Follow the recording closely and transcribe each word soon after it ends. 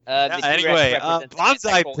The T-Rex Anyway, represents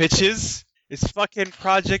bonsai mythical- bitches. It's fucking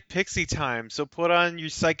Project Pixie time. So put on your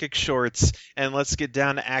psychic shorts and let's get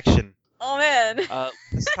down to action. Oh man.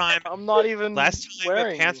 Last time, I'm not even last time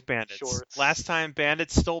wearing Pants Bandits. shorts. Last time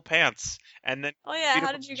Bandits stole pants, and then Oh yeah, how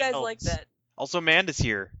beautiful did you guys like shells. that? Also Amanda's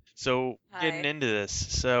here, so getting Hi. into this.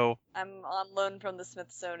 So I'm on loan from the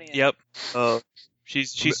Smithsonian. yep, Uh,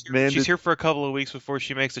 she's Amanda- she's here for a couple of weeks before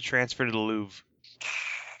she makes a transfer to the Louvre.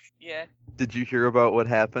 Yeah. did you hear about what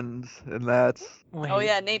happened in that? Oh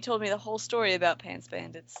yeah, Nate told me the whole story about Pants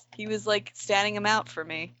Bandits. He was like standing them out for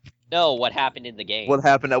me. No, what happened in the game? What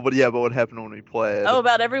happened? But what happened when we played? Oh,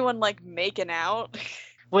 about everyone like making out.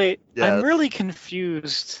 Wait, Yes. I'm really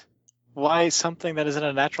confused. Why something that is in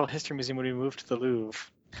a natural history museum would be moved to the Louvre?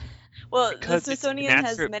 Well, the Because Smithsonian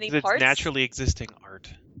has many it's parts. naturally existing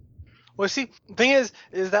art. Well, see, the thing is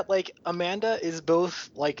that like Amanda is both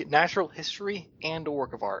like natural history and a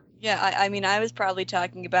work of art. Yeah, I mean, I was probably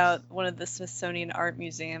talking about one of the Smithsonian art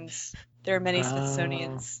museums. There are many Oh.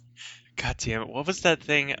 Smithsonians. God damn it! What was that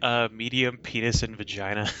thing? Medium penis and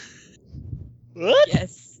vagina, What?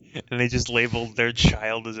 Yes. and they just labeled their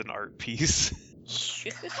child as an art piece.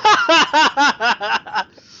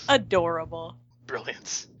 Adorable.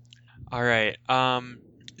 Brilliance. All right.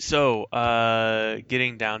 So,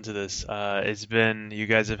 getting down to this, it's been, you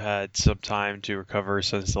guys have had some time to recover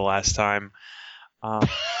since the last time.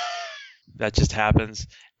 That just happens.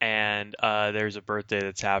 And, there's a birthday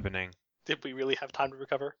that's happening. Did we really have time to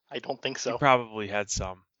recover? I don't think You so. probably had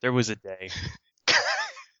some. There was a day.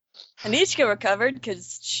 Anichka recovered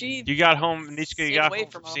because she. You got home, Nishka, Stayed you got away home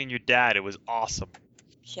from from home. seeing your dad. It was awesome.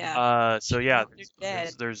 Yeah. So yeah, Your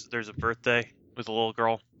dad. there's a birthday with a little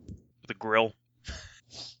girl with a grill.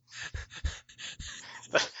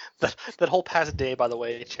 That whole past day, by the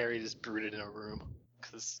way, Cherry just brooded in a room.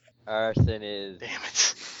 Cause Arson is damn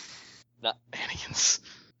it, not. Mannequins.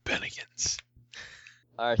 Bennigan's.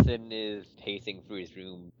 Arson is pacing through his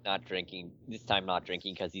room, not drinking. This time, not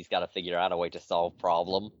drinking because he's got to figure out a way to solve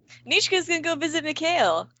problem. Nishka's gonna go visit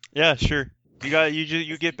Mikhail. Yeah, sure.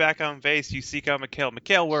 You get back on base. You seek out Mikhail.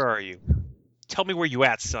 Mikhail, where are you? Tell me where you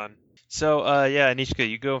at, son. So, yeah, Anishka,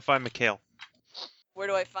 you go and find Mikhail. Where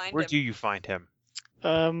do I find Where him? do you find him?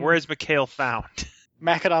 Um, Where is Mikhail found?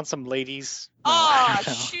 Macking on some ladies. No, Oh I don't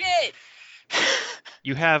know. shit!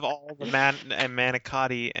 You have all the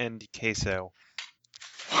manicotti and queso.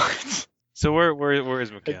 What? So where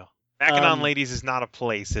is Mikhail? Macking on Um, ladies is not a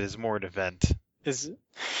place. It is more an event. It's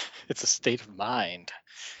a state of mind.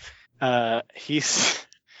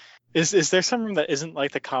 Is there some room that isn't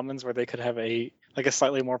like the commons where they could have a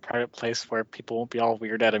slightly more private place where people won't be all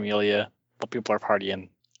weird at Amelia while people are partying?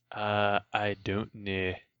 I don't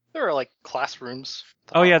know. There are like classrooms.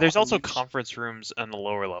 Oh yeah, there's also use. conference rooms on the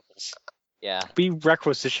lower levels. Yeah. We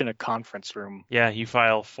requisition a conference room, Yeah, you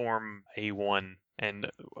file Form A1 and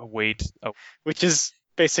wait. Oh, which is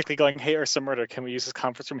basically going, "Hey, Ursa Murder, can we use this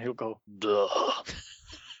conference room?" He'll go, "Duh."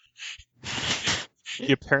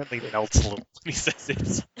 he apparently melts a little when he says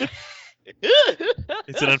it.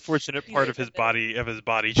 It's an unfortunate part of his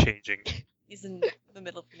body changing. He's in the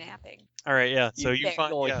middle of napping. All right, yeah. So you There. It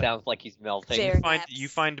find always yeah, sounds like he's melting. Fair. you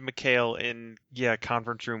naps. find Mikhail in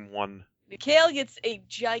conference room 1. Mikhail gets a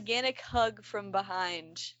gigantic hug from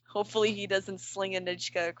behind. Hopefully he doesn't sling a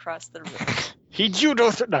Nishka across the room. He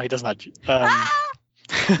judo. No, he does not.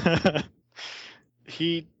 Ah!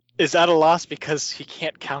 He is at a loss because he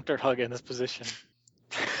can't counter hug in this position.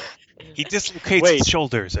 He dislocates Wait. his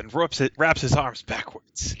shoulders and wraps his arms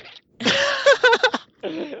backwards.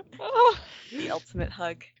 The ultimate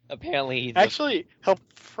hug. Apparently, he's Actually, he'll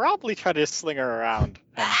probably try to sling her around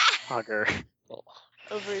and hug her.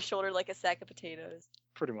 Over his shoulder like a sack of potatoes.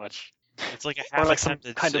 Pretty much. It's like a Or half like some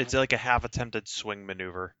attempted. kind of- It's like a half attempted swing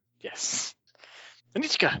maneuver. Yes.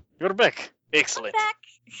 Anichka, you're back. I'm Excellent. back.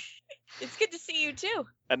 It's good to see you too.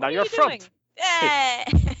 And now What are you're you front.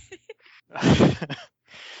 doing?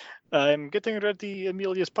 I'm getting ready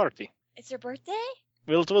Amelia's party. It's her birthday?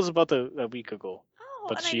 Well, it was about a week ago, Oh,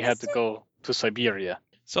 but and I she had missed to it? go to Siberia.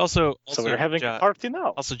 So also So we're having a party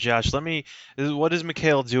now. Also, Josh, what is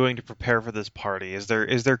Mikhail doing to prepare for this party? Is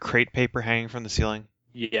there crate paper hanging from the ceiling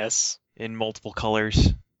Yes. in multiple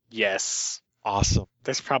colors? Yes. Awesome.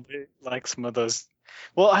 There's probably like some of those.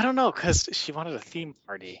 Well, I don't know, because she wanted a theme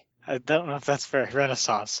party. I don't know if that's very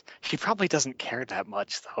Renaissance. She probably doesn't care that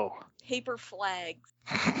much, though. Paper flags.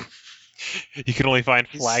 You can only find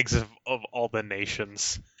flags of all the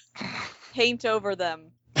nations. Paint over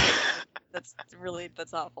them. That's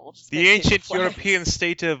awful. Just The make paper ancient flags. European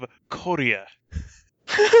state of Korea.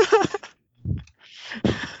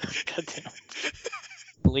 Goddamn.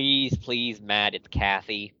 please, Matt, it's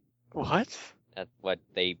Kathy. What? That's what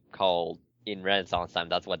they called in Renaissance time.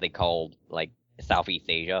 That's what they called like Southeast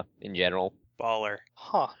Asia in general. Baller.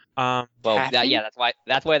 Huh. Um, Well, Kathy? yeah,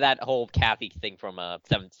 that's where that whole Kathy thing from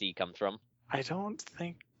Seventh Sea comes from. I don't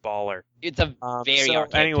think. baller. It's a very So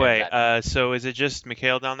archaic term anyway, that- so is it just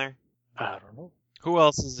Mikhail down there? I don't know. Who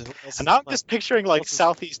else is? And now I'm just picturing like What's-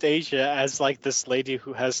 Southeast Asia as like this lady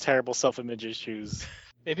who has terrible self-image issues.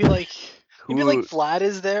 Maybe like Who? Vlad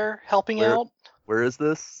is there helping Where- out. Where is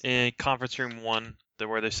this? in conference room 1,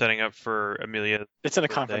 where they're setting up for Amelia. It's in a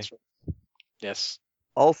Birthday. conference room. Yes.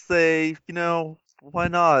 I'll say, why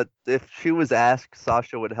not? If she was asked,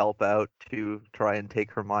 Sasha would help out to try and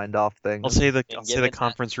take her mind off things. I'll say the And given that-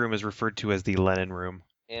 conference room is referred to as the Lenin room.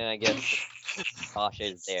 And I guess if Sasha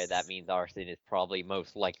is there, that means Arson is probably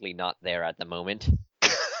most likely not there at the moment.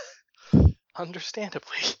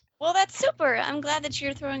 Understandably. Well, that's super. I'm glad that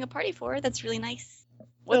you're throwing a party for her. That's really nice.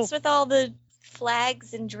 What's with all the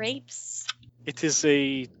flags and drapes? It is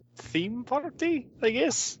a theme party, I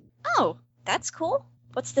guess. Oh, that's cool.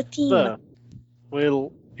 What's the theme?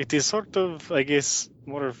 Well, it is sort of, I guess,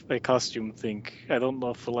 more of a costume thing. I don't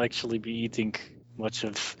know if we'll actually be eating much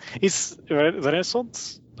of. It's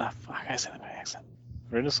Renaissance. Fuck, I said it by accent.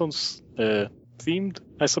 Renaissance themed,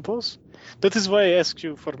 I suppose. That is why I asked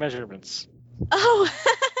you for measurements. Oh,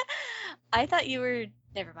 I thought you were.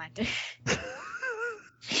 Never mind.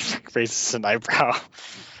 Raises an eyebrow.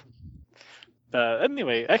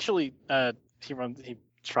 Anyway, actually, he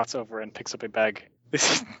trots over and picks up a bag.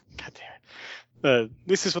 God damn it.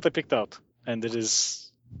 This is what I picked out, and it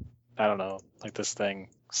is, I don't know, like this thing,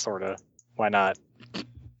 sorta. Why not?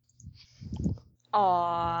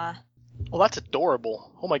 Aww. Well, that's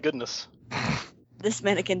adorable. Oh my goodness. This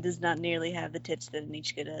mannequin does not nearly have the tits that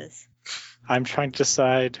Anichka does. I'm trying to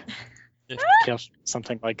decide Yeah.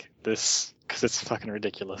 something like this because it's fucking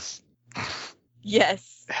ridiculous.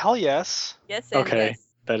 Yes. Hell yes. Yes and Okay. yes.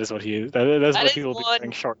 That is what he. That is That what is he will be one-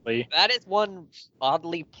 doing shortly. That is one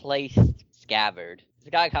oddly placed scabbard. Is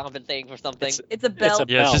the guy compensating for something? It's a belt.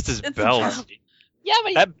 Yeah, it's belt. just his It's a belt. belt. Yeah,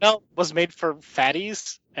 but That belt was made for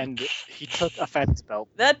fatties, and he took a fatty's belt.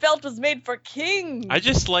 That belt was made for kings. I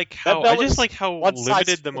just like That how belt one size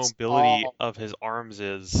limited the fits mobility all. of his arms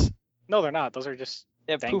is. No, they're not. Those are just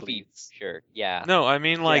they're danglies. poofy. Sure, yeah. No, I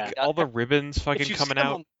mean like Yeah. all the ribbons If fucking you coming see them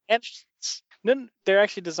out. on the entrance, then they're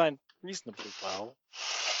actually designed reasonably well.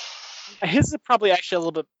 His is probably actually a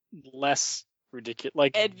little bit less ridiculous.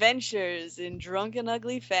 Like, Adventures in drunken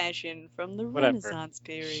ugly fashion from the Whatever. Renaissance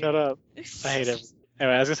period. shut up. I hate it.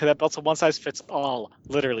 Anyway, I was gonna say that belt's a one size fits all.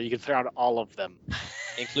 Literally, you can throw out all of them.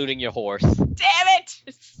 Including your horse. Damn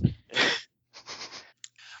it!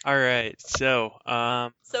 All right, so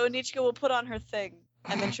So Anichka will put on her thing,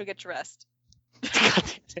 and then she'll get dressed. God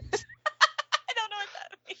damn it. I don't know what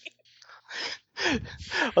that means.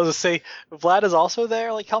 I was gonna say, Vlad is also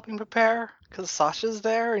there, like helping prepare, because Sasha's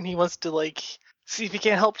there, and he wants to like see if he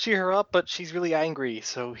can't help cheer her up, but she's really angry,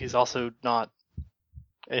 so he's also not.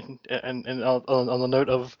 And on the note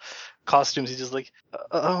of costumes, he's just like,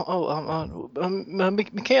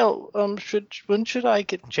 Mikhail, when should I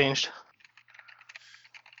get changed?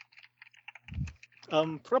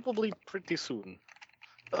 Probably pretty soon.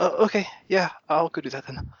 Okay, yeah, I'll go do that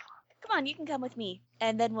then. Come on, you can come with me,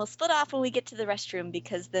 and then we'll split off when we get to the restroom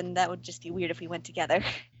because then that would just be weird if we went together.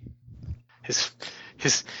 His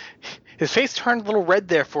face turned a little red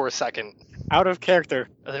there for a second. Out of character.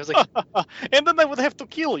 And there was like, And then I would have to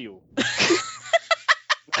kill you. I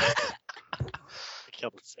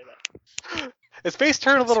can't say that. his face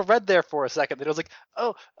turned a little red there for a second. Then it was like,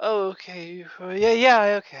 oh, okay,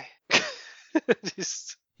 yeah, okay.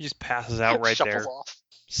 Just he just passes out right shuffles there, off.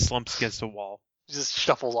 slumps against a wall. Just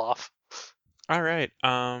shuffles off. All right.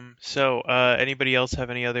 So anybody else have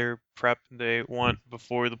any other prep they want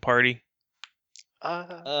before the party?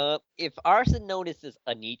 If Arson notices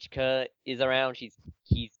Anichka is around,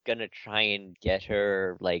 he's gonna try and get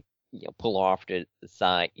her, like, pull her off to the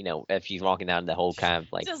side, if she's walking down the whole kind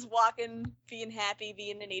of, like, Just walking, being happy,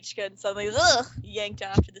 being Anichka, and suddenly, ugh, yanked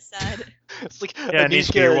off to the side. It's like Yeah,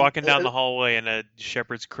 Nishka, you're walking down the hallway and a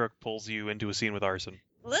shepherd's crook pulls you into a scene with arson.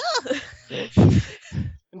 Ugh.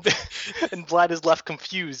 and Vlad is left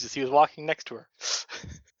confused as he was walking next to her.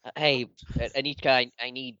 hey, Anichka,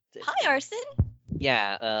 I need, Hi, Arson.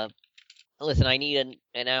 yeah, listen, I need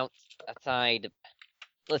an outside,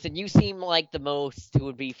 listen, you seem like the most who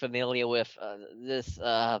would be familiar with, this,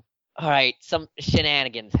 alright, some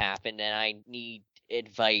shenanigans happened and I need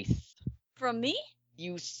advice. From me?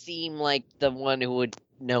 You seem like the one who would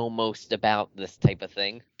know most about this type of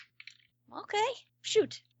thing. Okay.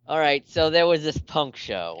 Shoot. Alright, so there was this punk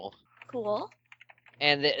show, Cool.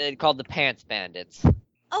 and they called the Pants Bandits.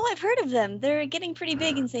 Oh, I've heard of them. They're getting pretty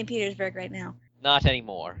big in St. Petersburg right now. Not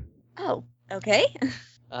anymore. Oh, okay.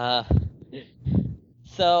 Uh,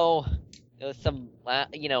 so there was some,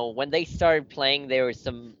 when they started playing, there was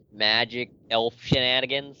some magic elf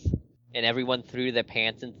shenanigans, and everyone threw their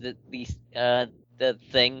pants into the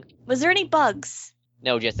thing. Was there any bugs?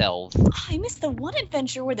 No, just elves. Oh, I missed the one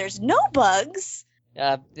adventure where there's no bugs.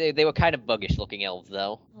 They were kind of buggish looking elves,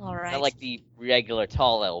 though. All right. Not like the regular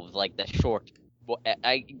tall elves, like the short.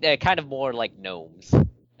 They're kind of more like gnomes,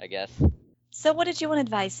 I guess. So what did you want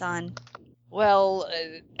advice on? Well,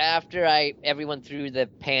 after everyone threw the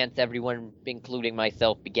pants, everyone, including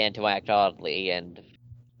myself, began to act oddly, and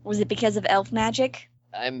Was it because of elf magic?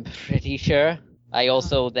 I'm pretty sure. I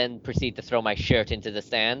also then proceeded to throw my shirt into the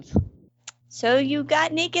stands. So you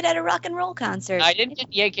got naked at a rock and roll concert. I didn't get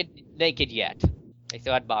naked yet. I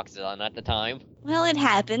still had boxes on at the time. Well, it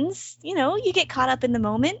happens. You get caught up in the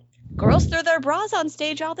moment. Girls throw their bras on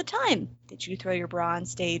stage all the time. Did you throw your bra on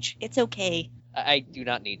stage? It's okay. I do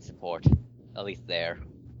not need support, at least there.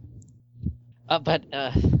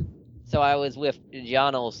 So I was with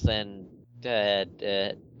Janos and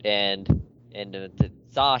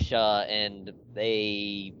Sasha, and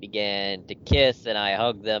they began to kiss, and I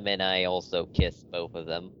hugged them, and I also kissed both of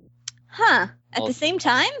them. Huh. At Well- the same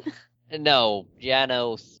time? No,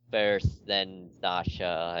 Janos first, then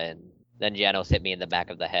Sasha, and then Janos hit me in the back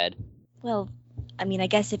of the head. Well, I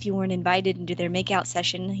guess if you weren't invited into their makeout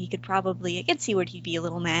session, I could see where he'd be a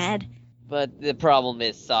little mad. But the problem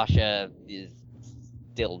is Sasha is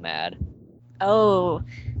still mad. Oh,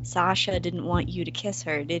 Sasha didn't want you to kiss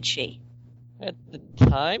her, did she? At the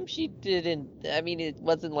time, she didn't. It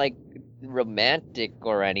wasn't like romantic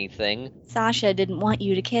or anything. Sasha didn't want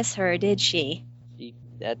you to kiss her, did she?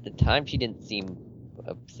 At the time, she didn't seem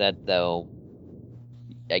upset, though.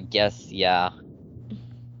 I guess, yeah.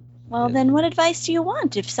 Well, then what advice do you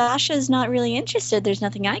want? If Sasha's not really interested, there's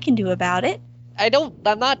nothing I can do about it. I'm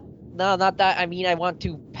not. No, not that. I want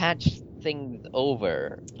to patch things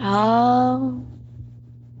over. Oh.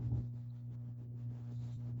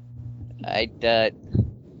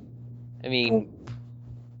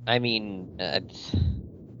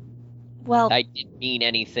 Well, I didn't mean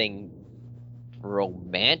anything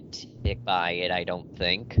romantic by it, I don't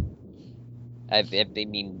think. I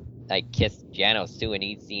kissed Janos too, and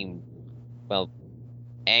he seemed,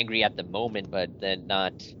 angry at the moment, but then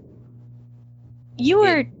not. you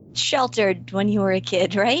were sheltered when you were a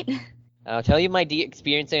kid, right? I'll tell you my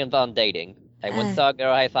experience on dating. I once saw a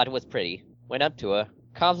girl I thought was pretty, went up to her,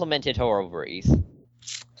 complimented her ovaries.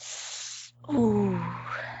 Ooh.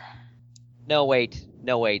 No, wait.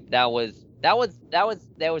 There was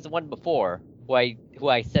one before who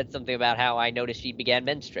I said something about how I noticed she began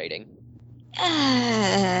menstruating.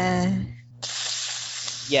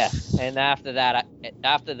 Yes, and after that,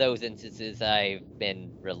 after those instances, I've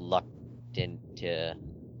been reluctant to.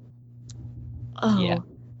 Oh. Yeah.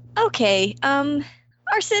 Okay.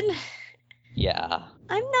 Arson, Yeah.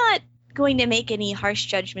 I'm not going to make any harsh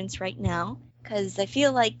judgments right now, because I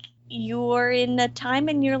feel like you're in a time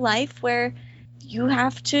in your life where you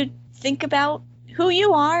have to think about who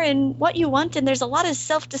you are and what you want, and there's a lot of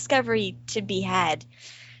self-discovery to be had.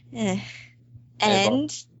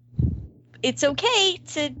 And it's okay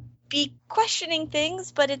to be questioning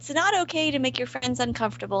things, but it's not okay to make your friends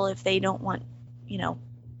uncomfortable if they don't want, to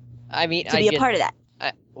be a part of that.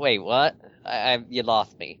 Wait, what? You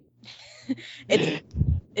lost me.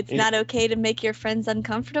 It's not okay to make your friends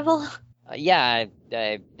uncomfortable. Yeah,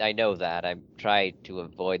 I know that. I try to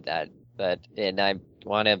avoid that, and I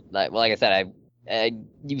want to, like I said,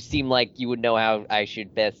 you seem like you would know how I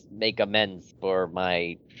should best make amends for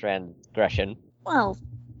my transgression. Well,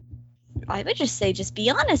 I would just say just be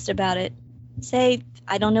honest about it. Say,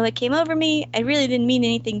 I don't know what came over me. I really didn't mean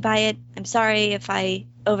anything by it. I'm sorry if I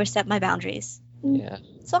overstepped my boundaries. Yeah.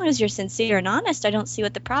 As long as you're sincere and honest, I don't see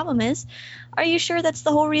what the problem is. Are you sure that's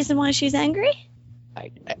the whole reason why she's angry?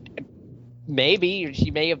 Maybe she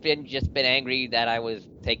may have just been angry that I was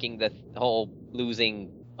taking the whole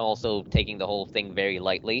also taking the whole thing very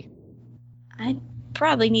lightly. I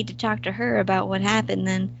probably need to talk to her about what happened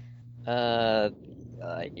then.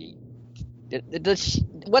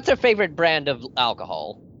 What's her favorite brand of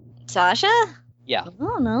alcohol? Sasha? Yeah. I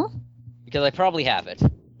don't know. Because I probably have it.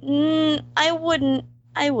 I wouldn't.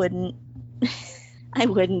 I wouldn't.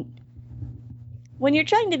 When you're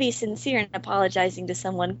trying to be sincere and apologizing to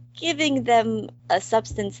someone, giving them a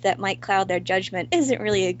substance that might cloud their judgment isn't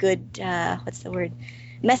really a good,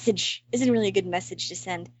 message. Isn't really a good message to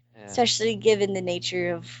send. Especially given the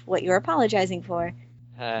nature of what you're apologizing for.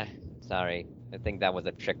 Sorry. I think that was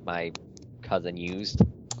a trick my cousin used.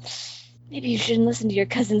 Maybe you shouldn't listen to your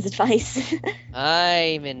cousin's advice.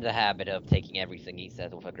 I'm in the habit of taking everything he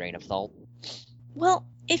says with a grain of salt. Well,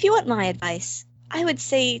 if you want my advice, I would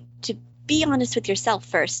say to be honest with yourself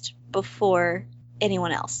first before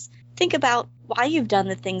anyone else. Think about why you've done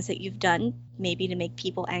the things that you've done, maybe to make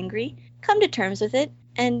people angry. Come to terms with it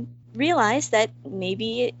and realize that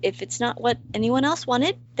maybe if it's not what anyone else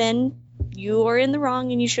wanted, then you are in the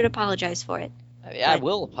wrong and you should apologize for it. I mean, I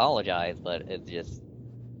will apologize, but it's just...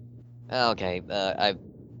 Okay,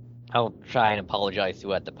 I'll try and apologize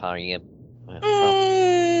to at the party.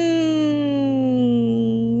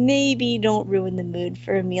 Maybe don't ruin the mood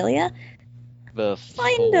for Amelia. Find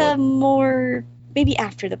Before... a more... maybe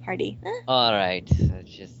after the party. Huh? Alright,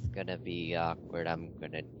 it's just gonna be awkward. I'm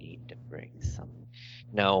gonna need to bring some...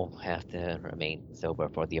 No, have to remain sober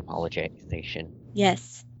for the apologization.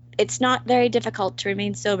 Yes. It's not very difficult to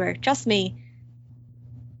remain sober. Trust me.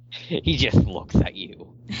 He just looks at you.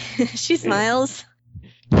 She smiles.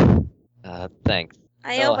 Thanks.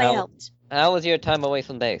 I So hope I how- helped. How was your time away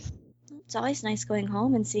from base? It's always nice going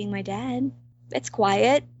home and seeing my dad. It's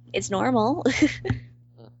quiet. It's normal.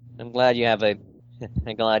 I'm glad you have a...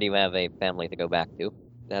 I'm glad you have a family to go back to.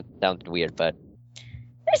 That sounds weird, but...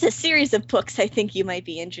 There's a series of books I think you might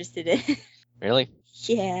be interested in. Really?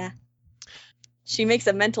 Yeah. She makes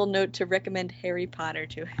a mental note to recommend Harry Potter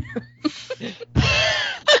to him.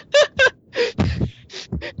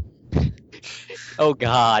 Oh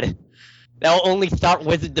god. That'll only start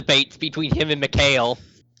wizard debates between him and Mikhail.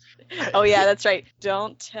 Oh yeah, that's right.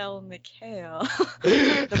 Don't tell Mikhail what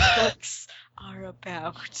the books are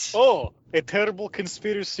about. Oh, a terrible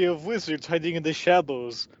conspiracy of wizards hiding in the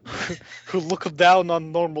shadows who look down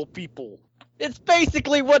on normal people. It's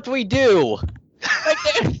basically what we do.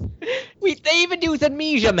 Like, they even use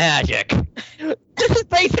amnesia magic. This is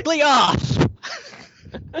basically us.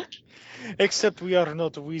 Except we are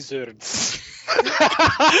not wizards.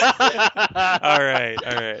 All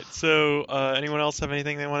right. So, anyone else have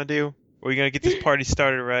anything they want to do? We're gonna get this party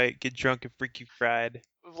started, right? Get drunk and freaky fried.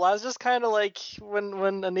 Vlad's just kind of like when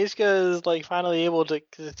Anishka is like finally able to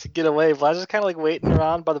get away. Vlad's just kind of like waiting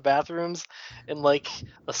around by the bathrooms in like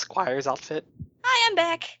a squire's outfit. Hi, I'm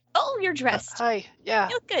back. Oh, you're dressed. Hi, yeah,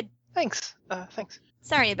 You look good. thanks. Thanks.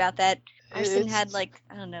 Sorry about that. Arson It's- had like,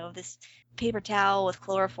 I don't know, this paper towel with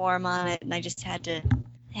chloroform on it, and I just had to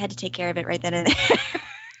take care of it right then and there.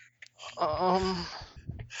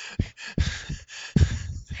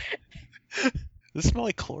 Does it smell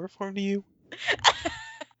like chloroform to you?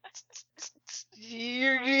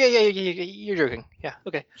 You're joking. Yeah,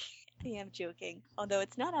 okay. I am joking. Although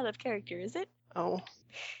it's not out of character, is it? Oh,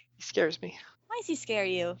 he scares me. Why does he scare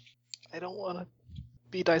you? I don't want to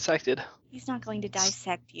be dissected. He's not going to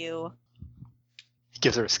dissect you. He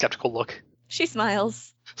gives her a skeptical look. She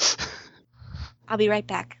smiles. I'll be right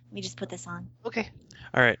back. Let me just put this on. Okay.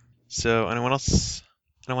 All right. So, anyone else?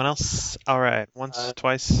 Anyone else? All right. Once,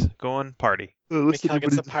 twice, going party. Unless Mikhail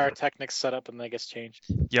gets the anybody- pyrotechnics set up and that gets changed.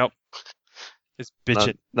 Yep. Just bitch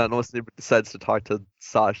it. not unless anybody decides to talk to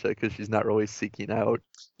Sasha because she's not really seeking out.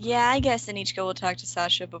 Yeah, I guess Anichka will talk to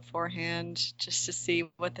Sasha beforehand just to see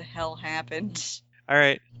what the hell happened. All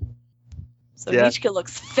right. So Yeah. Anichka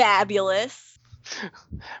looks fabulous.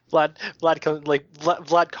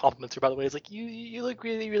 Vlad compliments her, by the way. He's like, you look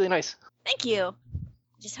really, really nice. Thank you.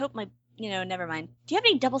 Just hope my, never mind. Do you have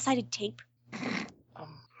any double-sided tape?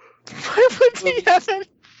 Why would he have any?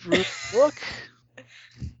 Look.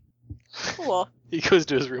 Cool. He goes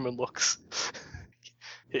to his room and looks.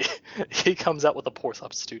 He comes out with a poor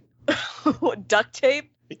substitute. What, duct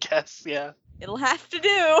tape? I guess, yeah. It'll have to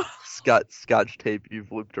do. Scotch tape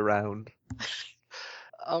you've looped around.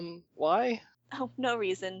 Why? Oh, no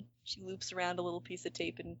reason. She loops around a little piece of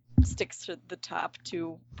tape and sticks to the top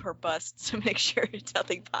to her bust to make sure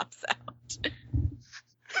nothing pops out.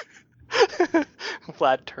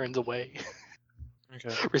 Vlad turns away.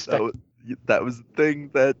 Okay. Respect. That was the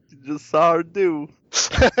thing that you just saw her do.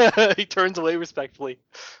 He turns away respectfully.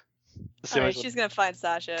 Alright, she's gonna find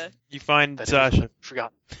Sasha. You find That is- Sasha.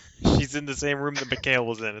 Forgot. She's in the same room that Mikhail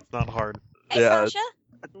was in. It's not hard. Hey, Yeah. Sasha?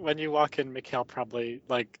 When you walk in, Mikhail probably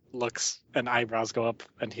looks and eyebrows go up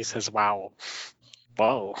and he says, "Wow,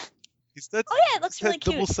 wow, Is that, Oh yeah, it looks is really that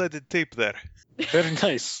cute. double-sided tape there? very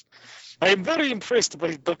nice. I am very impressed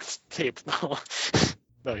by duct tape." No,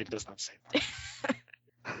 no, he does not say that.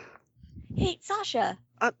 Hey, Sasha.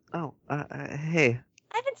 Hey.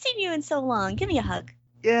 I haven't seen you in so long. Give me a hug.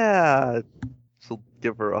 Yeah. She'll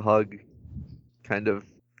give her a hug. Kind of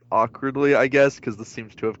awkwardly, I guess, because this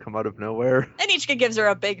seems to have come out of nowhere. Anichka gives her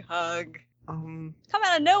a big hug. Um. Come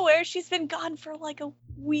out of nowhere. She's been gone for like a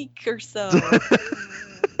week or so.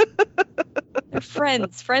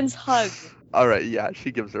 Friends hug. All right, yeah,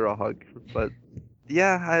 she gives her a hug. But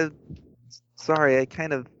yeah, sorry, I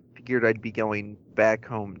kind of figured I'd be going back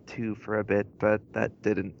home too for a bit, but that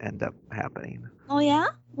didn't end up happening. Oh yeah?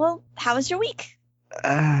 Well, how was your week?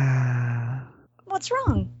 What's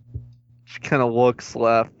wrong? She kind of looks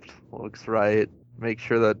left, looks right, makes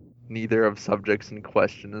sure that neither of subjects in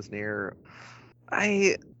question is near.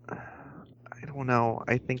 I don't know.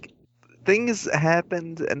 I think things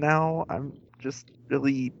happened, and now I'm just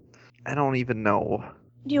really. I don't even know.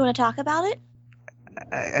 Do you want to talk about it?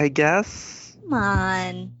 I guess. Come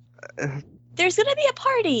on. Uh, There's gonna be a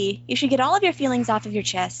party. You should get all of your feelings off of your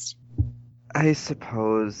chest. I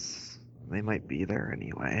suppose they might be there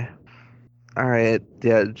anyway. All right,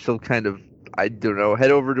 yeah, she'll kind of, I don't know,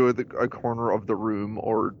 head over to a corner of the room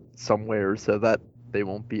or somewhere so that they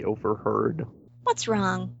won't be overheard. What's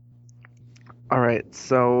wrong? All right,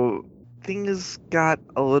 so things got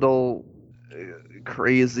a little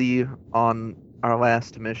crazy on our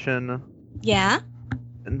last mission. Yeah?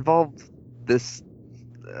 Involved this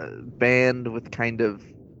band with kind of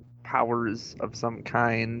powers of some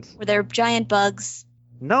kind. Were there giant bugs?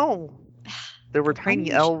 No, there were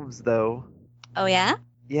tiny elves though. Oh yeah?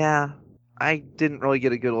 Yeah, I didn't really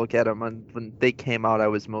get a good look at them, and when they came out, I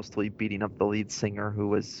was mostly beating up the lead singer, who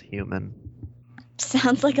was human.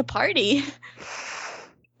 Sounds like a party.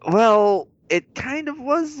 Well, it kind of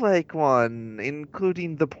was like one,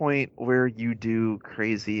 including the point where you do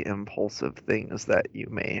crazy, impulsive things that you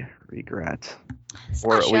may regret.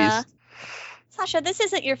 Or at least... Sasha, this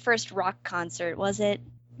isn't your first rock concert, was it?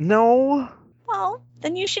 No. Well,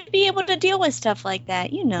 then you should be able to deal with stuff like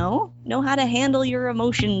that, Know how to handle your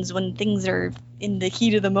emotions when things are in the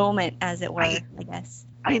heat of the moment, as it were, I guess.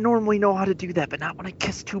 I normally know how to do that, but not when I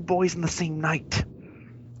kiss two boys in the same night.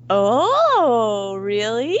 Oh,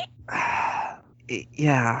 really?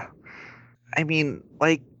 Yeah. I mean,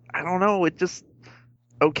 like, I don't know, it just...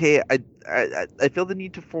 Okay, I feel the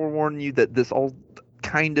need to forewarn you that this all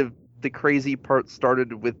kind of... The crazy part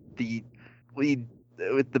started with the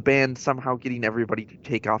band somehow getting everybody to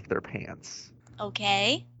take off their pants.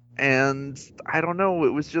 Okay. And I don't know, it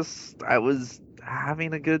was just... I was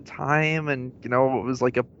having a good time, and,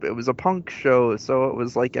 it was a punk show, so it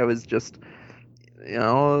was like I was just...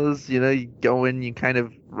 you go in, you kind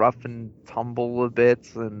of rough and tumble a bit,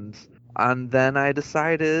 and then I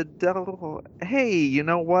decided, oh, hey, you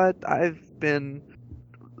know what?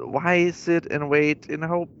 Why sit and wait and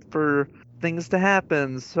hope for things to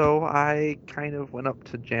happen? So I kind of went up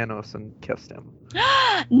to Janos and kissed him.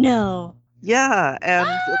 No. Yeah, and...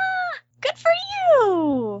 Good for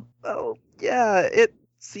you! Well, yeah, it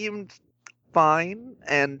seemed fine,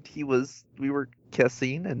 and we were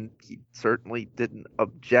kissing, and he certainly didn't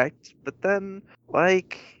object, but then,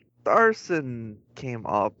 Arson came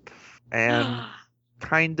up and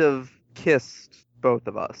kind of kissed both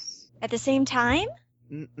of us. At the same time?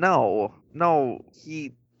 No,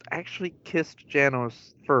 he actually kissed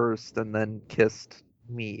Janos first, and then kissed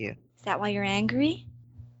me. Is that why you're angry?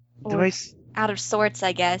 Do Or out of sorts,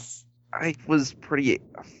 I guess. I was pretty...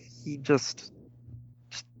 He just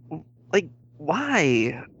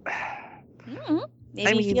why?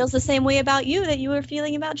 Maybe he feels the same way about you that you were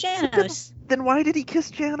feeling about Janos. Then why did he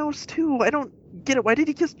kiss Janos too? I don't get it. Why did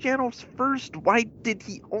he kiss Janos first? Why did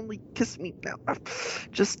he only kiss me now?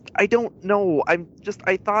 I don't know. I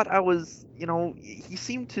thought I was, he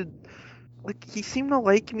seemed to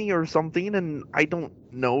like me or something, and I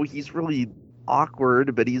don't know. He's really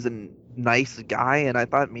awkward, but he's a nice guy, and I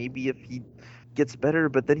thought maybe if he gets better,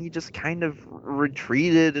 but then he just kind of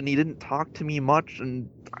retreated and he didn't talk to me much, and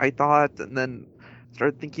then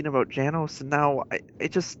started thinking about Janos, and now I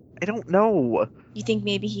don't know. You think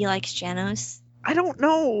maybe he likes Janos? I don't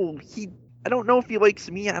know. I don't know if he likes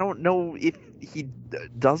me. I don't know if he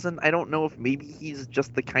doesn't. I don't know if maybe he's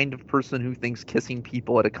just the kind of person who thinks kissing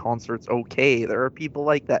people at a concert's okay. There are people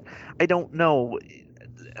like that. I don't know.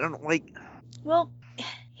 I don't like... Well,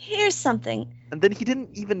 here's something. And then he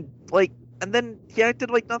didn't even, and then he acted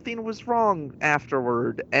like nothing was wrong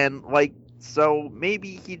afterward, and, so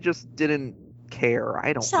maybe he just didn't care.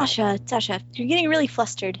 I don't know. Sasha, you're getting really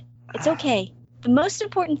flustered. It's okay. The most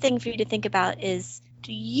important thing for you to think about is,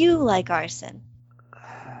 do you like Arson?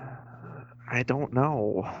 I don't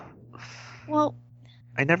know. Well...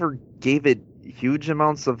 I never gave it huge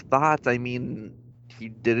amounts of thought. I mean, he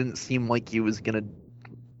didn't seem like he was gonna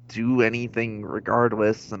do anything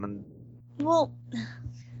regardless, and... Well...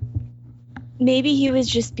 Maybe he was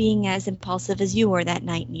just being as impulsive as you were that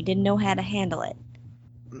night, and he didn't know how to handle it.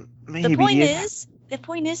 Maybe. The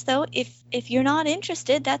point is, though, if you're not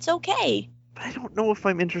interested, that's okay. But I don't know if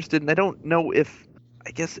I'm interested, and I don't know if...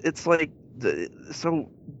 I guess it's like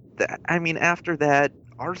I mean, after that,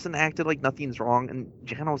 Arson acted like nothing's wrong, and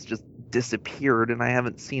Janos just disappeared, and I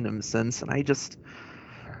haven't seen him since, and I just.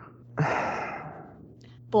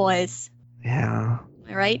 Boys, Yeah. am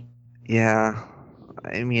I right? Yeah.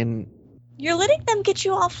 I mean, You're letting them get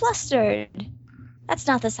you all flustered. That's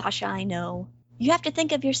not the Sasha I know. You have to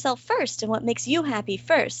think of yourself first and what makes you happy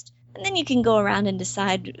first, and then you can go around and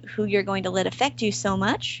decide who you're going to let affect you so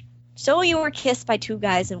much. So you were kissed by 2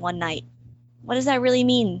 guys in one night. What does that really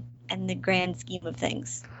mean in the grand scheme of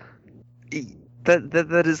things?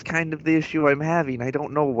 that is kind of the issue I'm having. I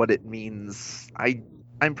don't know what it means.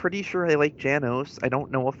 I'm pretty sure I like Janos. I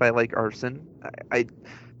don't know if I like Arson.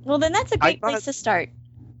 Well, then that's a I great place to start.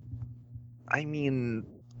 I mean,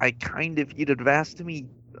 I kind of, you'd have asked me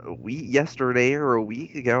yesterday or a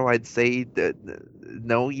week ago, I'd say that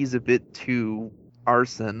no, he's a bit too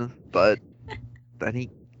Arson, but then he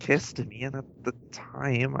kissed me, and at the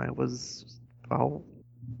time I was, well,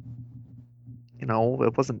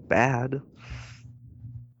 it wasn't bad.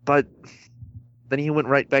 But then he went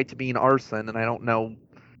right back to being Arson, and I don't know.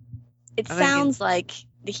 It I mean- sounds like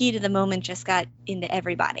the heat of the moment just got into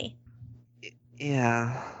everybody.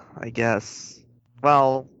 Yeah, I guess.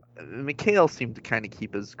 Well, Mikhail seemed to kind of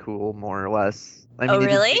keep his cool, more or less. I mean, Oh, he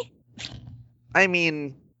didn't- really? I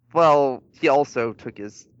mean, well, he also took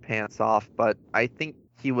his pants off, but I think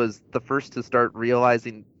he was the first to start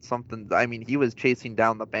realizing something. I mean, he was chasing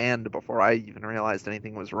down the band before I even realized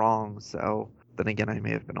anything was wrong, so then again, I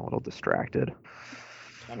may have been a little distracted.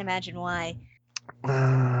 Can't imagine why.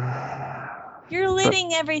 You're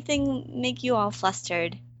letting everything make you all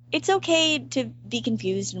flustered. It's okay to be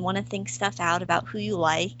confused and want to think stuff out about who you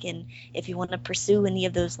like and if you want to pursue any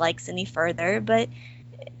of those likes any further, but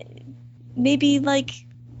maybe like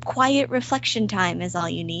quiet reflection time is all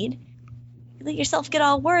you need. You let yourself get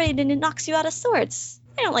all worried and it knocks you out of sorts.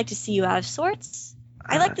 I don't like to see you out of sorts.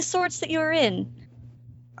 I like the sorts that you're in.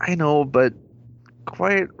 I know, but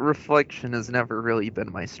quiet reflection has never really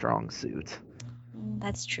been my strong suit.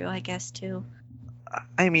 That's true, I guess, too.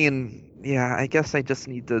 I mean, yeah, I guess I just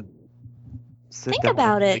need to sit Think down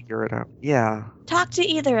about and it. figure it out. Yeah. Talk to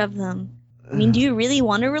either of them. I mean, do you really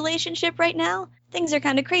want a relationship right now? Things are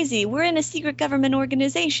kind of crazy. We're in a secret government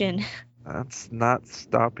organization. That's not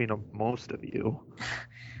stopping most of you.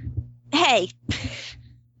 Hey,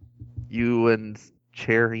 You and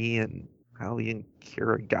Cherry and Hallie and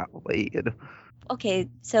Kira got laid. okay,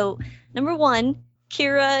 so number one,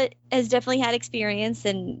 Kira has definitely had experience,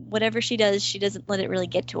 and whatever she does, she doesn't let it really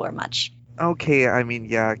get to her much. Okay, I mean,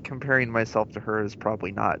 yeah, comparing myself to her is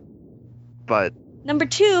probably not, but Number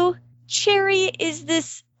two, Cherry is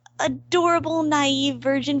this adorable, naive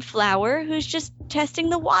virgin flower who's just testing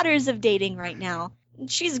the waters of dating right now.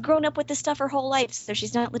 She's grown up with this stuff her whole life, so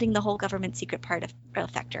she's not letting the whole government secret part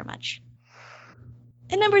affect her much.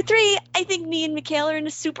 And number three, I think me and Mikhail are in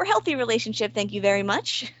a super healthy relationship, thank you very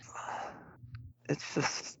much.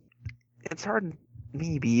 it's hard,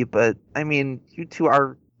 maybe, but I mean, you two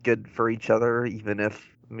are good for each other, even if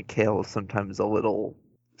Mikhail is sometimes a little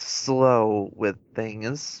slow with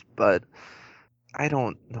things, but I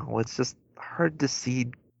don't know, it's just hard to see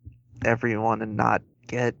everyone and not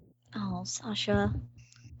get. Oh, Sasha.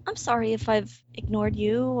 I'm sorry if I've ignored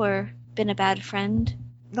you or been a bad friend.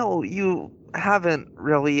 No, you haven't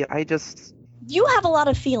really. You have a lot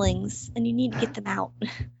of feelings, and you need to get them out.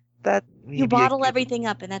 That may You be a bottle good- everything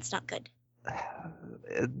up, and that's not good.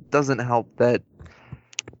 It doesn't help that.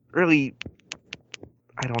 Really,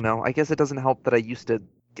 I don't know. I guess it doesn't help that I used to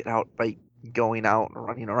get out by going out and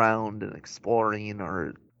running around and exploring,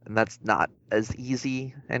 and that's not as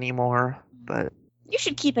easy anymore. But You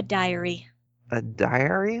should keep a diary. a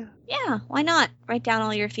diary? Yeah, why not? Write down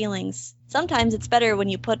all your feelings. Sometimes it's better when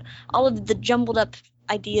you put all of the jumbled up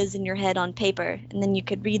ideas in your head on paper, and then you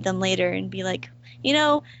could read them later and be like,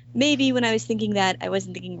 maybe when I was thinking that, I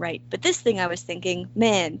wasn't thinking right. But this thing I was thinking,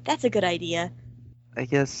 man, that's a good idea. I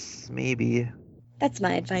guess maybe. That's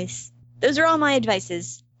my advice. Those are all my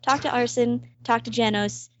advices. Talk to Arson, talk to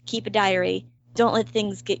Janos, keep a diary. Don't let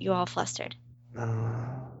things get you all flustered.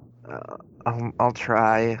 I'll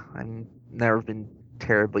try. I've never been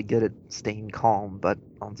terribly good at staying calm, but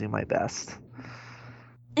I'll do my best.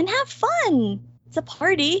 And have fun! It's a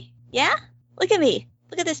party, yeah? Look at me.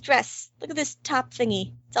 Look at this dress. Look at this top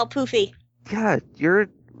thingy. It's all poofy. Yeah, you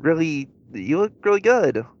look really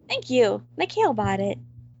good. Thank you. Mikhail bought it.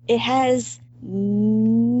 It has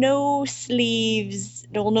no sleeves,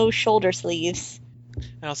 no shoulder sleeves.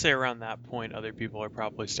 And I'll say around that point, other people are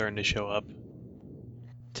probably starting to show up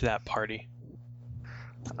to that party.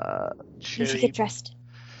 You should Cherry, get dressed.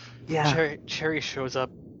 Yeah. Cherry shows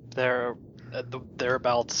up there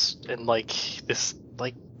thereabouts in like this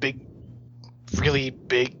like big, really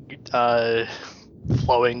big,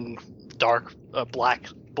 flowing dark, black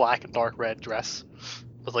and dark red dress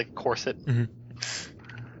with like a corset. Mhm.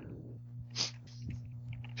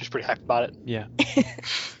 She's pretty hyped about it. Yeah.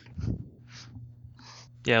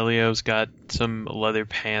 Yeah, Leo's got some leather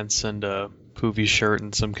pants and a poofy shirt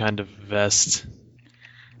and some kind of vest.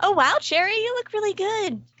 Oh wow, Cherry, you look really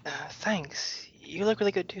good. Thanks. You look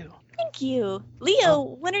really good too. Thank you. Leo,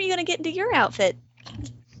 when are you gonna get into your outfit?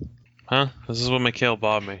 Huh? This is what Mikhail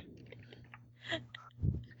bought me. I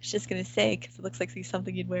was just gonna say, because it looks like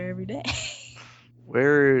something you'd wear every day.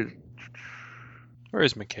 Where Where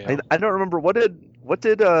is Mikhail? I don't remember what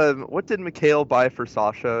did Mikhail buy for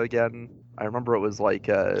Sasha again? I remember it was like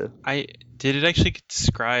Did it actually get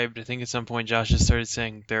described? I think at some point Josh just started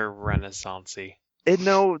saying they're Renaissance-y.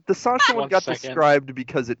 no, the Sasha one One got second. described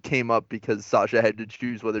because it came up because Sasha had to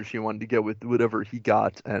choose whether she wanted to go with whatever he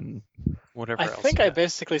got, and Whatever I else. think he I got.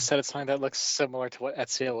 basically said it's something that looks similar to what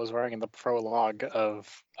Ezio was wearing in the prologue of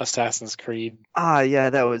Assassin's Creed. yeah,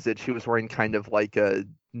 that was it. She was wearing kind of a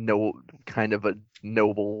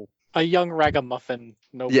noble A young ragamuffin,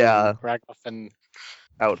 noble Yeah. ragamuffin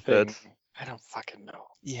outfit. thing. I don't fucking know.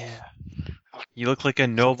 Yeah. You look like a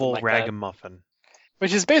noble like that. ragamuffin.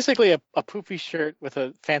 Which is basically a poofy shirt with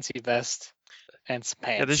a fancy vest and some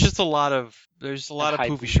pants. Yeah, there's just a lot of high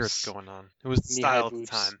poofy boots. shirts going on. It was the Knee-high style at the boots.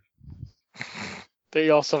 time. They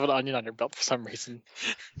also have an onion on your belt for some reason.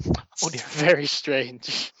 Oh dear. Very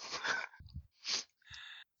strange.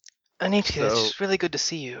 Anitra, So- it's really good to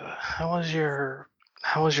see you. How was your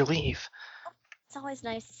leave? It's always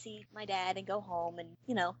nice to see my dad and go home and,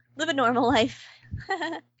 live a normal life.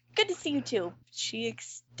 Good to see you too. She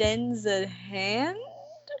extends a hand?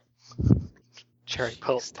 Cherry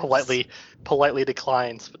politely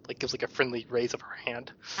declines, but like gives like a friendly raise of her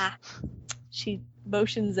hand. She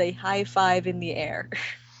motions a high five in the air.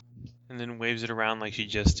 And then waves it around like she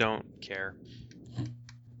just don't care.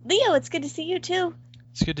 Leo, it's good to see you too.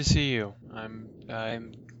 It's good to see you.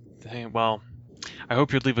 Well, I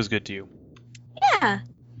hope your leave was good to you. Yeah.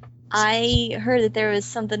 I heard that there was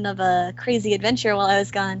something of a crazy adventure while I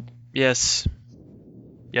was gone. Yes.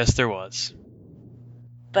 Yes, there was.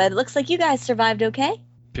 But it looks like you guys survived okay.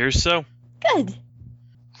 Appears so. Good.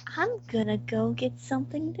 I'm gonna go get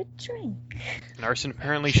something to drink. And Arson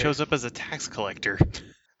apparently Sure. shows up as a tax collector.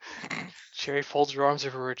 Cherry folds her arms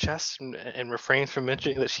over her chest and refrains from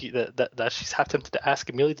mentioning that she's half tempted to ask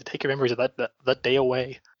Amelia to take her memories of that day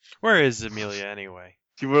away. Where is Amelia anyway?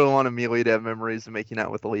 Do you really want Amelia to have memories of making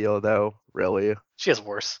out with Leo, though? Really? She has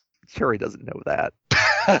worse. Cherry doesn't know that.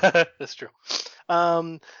 That's true.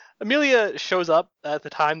 Amelia shows up at the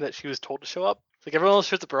time that she was told to show up. Like everyone else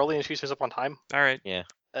shows up early and she shows up on time. All right.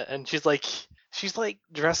 And she's like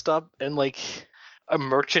dressed up in like a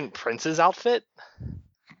merchant prince's outfit.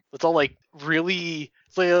 It's all like really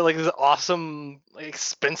it's like this awesome, like,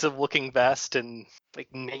 expensive looking vest and like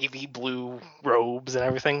navy blue robes and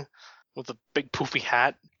everything with a big poofy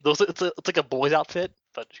hat. It's like a boy's outfit,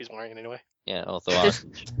 but she's wearing it anyway. Yeah, also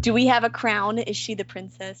Do we have a crown? Is she the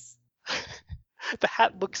princess? The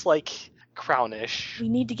hat looks like crownish. We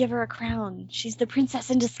need to give her a crown. She's the princess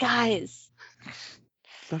in disguise.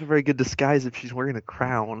 It's not a very good disguise if she's wearing a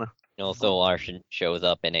crown. also Larson shows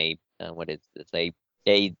up in a what is this?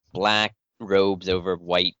 A black robes over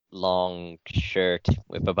white long shirt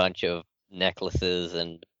with a bunch of necklaces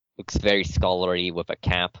and looks very scholarly with a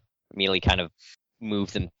cap. Immediately kind of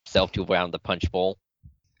moves himself to around the punch bowl.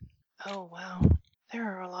 Oh wow,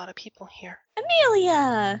 there are a lot of people here.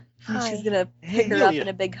 Amelia! And Hi. she's gonna pick her up Amelia. in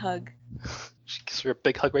a big hug. She gives her a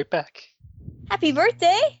big hug right back. Happy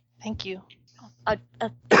birthday! Thank you.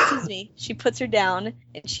 Excuse me. She puts her down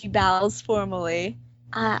and she bows formally.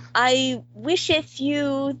 I wisheth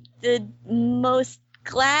you the most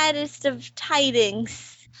gladdest of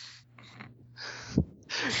tidings.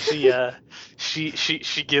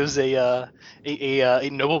 She gives a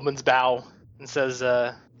nobleman's bow and says,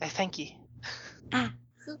 "I thank you."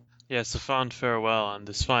 Yes, a fond farewell on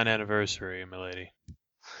this fine anniversary, my lady.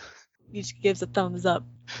 She gives a thumbs up.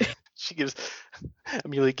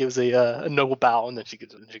 Amelia gives a noble bow and then she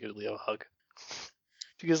gives Leo a hug.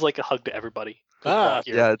 She gives like a hug to everybody. Ah,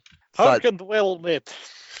 Here. Yeah. Hug and well met,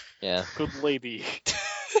 Yeah. good lady.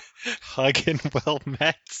 Hug and well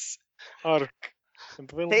met. Hug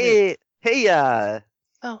and well met. Hey,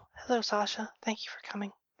 Oh, hello, Sasha. Thank you for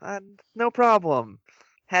coming. no problem.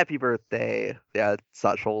 Happy birthday. Yeah,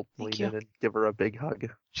 Sasha will Thank lean you. in and give her a big hug.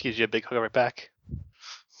 She gives you a big hug right back.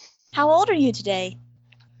 How old are you today?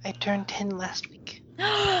 I turned 10 last week.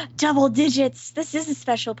 Double digits. This is a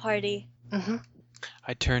special party. Mm-hmm.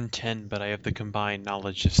 I turned 10, but I have the combined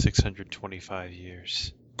knowledge of 625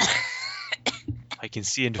 years. I can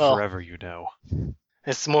see into Well- forever, you know.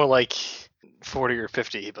 It's more like 40 or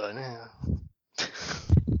 50, but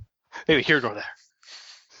maybe here or there.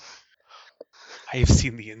 I have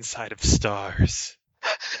seen the inside of stars.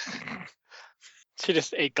 She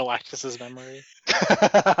just ate Galactus's memory.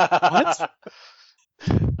 What?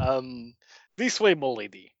 This way,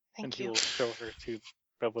 Molady. Thank And he you. will show her to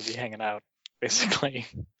probably hanging out, basically.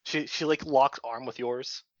 She like locks arm with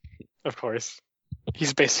yours. Of course.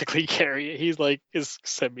 He's basically he's like is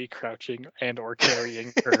semi-crouching and or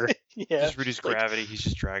carrying her. Yeah. Just reduce like- gravity, he's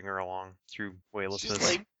just dragging her along through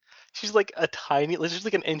weightlessness. She's like a tiny, she's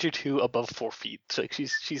like an inch or two above 4 feet. So like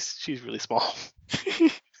she's really small.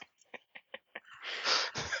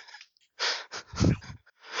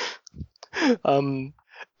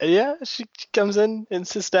 Yeah, she comes in and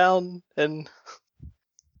sits down and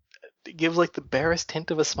gives like the barest hint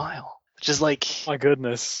of a smile, which is like My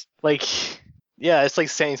goodness. yeah, it's like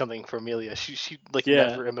saying something for Amelia. She like Yeah.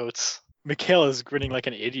 never emotes. Michaela's grinning like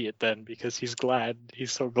an idiot then because he's glad.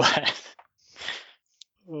 He's so glad.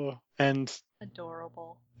 Oh, and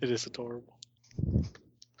Adorable. it is adorable.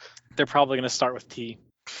 They're probably going to start with tea.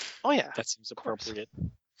 Oh yeah, That seems course. appropriate.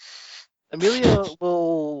 Amelia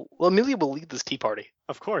will lead this tea party.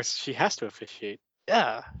 Of course, she has to officiate.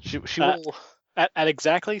 Yeah, she Uh, will. At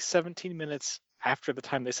exactly 17 minutes after the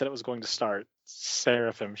time they said it was going to start,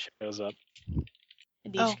 Seraphim shows up.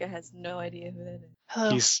 Anishka has no idea who that is.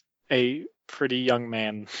 Hello. He's a pretty young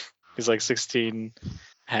man. He's like 16,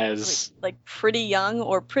 has Like pretty young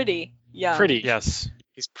or pretty young? pretty. Yes.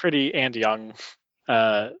 He's pretty and young.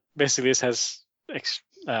 Basically, this has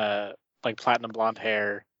like platinum blonde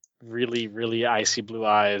hair, really, really icy blue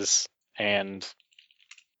eyes, and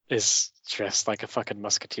is dressed like a fucking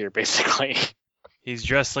musketeer, basically. He's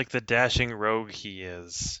dressed like the dashing rogue he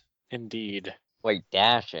is. Indeed. Wait,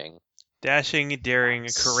 dashing. Dashing, daring,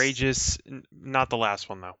 courageous. Not the last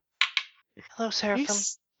one, though. Hello, Seraphim.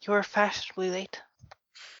 He's- You are fashionably late.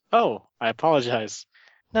 Oh, I apologize.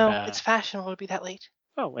 No, Uh, it's fashionable to be that late.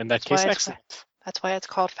 Oh, in that That's why case, it's excellent. That's why it's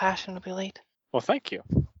called fashionably late. Well, thank you.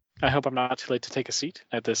 I hope I'm not too late to take a seat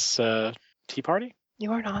at this tea party.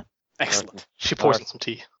 You are not. Excellent. She pours in some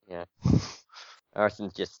tea.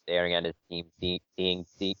 Arson's just staring at his team, seeing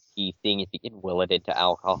if he can will it into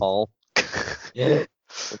alcohol.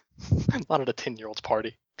 Not at a 10-year-old's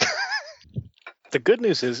party. The good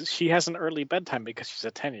news is she has an early bedtime because she's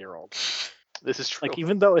a 10-year-old. This is true. Like,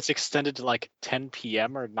 even though it's extended to like 10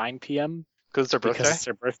 p.m. or 9 p.m. Because it's her because birthday. it's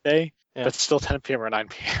her birthday, Yeah. but still 10 p.m. or 9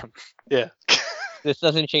 p.m. Yeah. This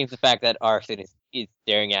doesn't change the fact that Arson is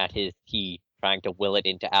staring at his tea, trying to will it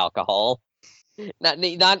into alcohol.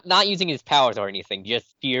 Not using his powers or anything,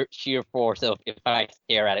 just sheer force of if I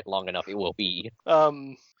stare at it long enough, it will be.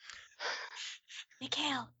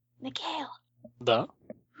 Mikhail, The?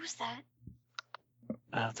 who's that?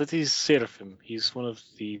 That is Seraphim. He's one of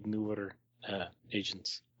the newer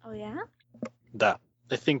agents. Oh yeah? Da.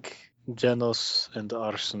 I think Janos and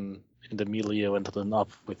Arson and Amelia went on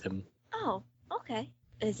up with him. Oh, okay.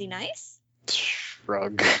 Is he nice?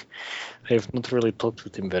 Shrug. I have not really talked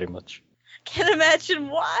with him very much. Can't imagine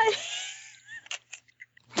why.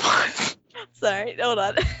 Sorry, hold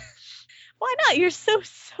on. Why not? You're so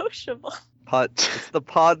sociable. It's the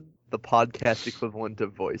podcast equivalent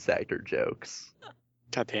of voice actor jokes.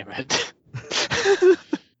 God damn it.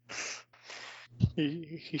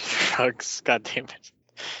 he shrugs. God damn it.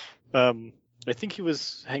 I think he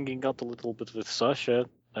was hanging out a little bit with Sasha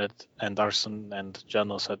and Arson and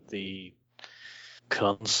Janos at the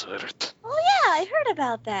concert. Oh yeah, I heard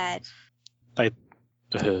about that.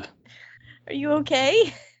 Uh, Are you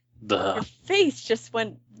okay? Duh. Your face just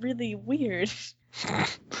went really weird.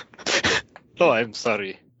 Oh, I'm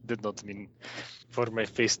sorry. Did not mean for my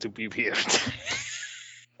face to be weird.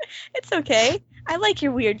 It's okay. I like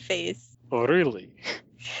your weird face. Oh, really?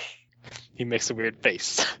 He makes a weird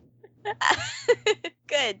face.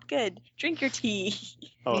 Good. Drink your tea.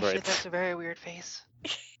 All right. That's a very weird face.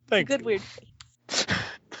 Thank Good you. weird face.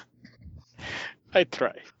 I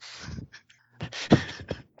try.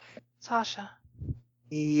 Sasha,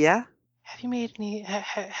 Yeah? have you made any?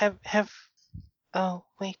 Have? Oh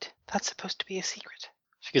wait, that's supposed to be a secret.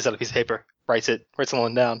 She gives out a piece of paper, writes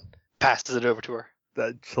someone down, passes it over to her.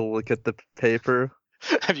 She'll look at the paper.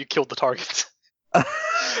 Have you killed the targets?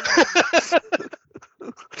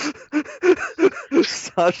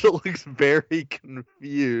 Sasha looks very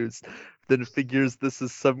confused, then figures this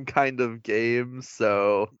is some kind of game,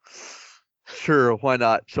 so sure, why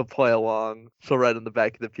not? She'll play along. She'll write on the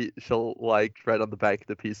back of the write on the back of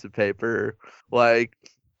the piece of paper, like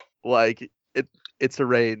It's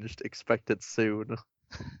arranged. Expect it soon.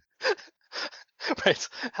 Right,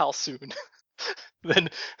 how soon? Then,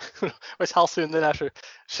 where's how soon then after?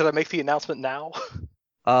 Should I make the announcement now?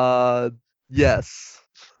 Yes.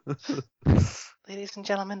 Ladies and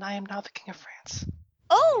gentlemen, I am now the King of France.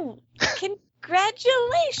 Oh,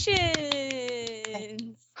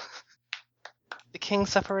 congratulations! The king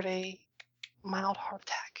suffered a mild heart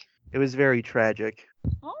attack. It was very tragic.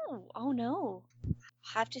 Oh no.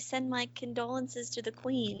 Have to send my condolences to the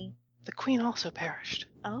queen. The queen also perished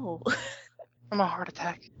Oh. from a heart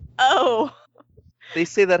attack. Oh. They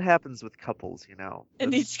say that happens with couples, you know.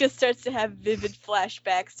 And he just starts to have vivid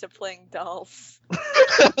flashbacks to playing dolls.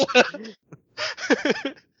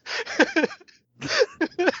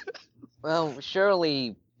 Well,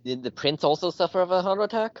 surely did the prince also suffer of a heart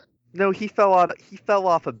attack? No, he fell out. He fell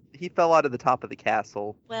out of the top of the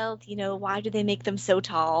castle. Well, why do they make them so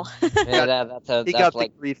tall? Yeah, He that's got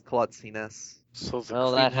like the grief klutziness. So the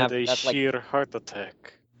Well, queen that had a that's like- sheer heart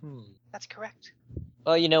attack. That's correct.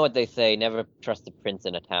 well, you know what they say: never trust a prince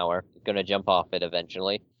in a tower. You're gonna jump off it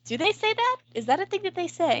eventually. Do they say that? Is that a thing that they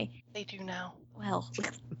say? They do now. Well,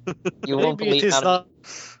 You won't Maybe believe it is how not.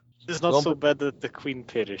 It's not Won't so be- bad that the queen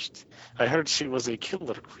perished. I heard she was a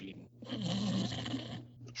killer queen.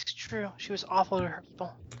 It's true. She was awful to her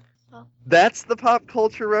people. That's the pop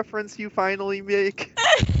culture reference you finally make.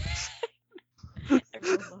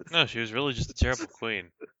 No, she was really just a terrible queen.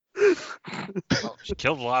 She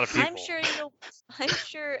killed a lot of people. I'm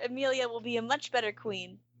sure Amelia will be a much better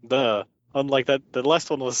queen. Duh. Unlike that, the last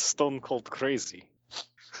one was stone cold crazy.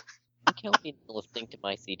 you can't be listening to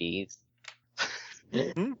my CDs.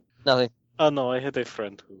 Hmm? Nothing. Oh no, I had a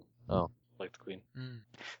friend who Oh. liked Queen. Mm.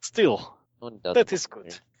 Still, One doesn't that is like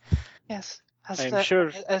good. Yes. I'm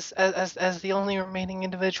sure. As the only remaining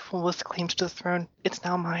individual with claims to the throne, it's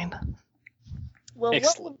now mine. Well,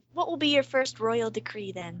 Excellent. what will be your first royal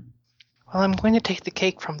decree then? Well, I'm going to take the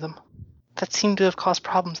cake from them. That seemed to have caused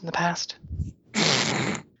problems in the past.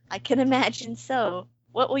 I can imagine so.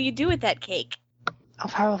 What will you do with that cake?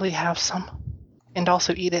 I'll probably have some. And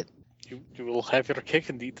also eat it. You will have your cake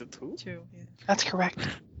and eat it too? True. Yeah. That's correct.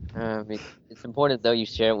 It's important though you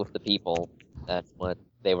share with the people. That's what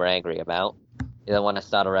they were angry about. They don't want to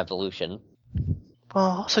start a revolution. Well,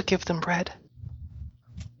 I'll also give them bread.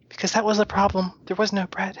 Because that was the problem. There was no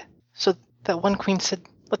bread. So that one queen said,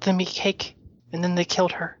 let them eat cake. And then they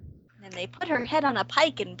killed her. And they put her head on a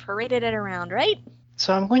pike and paraded it around, right?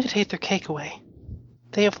 So I'm going to take their cake away.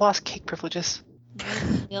 They have lost cake privileges.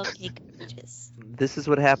 No real cake privileges. This is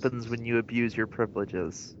what happens when you abuse your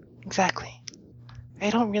privileges. Exactly. I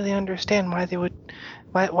don't really understand why they would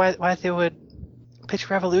pitch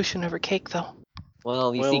revolution over cake though.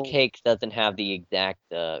 Well, you see, Well- cake doesn't have the exact.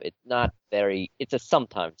 It's not very. It's a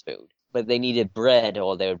sometimes food, but they needed bread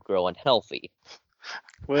or they would grow unhealthy.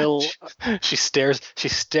 Well, She stares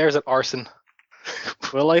at Arson.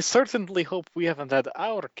 well, I certainly hope we haven't had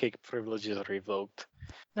our cake privileges revoked.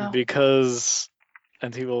 No. Because,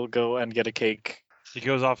 and he will go and get a cake. He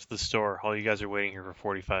goes off to the store while you guys are waiting here for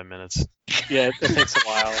 45 minutes. Yeah, it takes a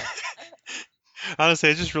while. Honestly,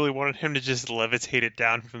 I just really wanted him to just levitate it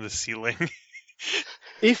down from the ceiling.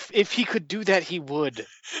 If he could do that, he would.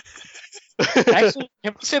 Actually,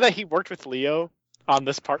 can we say that he worked with Leo on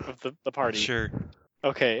this part of the party? Sure.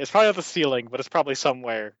 Okay, it's probably on the ceiling, but it's probably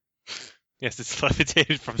somewhere. Yes, it's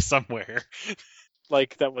levitated from somewhere.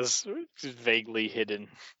 Like, that was just vaguely hidden.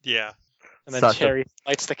 Yeah. And then Sasha. Cherry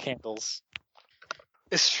lights the candles.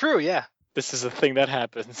 It's true, yeah. This is a thing that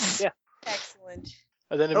happens. Yeah. Excellent.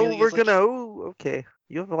 And then Oh, Amelia's we're like, gonna. Oh, okay.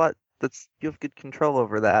 You have a lot. You have good control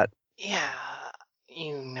over that. Yeah,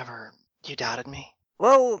 you doubted me.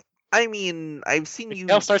 Well, I mean, I've seen you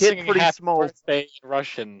Now start hit singing pretty Happy small. Birthday in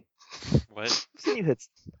Russian. What? I've seen you hit.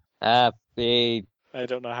 Happy. I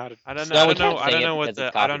don't know how to. I don't know. No, I we don't know. can't I sing don't it know what because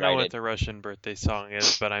it's the I don't know what copyrighted. the Russian birthday song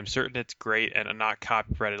is, but I'm certain it's great and not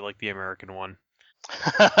copyrighted like the American one.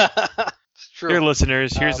 It's true. Here,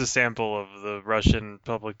 listeners, here's a sample of the Russian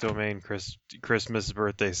public domain Christmas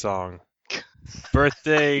birthday song.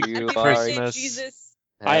 Birthday You Happy are birthday, Christmas. Jesus.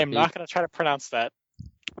 I am happy- not going to try to pronounce that.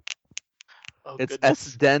 Oh, It's goodness.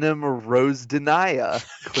 S. Denim Rose Denia,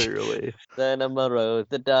 clearly. Then I'm a rose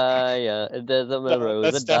to die. Then I'm a No, rose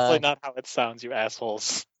that's to die. definitely not how it sounds, you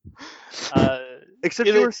assholes. Except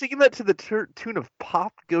Either- you were singing that to the tune of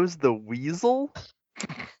 "Pop Goes the Weasel."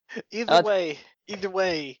 Either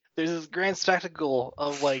way, there's this grand spectacle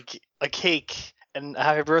of like a cake and a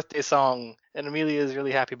happy birthday song, and Amelia is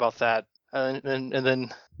really happy about that. And then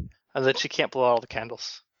she can't blow out all the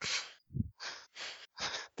candles,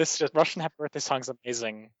 This Russian Happy Birthday song is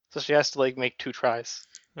amazing. so she has to like make 2 tries.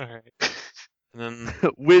 All right. And then,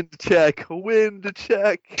 Wind check. Wind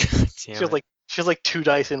check. damn She it. has like 2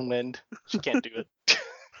 dice in wind. She can't do it.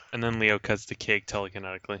 And then Leo cuts the cake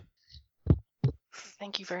telekinetically.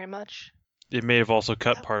 Thank you very much. It may have also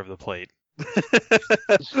cut part of the plate.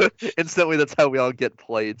 Instantly, that's how we all get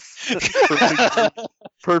plates.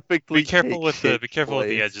 Perfectly Be careful with the cake-shaped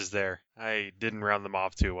plates. edges there. I didn't round them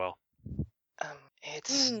off too well.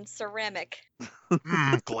 It's Ceramic.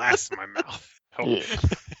 Glass in my mouth. Oh.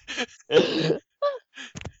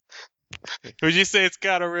 Would you say it's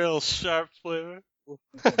got a real sharp flavor?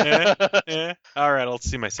 Yeah. All right, I'll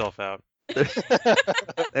see myself out.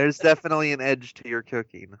 There's definitely an edge to your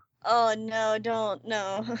cooking. Oh no, don't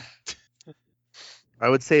no. I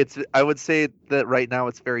would say that right now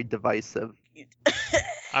it's very divisive.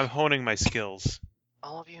 I'm honing my skills.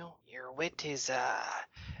 all of you. Your wit is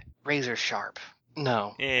razor sharp.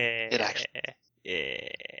 No. It actually.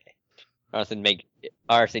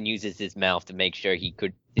 Arson uses his mouth to make sure he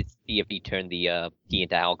could see if he turned the tea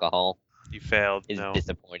into alcohol. You failed. Is No,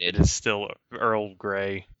 disappointed. it is still Earl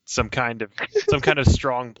Grey. Some kind of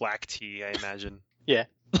strong black tea, I imagine. Yeah.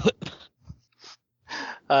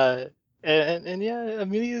 And yeah,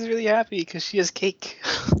 Amelia is really happy because she has cake.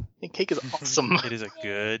 And cake is awesome. It is a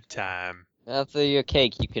good time. After your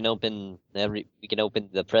cake, you can open we can open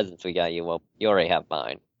the presents we got you. Well, you already have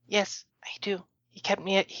mine. Yes, I do. He kept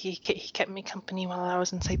me company while I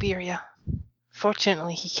was in Siberia.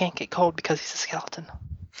 Fortunately, he can't get cold because he's a skeleton.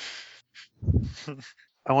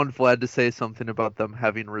 I want Vlad to say something about them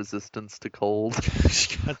having resistance to cold.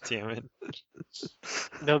 God damn it.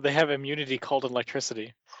 No, they have immunity called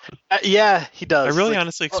electricity. Yeah, he does. I really Like,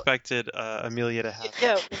 honestly expected Amelia to have.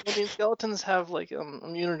 Yeah, I mean, skeletons have like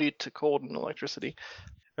immunity to cold and electricity.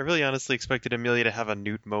 I really honestly expected Amelia to have a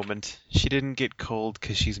Newt moment. She didn't get cold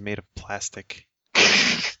because she's made of plastic.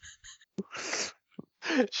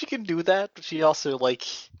 She can do that, but she also like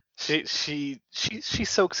she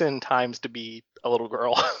soaks in times to be a little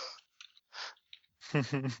girl.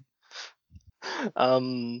 And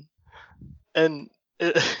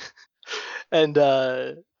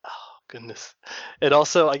oh goodness. And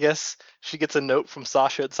also, I guess she gets a note from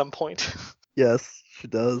Sasha at some point. Yes, she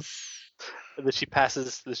does. And then she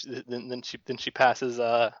passes. Then she passes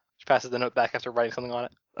the note back after writing something on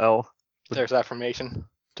it. Oh, There's affirmation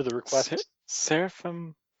to the request.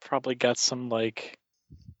 Seraphim probably got some, like,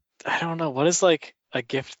 I don't know, what is like a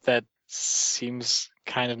gift that seems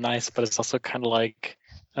kind of nice, but it's also kind of like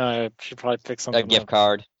should probably pick something A gift up.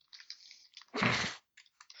 card.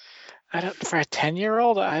 I don't, for a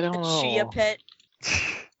 10-year-old, I don't A know. chia pet.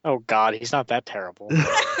 Oh God, he's not that terrible.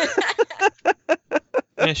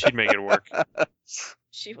 Yeah, she'd make it work.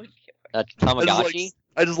 She would. A Tamagotchi.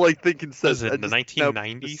 I just like thinking. Was it I in the just now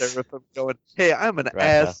 1990s? Seraphim going, hey, I'm an Russia.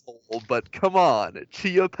 asshole, but come on,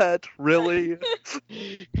 chia pet, really?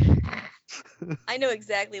 I know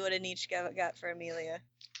exactly what Anichka got for Amelia.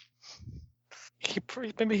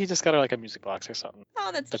 Maybe he just got her like a music box or something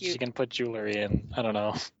Oh, that's that she cute. can put jewelry in. I don't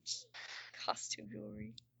know. Costume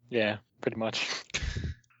jewelry. Yeah, pretty much.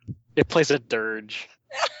 It plays a dirge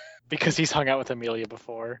because he's hung out with Amelia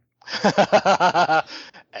before.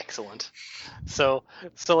 Excellent. So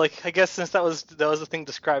like I guess since that was the thing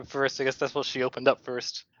described first, I guess that's what she opened up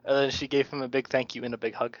first, and then she gave him a big thank you and a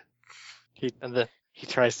big hug. He He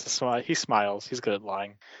tries to smile. He smiles. He's good at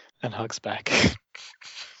lying, and hugs back.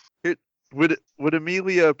 Would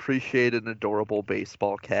Amelia appreciate an adorable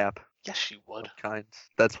baseball cap? yes, she would. Kind.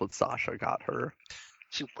 That's what Sasha got her.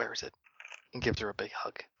 She wears it and gives her a big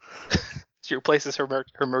hug. She replaces her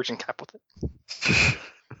merchant cap with it.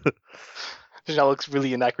 She now looks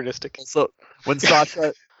really anachronistic. So when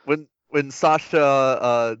Sasha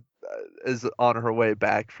is on her way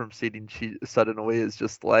back from seeing, she suddenly is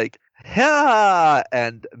just like, yeah,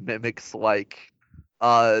 and mimics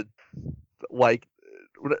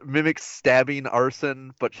mimics stabbing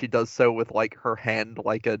Arson, but she does so with like her hand,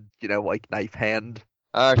 like a like knife hand,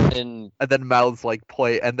 Arson. and then mouths like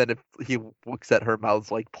play, and then if he looks at her,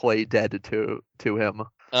 mouths like play dead to him.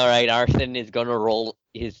 All right, Arson is gonna roll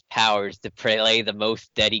his powers to play the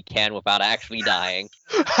most dead he can without actually dying,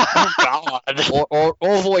 Oh God! or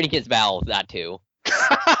avoiding his mouth. That too.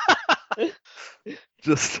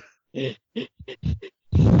 Just All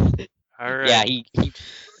right. Yeah,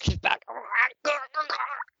 he's back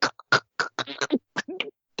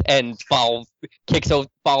and falls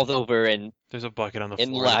over and There's a bucket on the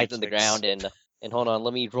floor. lies that on the kicks. ground and hold on,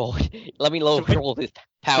 let me roll his Do I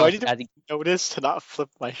powers need to as he notice to not flip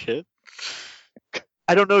my shit?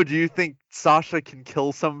 I don't know. Do you think Sasha can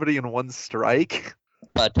kill somebody in one strike? She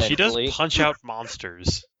does potentially. punch out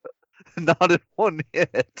monsters. Not in one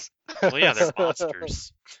hit. Well, yeah, they're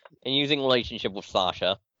monsters. and using relationship with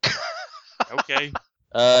Sasha. Okay.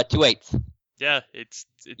 2 eights. Yeah, it's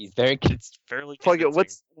He's very it's fairly Fuck it.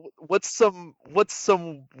 convincing. What's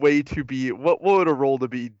some way to be? What would a role to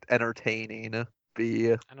be entertaining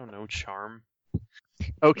be? I don't know, charm.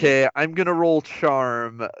 Okay, I'm gonna roll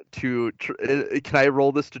charm to. Can I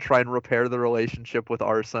roll this to try and repair the relationship with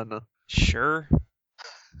Arson? Sure.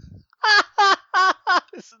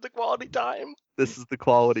 This is the quality time. This is the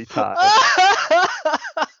quality time.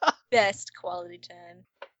 Best quality time.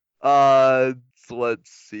 So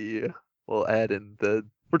let's see. We'll add in the.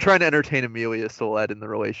 We're trying to entertain Amelia, so we'll add in the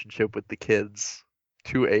relationship with the kids.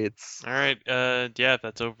 2 eights. All right. Yeah,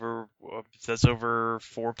 that's over. That's over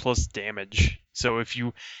 4 plus damage. So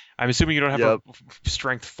I'm assuming you don't have a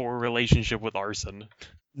strength 4 relationship with Arson.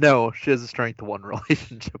 No, she has a strength 1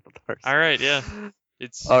 relationship with Arson. All right. Yeah.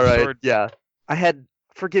 It's All right. sword. Yeah.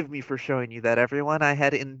 Forgive me for showing you that, everyone.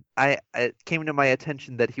 It came to my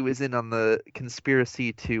attention that he was in on the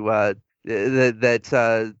conspiracy to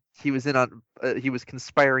he was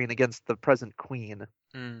conspiring against the present queen.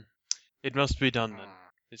 It must be done then.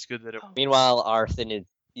 It's good that it. Meanwhile, Arson is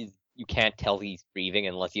you can't tell he's breathing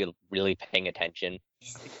unless you're really paying attention.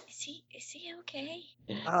 Is he okay?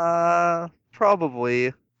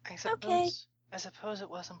 Probably. I suppose it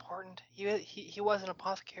was important. He was an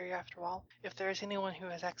apothecary after all. If there is anyone who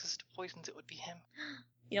has access to poisons, it would be him.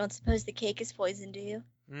 You don't suppose the cake is poisoned, do you?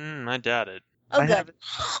 I doubt it. Oh, I good.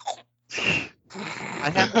 I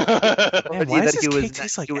have Man, why does that this he was cake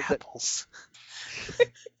taste like apples?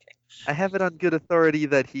 I have it on good authority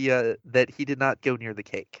that he did not go near the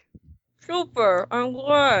cake. Super, I'm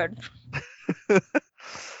glad.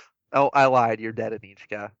 Oh, I lied. You're dead,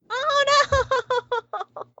 Anichka. Oh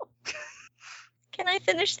no! Can I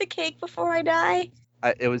finish the cake before I die?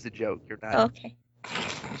 It was a joke. You're not. Okay.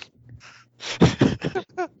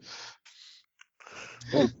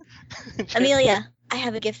 Amelia, I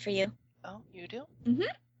have a gift for you. Oh, you do?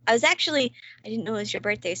 I didn't know it was your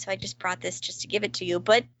birthday, so I just brought this just to give it to you,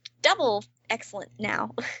 but double excellent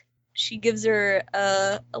now. She gives her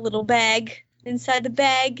a little bag. Inside the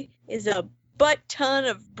bag is a butt ton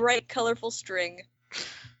of bright, colorful string.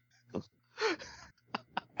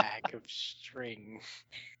 Bag of string.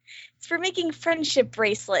 It's for making friendship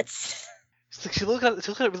bracelets. She looked at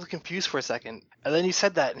it really confused for a second, and then you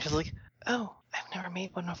said that, and she's like, "Oh, I've never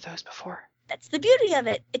made one of those before. That's the beauty of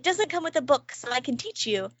it. It doesn't come with a book, so I can teach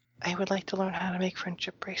you. I would like to learn how to make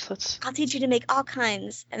friendship bracelets. I'll teach you to make all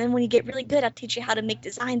kinds, and then when you get really good, I'll teach you how to make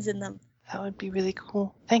designs in them. That would be really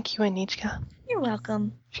cool. Thank you, Anichka." You're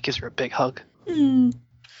welcome. She gives her a big hug. When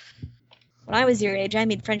I was your age, I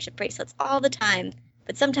made friendship bracelets all the time,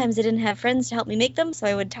 but sometimes I didn't have friends to help me make them, so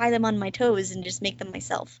I would tie them on my toes and just make them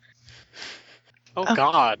myself. Oh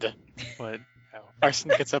God. What?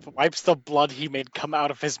 Arson gets up and wipes the blood he made come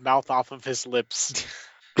out of his mouth off of his lips.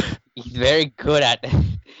 He's very good at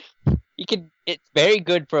it's very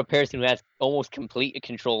good for a person who has almost complete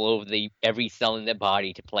control over every cell in their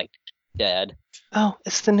body to play dead. Oh,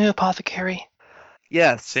 it's the new apothecary.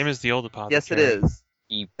 Yes. Same as the old apothecary. Yes, it is.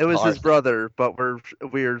 He It was his paused. brother, but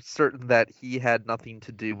we're certain that he had nothing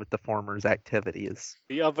to do with the former's activities.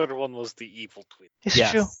 The other one was the evil twin. It's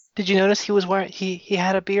Yes. true. Did you notice he was wearing he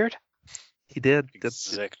had a beard? He did.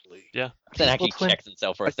 Exactly. Then actually Evil twin. checks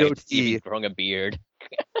himself for a A second to see if goatee. he's growing a beard.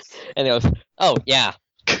 And he goes, "Oh yeah,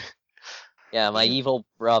 yeah, my evil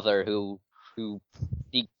brother who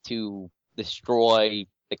seek to destroy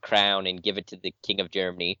the crown and give it to the king of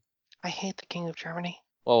Germany. I hate the king of Germany.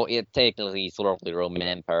 Well, technically he's sort of the Roman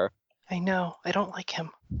Emperor. I know. I don't like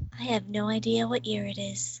him. I have no idea what year it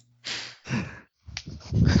is.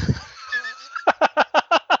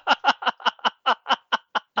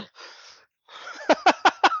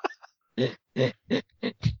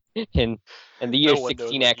 In the year No one knows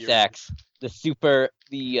what year it 16XX,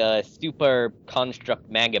 the super construct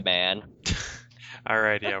Mega Man. All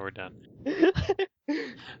right, yeah, we're done.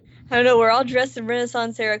 I don't know, we're all dressed in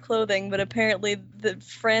Renaissance era clothing, but apparently the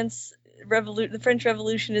French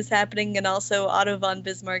Revolution is happening, and also Otto von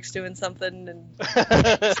Bismarck's doing something, and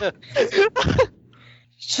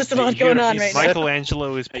it's just a lot going on right now.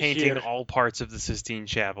 Michelangelo is I painting hear. all parts of the Sistine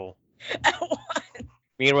Chapel.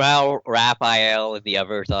 Meanwhile, Raphael and the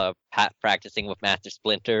others are practicing with Master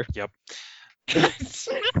Splinter.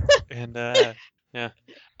 And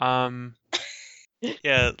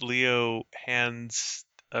yeah, Leo hands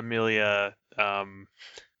Amelia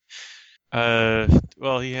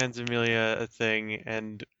he hands Amelia a thing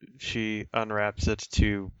and she unwraps it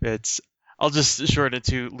I'll just shorten it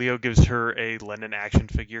to Leo gives her a Lenin action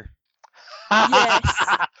figure.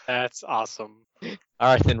 Yes. That's awesome.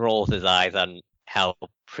 Arson rolls his eyes on how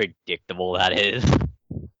predictable that is.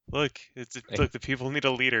 Look, look, the people need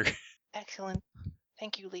a leader. Excellent.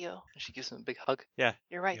 Thank you, Leo. And she gives him a big hug. Yeah,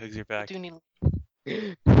 You're right. he hugs your We back. do need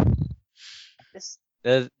this.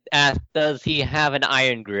 Does he have an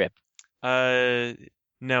iron grip? No,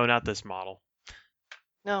 not this model.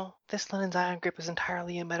 No, this Lenin's iron grip is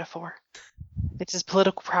entirely a metaphor. It's his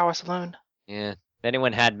political prowess alone. Yeah. If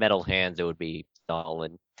anyone had metal hands, it would be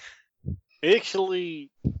Stalin. Actually,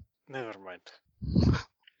 never mind.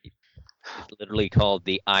 It's literally called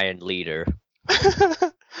the Iron Leader.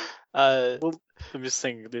 Well, I'm just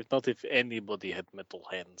saying, not if anybody had metal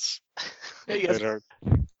hands. yes. There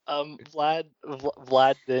are-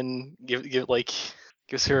 Vlad then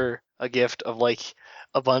gives her a gift of like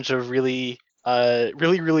a bunch of really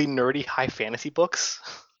nerdy high fantasy books,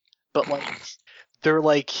 but like they're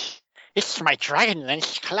like It's my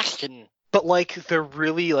Dragonlance collection. but like they're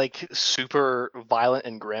really like super violent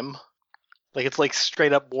and grim. Like it's like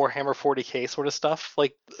straight up Warhammer 40k sort of stuff,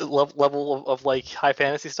 like level of like high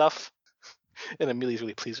fantasy stuff. And Amelia's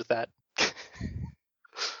really pleased with that.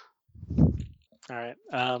 All right.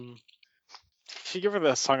 If you give her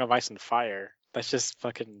the Song of Ice and Fire, that's just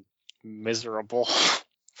fucking miserable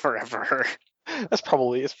forever. That's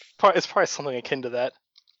probably it's probably something akin to that.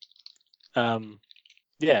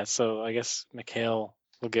 Yeah. So I guess Mikhail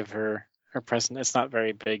will give her her present. It's not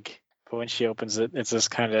very big, but when she opens it, it's this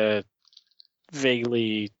kind of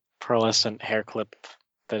vaguely pearlescent hair clip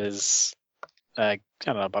that is, I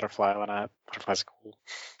don't know, butterfly. Why not? Butterfly's cool.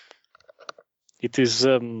 It is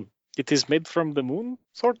made from the moon,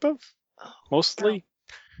 sort of, mostly.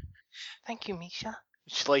 Thank you, Misha.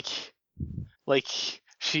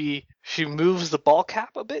 She she moves the ball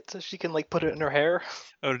cap a bit so she can like put it in her hair.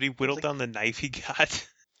 Oh, did he whittle like- down the knife he got?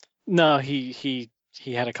 No, he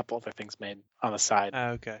had a couple other things made on the side.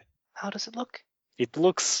 Okay. How does it look? It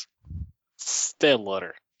looks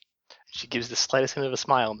stellar. She gives the slightest hint of a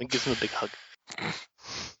smile and then gives him a big hug. I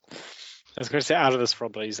was going to say out of this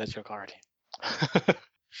world, but I used that joke already.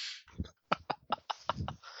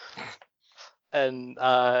 And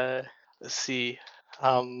let's see.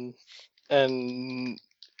 And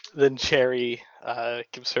then Cherry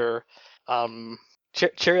gives her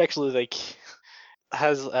Cherry actually like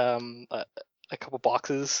has a couple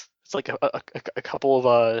boxes. It's like a couple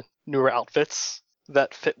of newer outfits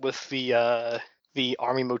that fit with the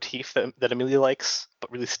army motif that Amelia likes,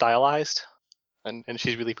 but really stylized. And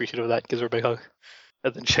she's really appreciative of that. Gives her a big hug.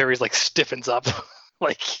 And then Cherry's like stiffens up,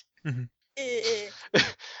 like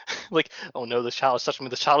like, oh no, this child is touching me.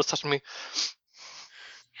 This child is touching me.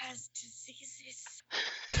 Has diseases.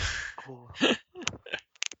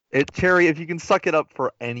 Cherry, if you can suck it up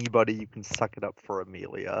for anybody, you can suck it up for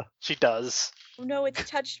Amelia. She does. Oh no, it's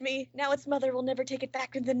touched me. Now its mother will never take it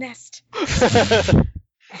back to the nest. God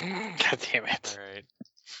damn it. All right.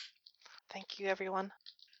 Thank you, everyone.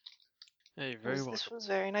 Hey, very welcome. This was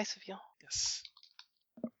very nice of you. Yes.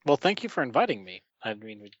 Well, thank you for inviting me. I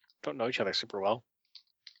mean, we don't know each other super well.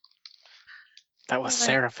 That was Well,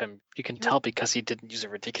 Seraphim. You can tell because he didn't use a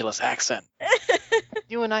ridiculous accent.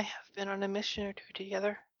 You and I have been on a mission or two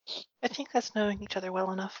together. I think that's knowing each other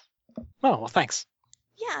well enough. Oh, well, thanks.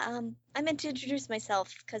 Yeah, I meant to introduce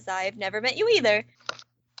myself because I've never met you either.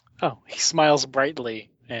 Oh, he smiles brightly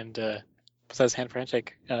and says hand for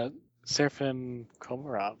handshake. Seraphim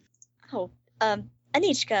Komarov. Oh,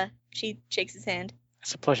 Anichka. She shakes his hand.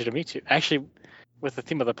 It's a pleasure to meet you. Actually, with the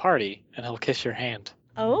theme of the party, and he'll kiss your hand.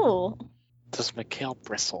 Oh. Does Mikhail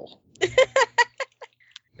bristle?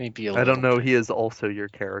 Maybe a I don't little. know. He is also your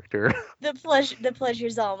character. The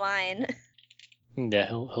pleasure's all mine. Yeah,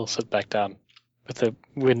 he'll sit back down with a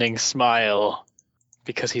winning smile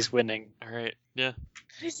because he's winning. All right. Yeah.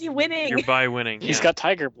 What is he winning? You're by winning. He's yeah. got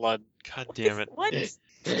tiger blood. God damn it. What?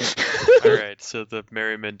 All right. So the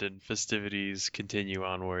merriment and festivities continue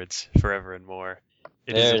onwards forever and more.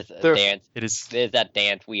 It is. There's a there's- dance. It is. There's that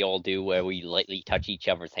dance we all do where we lightly touch each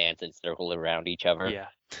other's hands and circle around each other. Yeah.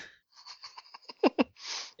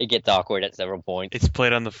 It gets awkward at several points. It's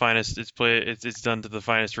played on the finest. It's done to the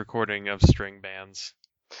finest recording of string bands.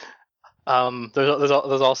 There's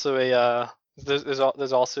also a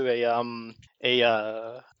there's also a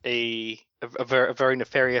very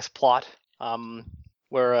nefarious plot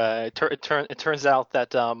where it turns out that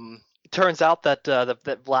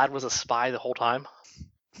that Vlad was a spy the whole time,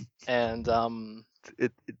 and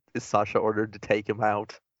Is Sasha ordered to take him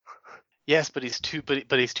out? yes, but he's too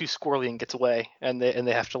squirrely and gets away, and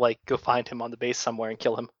they have to like go find him on the base somewhere and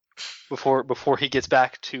kill him before he gets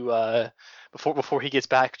back to a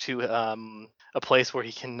place where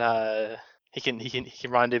he can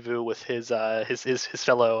rendezvous with his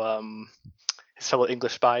fellow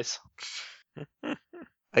English spies.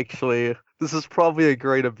 Actually, This is probably a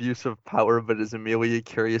great abuse of power, but is Amelia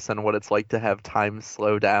curious on what it's like to have time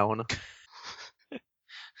slow down?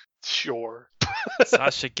 Sure.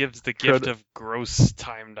 Sasha gives the gift of gross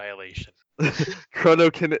time dilation.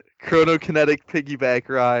 Chronokinetic piggyback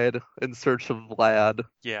ride in search of Vlad.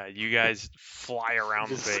 Yeah, you guys fly around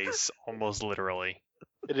the base almost literally.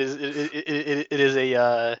 It is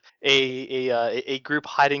a group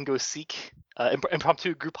hide and go seek,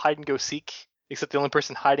 impromptu group hide and go seek. Except the only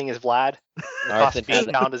person hiding is Vlad. And the cost of being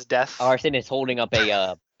found is death. Arson is holding up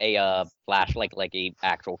a flashlight like a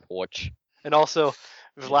actual torch. And also,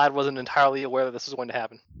 Vlad wasn't entirely aware that this was going to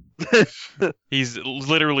happen. He's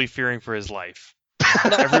literally fearing for his life.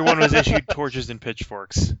 Everyone was issued torches and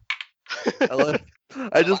pitchforks.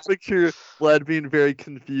 I just picture Vlad being very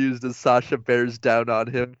confused as Sasha bears down on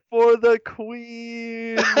him for the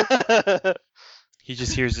queen. He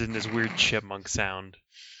just hears it in this weird chipmunk sound.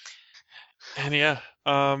 And yeah,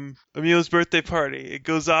 Emil's birthday party. It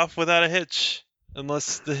goes off without a hitch,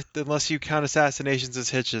 unless you count assassinations as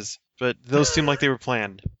hitches. But those seem like they were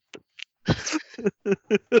planned.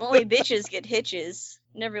 Only bitches get hitches.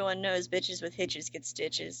 And everyone knows bitches with hitches get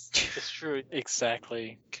stitches. It's true.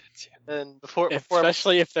 Exactly. And before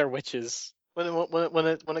Especially if they're witches. when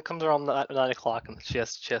it comes around 9 o'clock and she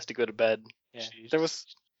has to go to bed. Yeah. Go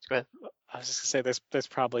ahead. I was just gonna say there's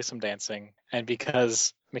probably some dancing, and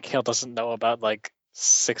because Mikhail doesn't know about like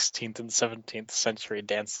 16th and 17th century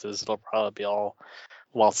dances, it'll probably be all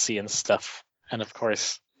waltzy and stuff. And of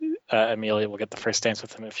course, Amelia will get the first dance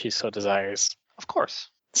with him if she so desires. Of course.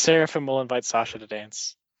 Seraphim will invite Sasha to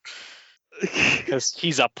dance because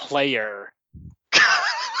he's a player.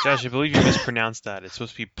 Josh, I believe you mispronounced that. It's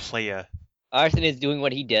supposed to be playa. Arson is doing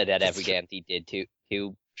what he did at every dance he did to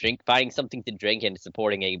drink, finding something to drink and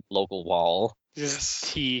supporting a local wall. Just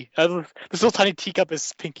tea. This little tiny teacup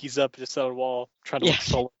is pinkies up just on a wall, trying to look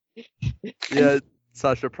solemn. Yeah,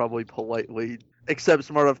 Sasha probably politely accepts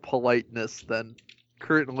more of politeness than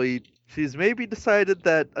currently. She's maybe decided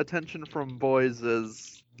that attention from boys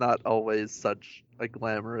is not always such a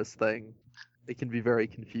glamorous thing. It can be very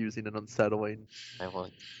confusing and unsettling. I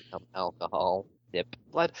want some alcohol. Dip.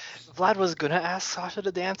 Vlad was gonna ask Sasha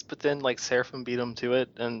to dance, but then like Seraphim beat him to it,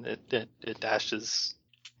 and it dashed his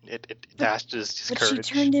his But courage.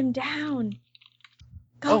 she turned him down.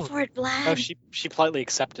 Go Oh, for it, Vlad. No, she politely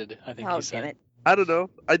accepted. I think Oh, he said. damn it. I don't know.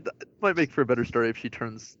 It might make for a better story if she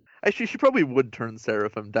turns. Actually, she probably would turn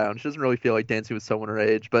Seraphim down. She doesn't really feel like dancing with someone her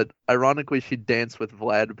age, but ironically, she'd dance with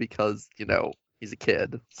Vlad because, he's a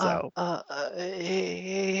kid. So.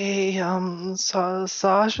 Hey,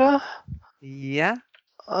 Sasha? Yeah?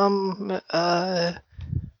 Do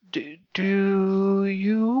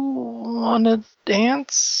you want to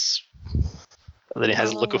dance? And then he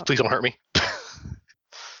has a look of, please don't hurt me.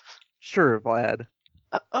 Sure, Vlad.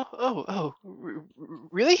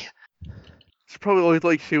 Really? She probably looked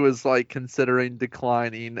like she was, considering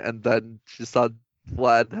declining, and then she saw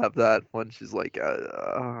Vlad have that one. She's like,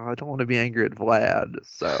 I don't want to be angry at Vlad,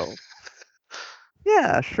 so.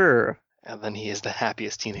 Yeah, sure. And then he is the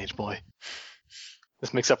happiest teenage boy.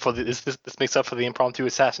 This makes up for the impromptu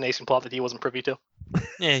assassination plot that he wasn't privy to.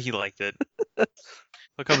 Yeah, he liked it.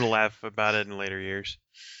 He'll come to laugh about it in later years.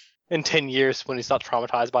 In 10 years, when he's not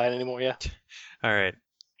traumatized by it anymore, yeah. All right.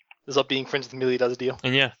 This up being friends with Amelia does a deal.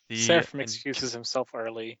 And yeah, Seraphim excuses himself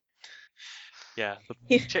early. Yeah.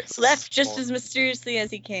 He left just as mysteriously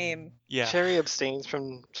as he came. Yeah. Cherry abstains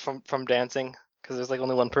from dancing because there's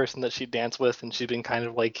only one person that she'd dance with, and she's been kind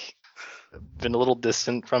of been a little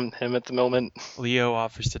distant from him at the moment. Leo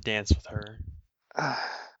offers to dance with her.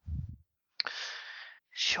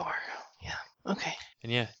 Sure. Yeah. Okay.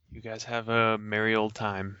 And yeah, you guys have a merry old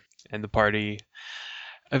time. And the party,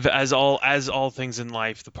 as all things in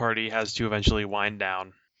life, the party has to eventually wind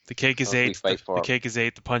down. The cake is ate. The cake is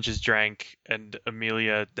ate. The punch is drank, and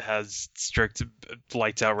Amelia has strict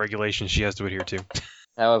lights out regulations she has to adhere to.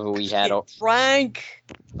 However, we had Frank.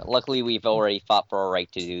 luckily we've already fought for our right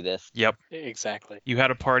to do this. Yep. Exactly. You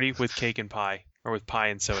had a party with cake and pie, or with pie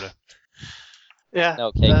and soda. Yeah.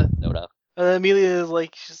 No cake, soda. Amelia is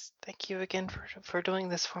just thank you again for doing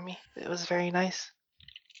this for me. It was very nice.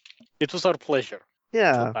 It was our pleasure.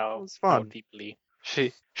 Yeah, To bow it was fun. deeply.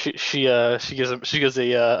 She gives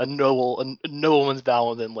a nobleman's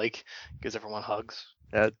bow and then gives everyone hugs.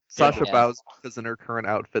 Yeah, Sasha Yeah. bows because in her current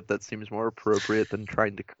outfit that seems more appropriate than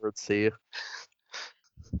trying to curtsy.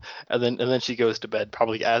 And then she goes to bed,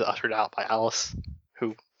 probably as ushered out by Alice,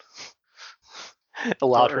 who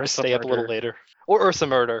allowed Or her to Ursa stay up a little Murder. later. Or Ursa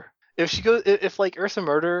Murder. If Ursa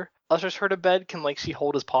Murder ushers her to bed, can she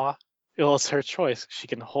hold his paw? Well, it's her choice. She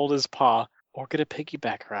can hold his paw, Or get a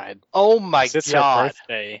piggyback ride. Oh my It's god! her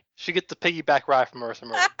birthday. She gets the piggyback ride from Marissa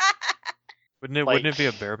Murder. Wouldn't it be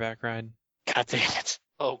a bareback ride? God damn it.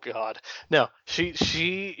 Oh god. No, she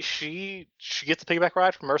gets the piggyback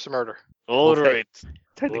ride from Marissa Murder. All We'll right.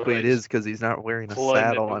 Technically, it is because he's not wearing a Climate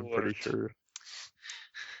saddle. I'm pretty award. sure.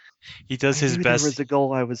 He does I his knew best. There was a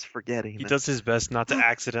goal I was forgetting. He does his best not to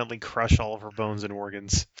accidentally crush all of her bones and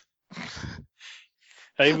organs.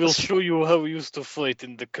 I will show you how we used to fight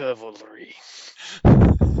in the cavalry.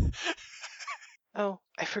 Oh,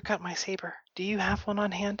 I forgot my saber. Do you have one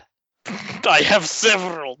on hand? I have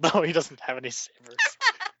several. No, he doesn't have any sabers.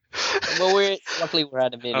 Well, luckily we're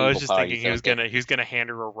at a medieval I was just party, thinking so he was gonna hand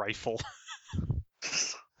her a rifle.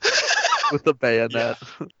 With the bayonet.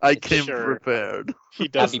 I came Sure. prepared. He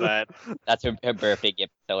does Happy- that. that's her birthday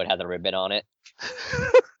gift, so it has a ribbon on it.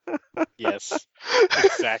 Yes,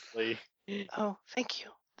 exactly. Oh, thank you.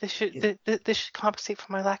 This should compensate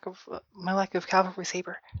for my lack of cavalry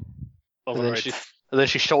saber. All And then right. And then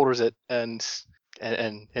she shoulders it and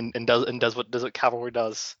does what cavalry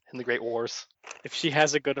does in the Great Wars. If she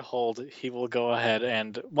has a good hold, he will go ahead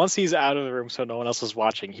and once he's out of the room so no one else is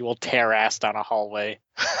watching, he will tear ass down a hallway.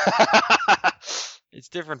 It's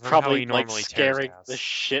different from how Probably he like normally tears scaring ass. the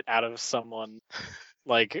shit out of someone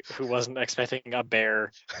like who wasn't expecting a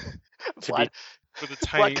bear to be Vlad, With a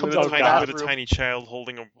tiny, comes out of the bathroom. child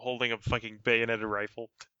holding a fucking bayoneted rifle.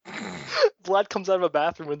 Vlad comes out of a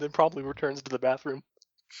bathroom and then promptly returns to the bathroom.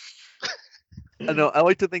 I know. I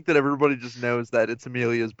like to think that everybody just knows that it's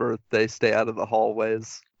Amelia's birthday. Stay out of the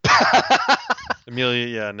hallways.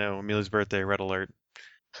 Amelia's birthday, red alert.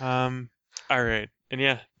 All right, and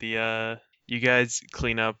yeah, you guys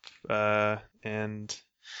clean up, and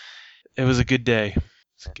it was a good day.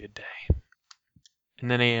 It's a good day. And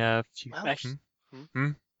then a few.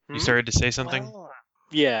 Well, You started to say something? Well,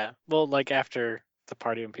 Yeah, well, like after the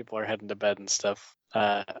party when people are heading to bed and stuff,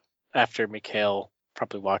 after Mikhail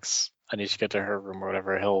probably walks Anishka to her room or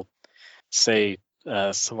whatever, he'll say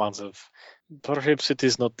some lines of, perhaps it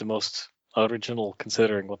is not the most original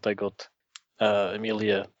considering what I got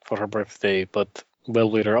Amelia for her birthday, but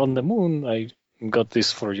while we were on the moon, I got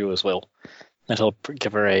this for you as well. And he'll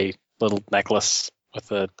give her a little necklace with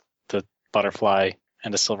the butterfly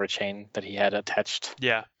and a silver chain that he had attached.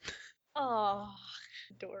 Yeah. Oh,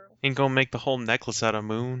 adorable. Ain't gonna make the whole necklace out of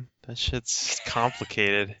moon. That shit's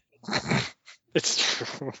complicated. It's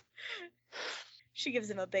true. She gives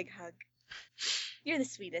him a big hug. You're the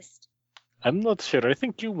sweetest. I'm not sure. I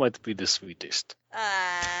think you might be the sweetest.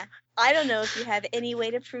 I don't know if you have any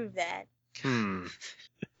way to prove that. God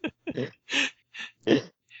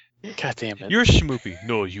damn it. You're schmoopy.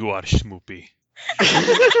 No, you are schmoopy.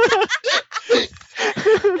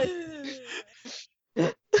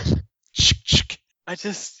 I'm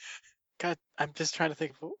just trying to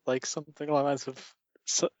think of like something along the lines of,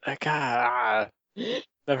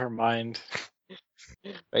 never mind.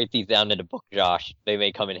 Write these down in a book, Josh. They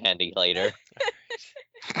may come in handy later.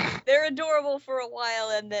 They're adorable for a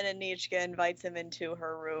while, and then Anichka invites him into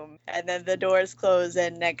her room, and then the doors close,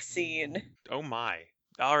 and next scene. Oh my.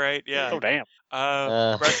 All right, yeah. Oh damn.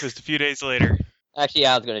 Breakfast a few days later. Actually,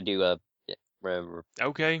 I was gonna do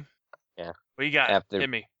Okay. Yeah. What you got? After- Hit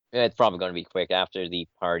me. it's probably gonna be quick after the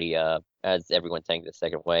party. As everyone's saying the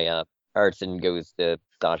second way, Arson goes to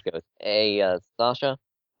Sasha. Goes, hey, Sasha.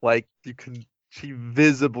 Like you can, she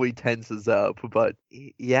visibly tenses up. But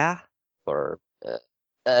yeah, Or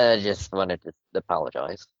just wanted to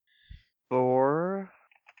apologize. for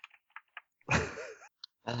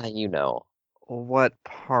You know, what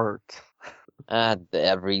part?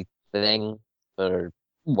 everything, or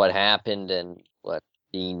what happened, and what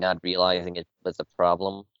the not realizing it was a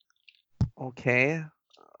problem. Okay,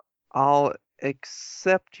 I'll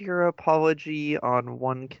accept your apology on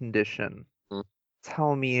one condition. Hmm.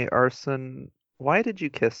 Tell me, Arson, why did you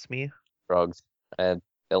kiss me? Drugs. I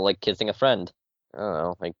feel like kissing a friend. I don't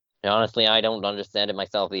know. Like, honestly, I don't understand it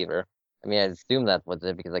myself either. I mean, I assume that was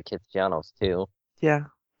it because I kissed Janos too. Yeah,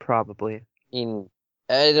 probably. I mean,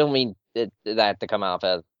 I don't mean that to come off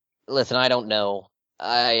as, listen, I don't know.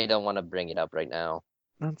 I don't want to bring it up right now.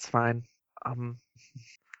 That's fine. All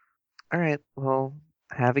right. Well,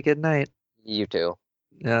 have a good night. You too.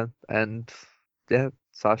 Yeah, and yeah,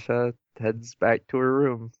 Sasha heads back to her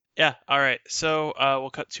room. Yeah, all right. So we'll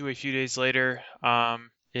cut to a few days later.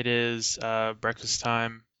 It is breakfast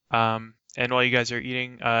time. And while you guys are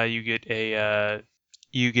eating, you get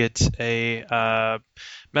a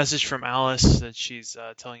message from Alice that she's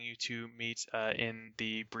telling you to meet in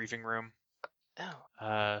the briefing room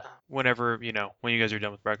whenever, when you guys are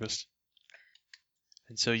done with breakfast.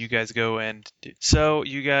 And so you guys go and so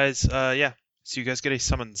you guys get a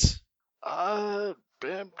summons.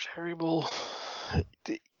 Cherry will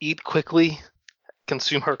eat quickly,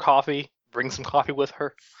 consume her coffee, bring some coffee with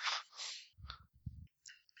her.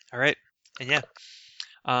 All right, and yeah,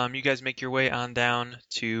 you guys make your way on down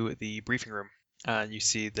to the briefing room. You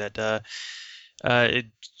see that it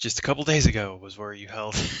just a couple days ago was where you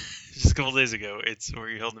held. Just a couple days ago, it's where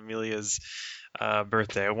you held Amelia's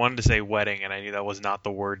birthday. I wanted to say wedding, and I knew that was not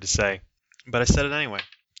the word to say, but I said it anyway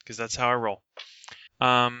because that's how I roll.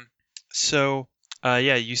 So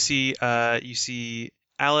yeah, you see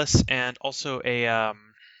Alice and also a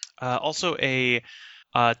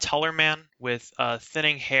taller man with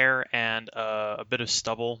thinning hair and a bit of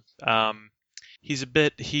stubble. He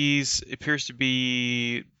appears to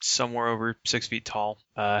be somewhere over 6 feet tall.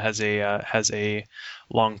 Has a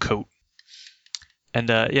long coat. And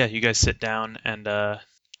yeah, you guys sit down, and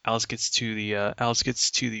Alice gets to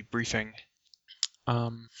the briefing.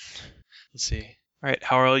 Let's see. All right,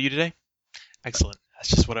 how are all you today? Excellent. That's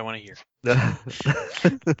just what I want to hear.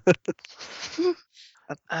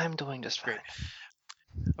 I'm doing just great.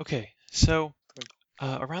 Okay, so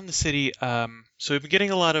around the city, so we've been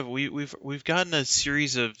getting a lot of we've gotten a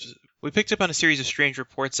series of we picked up on a series of strange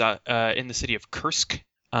reports in the city of Kursk.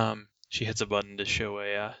 She hits a button to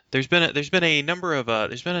show there's been a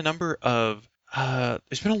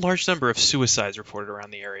large number of suicides reported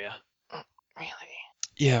around the area. Really?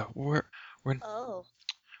 Yeah, we're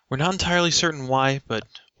not entirely certain why, but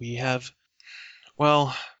we have.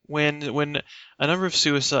 Well, when a number of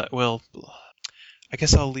suicide. Well, I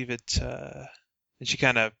guess I'll leave it. And she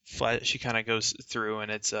kind of goes through,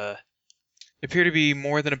 and it's appear to be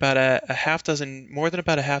more than about a half dozen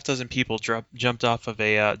people jumped off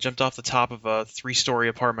the top of a 3-story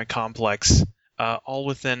apartment complex, all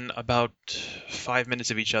within about 5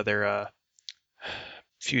 minutes of each other a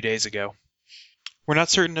few days ago. We're not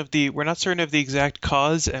certain of the exact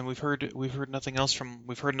cause, and we've heard nothing else from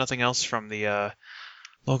the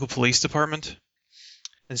local police department,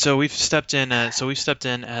 and so we've stepped in as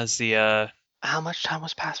the. How much time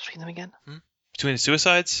was passed between them again? Between the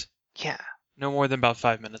suicides? Yeah. No more than about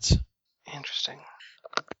 5 minutes. Interesting.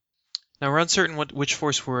 Now we're uncertain which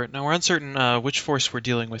force we're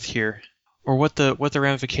dealing with here, or what the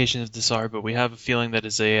ramifications of this are. But we have a feeling that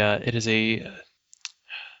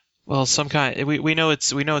some kind. We know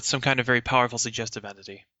it's some kind of very powerful suggestive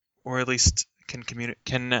entity, or at least can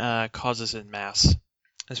cause us en masse.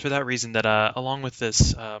 It's for that reason that along with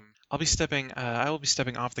this, I will be stepping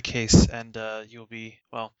off the case, and you'll be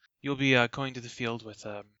going to the field with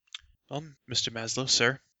Mr. Maslow,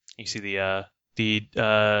 sir. You see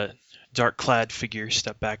the dark-clad figure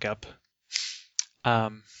step back up.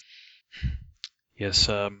 Yes,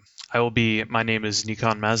 I will be. My name is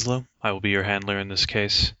Nikon Maslow. I will be your handler in this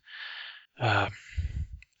case. I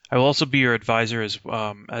will also be your advisor as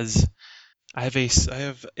I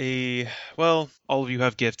have a well, all of you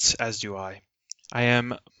have gifts, as do I. I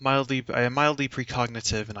am mildly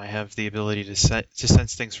precognitive, and I have the ability to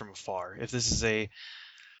sense things from afar. If this is a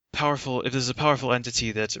powerful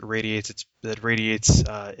entity that radiates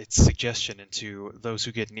its suggestion into those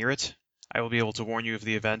who get near it, I will be able to warn you of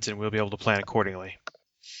the event, and we'll be able to plan accordingly.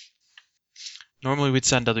 Normally we'd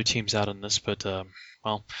send other teams out on this, but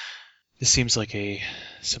well, this seems like a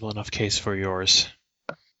simple enough case for yours.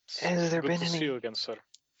 Has there been Good to any? see you again, sir.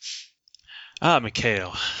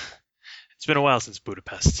 Mikhail. It's been a while since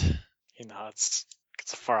Budapest. He nods.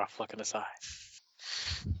 Gets a far-off look in his eye.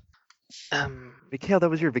 Mikhail, that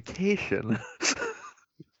was your vacation.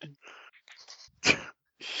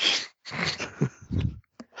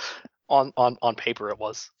 On paper, it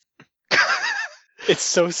was. It's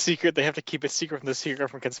so secret, they have to keep it secret from the secret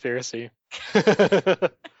from conspiracy.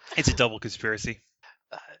 It's a double conspiracy.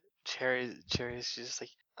 Cherry's just like,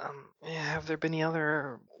 yeah, have there been any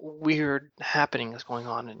other weird happenings going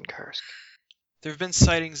on in Kursk? There have been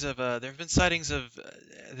sightings of.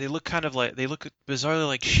 They look bizarrely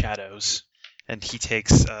like shadows, and he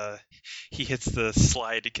hits the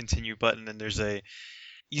slide to continue button, and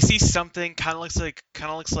you see something kind of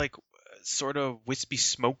looks like sort of wispy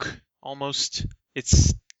smoke almost.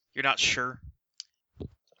 You're not sure.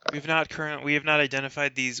 We have not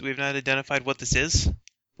identified these. We have not identified what this is,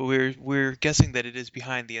 but we're guessing that it is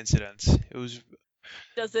behind the incident. It was.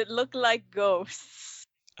 Does it look like ghosts?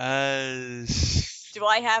 Do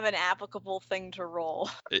I have an applicable thing to roll?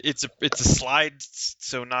 It's a slide,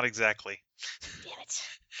 so not exactly. Damn it.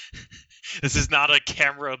 This is not a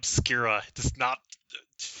camera obscura. It does not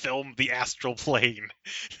film the astral plane.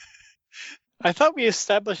 I thought we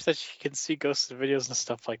established that she can see ghosts in videos and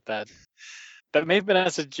stuff like that. That may have been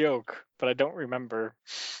as a joke, but I don't remember.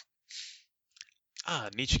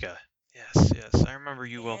 Nichka. Yes. I remember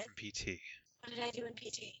you well Yeah. from PT. What did I do in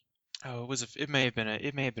PT? Oh, it may have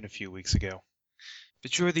been a few weeks ago.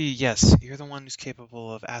 But you're the one who's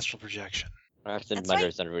capable of astral projection. Austin That's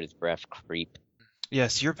mutters under his breath, creep.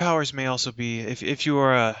 Yes, your powers may also be if you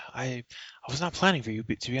are I was not planning for you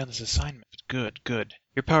to be on this assignment. Good.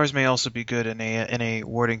 Your powers may also be good in a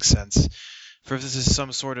warding sense. For if this is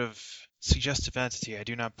some sort of suggestive entity, I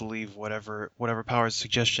do not believe whatever powers of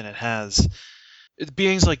suggestion it has.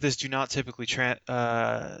 Beings like this do not typically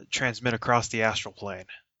transmit across the astral plane.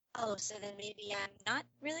 Oh, so then maybe I'm not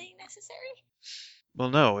really necessary? Well,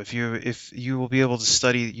 no. If you will be able to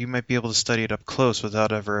study, you might be able to study it up close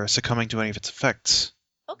without ever succumbing to any of its effects.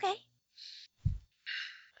 Okay.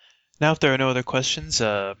 Now, if there are no other questions,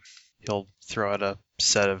 he'll throw out a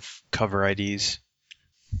set of cover IDs.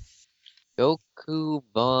 Goku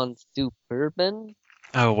von Superman?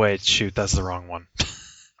 Oh wait, shoot, that's the wrong one.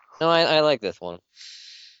 No, I like this one.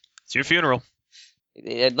 It's your funeral.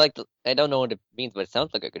 I don't know what it means, but it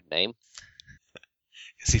sounds like a good name.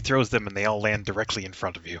 As he throws them and they all land directly in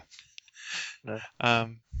front of you. I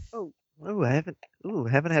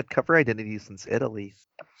haven't had cover identity since Italy.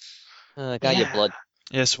 Got your blood.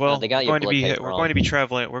 Yes, well, they got we're your blood type going wrong. to be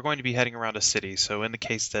traveling. We're going to be heading around a city. So in the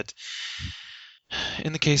case that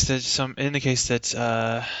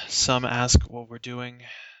some ask what we're doing,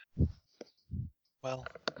 well,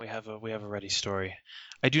 we have a ready story.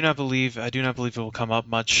 I do not believe it will come up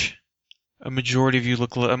much. A majority of you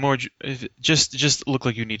just look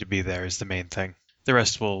like you need to be there is the main thing. The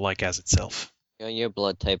rest will like as itself. Got your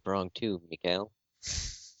blood type wrong too, Mikhail.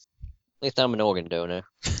 At least I'm an organ donor.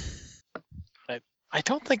 I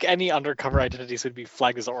don't think any undercover identities would be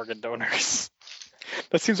flagged as organ donors.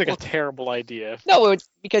 That seems like a terrible idea. No, it's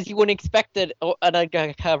because you wouldn't expect a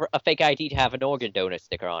fake ID to have an organ donor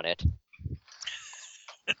sticker on it.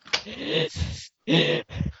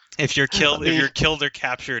 If you're killed or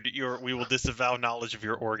captured, we will disavow knowledge of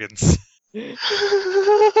your organs. It's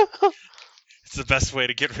the best way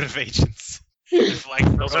to get rid of agents.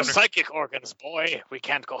 Those are psychic organs, boy. We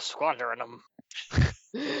can't go squandering them.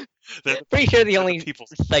 Pretty sure the only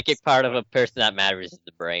psychic part of a person that matters is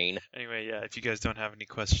the brain. Anyway, yeah. If you guys don't have any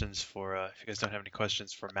questions for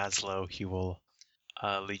Maslow, he will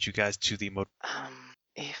lead you guys to the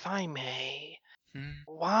If I may, Hmm?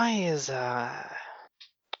 why is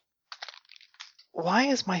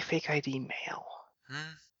my fake ID male?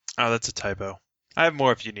 Oh, that's a typo. I have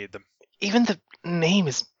more if you need them. Even the name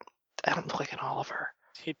is. I don't look like an Oliver.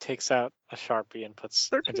 He takes out a Sharpie and puts.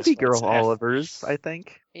 There can be girl Olivers, I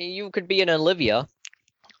think. You could be an Olivia.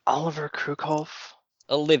 Oliver Krukov.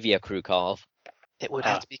 Olivia Krukov. It would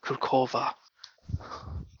have to be Krukova.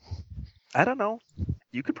 I don't know.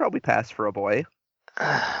 You could probably pass for a boy.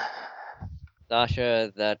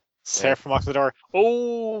 Sasha, that... Seraphim walks to the door.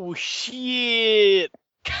 Oh, shit!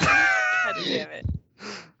 God damn it.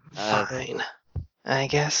 Fine. I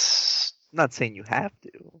guess I'm not saying you have to.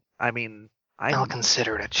 I mean, I'll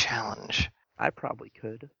consider it a challenge. I probably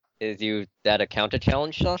could. Is that a counter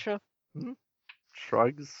challenge, Sasha?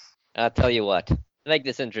 Shrugs. I'll tell you what. To make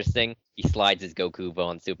this interesting, he slides his Goku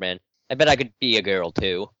on Superman. I bet I could be a girl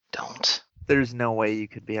too. Don't. There's no way you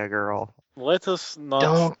could be a girl. Let us not.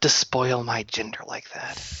 Don't despoil my gender like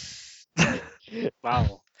that.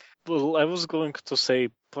 Wow. Well, I was going to say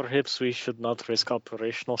perhaps we should not risk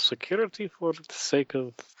operational security for the sake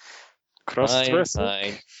of cross-dressing.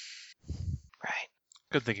 Fine. Right.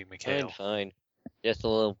 Good thinking, Mikhail. Fine. Just a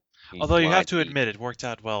little... Although you have to admit, it worked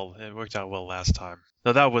out well. It worked out well last time.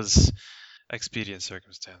 Though that was expedient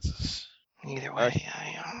circumstances. Either way,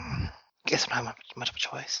 I guess I don't have much of a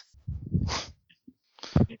choice.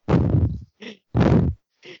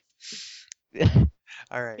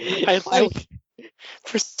 All right. I like,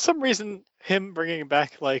 for some reason, him bringing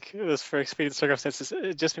back like this for expedient circumstances.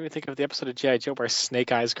 It just made me think of the episode of G.I. Joe where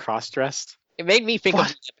Snake Eyes cross-dressed. It made me think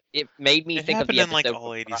What? of... It made me It think of happened the in like episode... all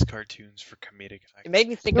 80s cartoons for comedic effect. It made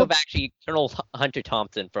me think of actually Colonel Hunter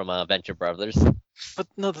Thompson from Venture Brothers. But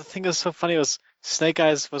no, the thing that was so funny was Snake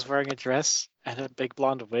Eyes was wearing a dress and a big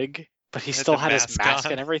blonde wig, but he Had still the had his mask mask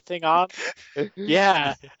on. and everything on.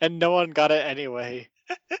 Yeah, and no one got it anyway.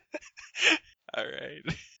 All right.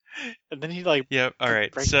 And then he like Yep. All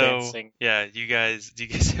right. break So dancing. yeah, do you guys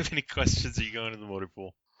have any questions? Are you going to the motor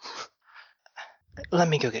pool? Let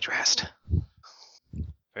me go get dressed.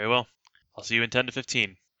 Very well. I'll see you in 10 to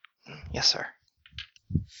 15. Yes, sir.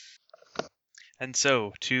 And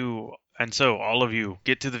so all of you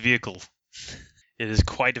get to the vehicle. It is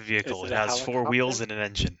quite a vehicle. Is It it a has 4 helicopter? wheels and an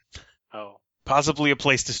engine. Oh, Possibly a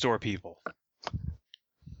place to store people.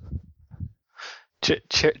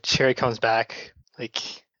 Cherry comes back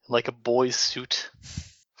like a boy's suit.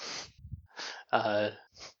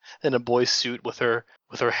 in a boy's suit with her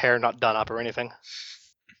hair not done up or anything,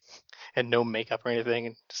 and no makeup or anything,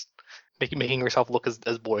 and just making herself look as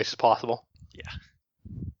boyish as possible.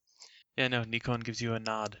 Yeah, no, Nikon gives you a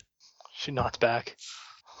nod. She nods back.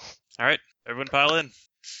 All right, everyone pile in. And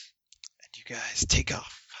you guys take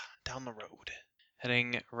off down the road,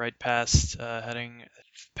 heading past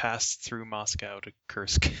through Moscow to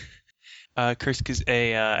Kursk. Kursk is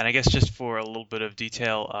and I guess just for a little bit of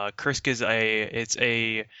detail, Kursk is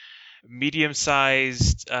a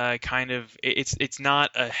medium-sized kind of. It's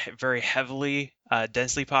not a very heavily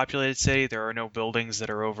densely populated city. There are no buildings that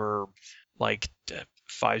are over like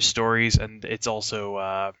 5 stories, and it's also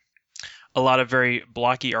a lot of very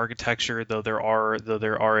blocky architecture. Though there are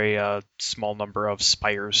a small number of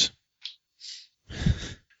spires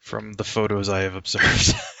from the photos I have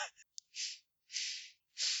observed.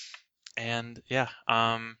 And yeah,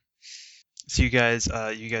 so you guys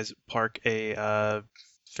park a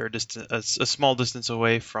fair distance, a small distance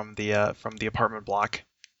away from the apartment block,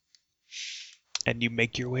 and you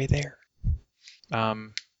make your way there.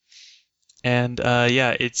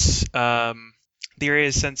 It's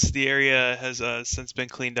the area has since been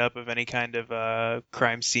cleaned up of any kind of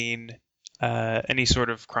crime scene, any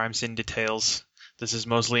sort of crime scene details. This is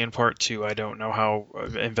mostly in part to I don't know how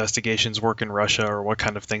investigations work in Russia or what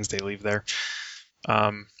kind of things they leave there.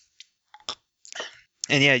 And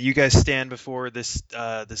yeah, you guys stand before this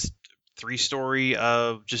 3-story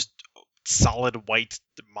just solid white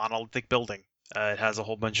monolithic building. It has a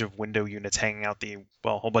whole bunch of window units hanging out a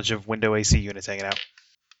whole bunch of window AC units hanging out.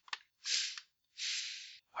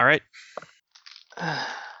 All right.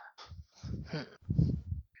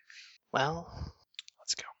 Well,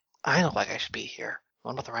 let's go. I look like I should be here.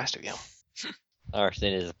 What about the rest of you?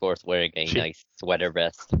 Arson is, of course, wearing a nice sweater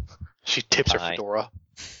vest. She tips her fedora.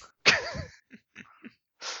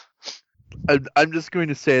 I'm just going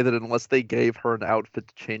to say that unless they gave her an outfit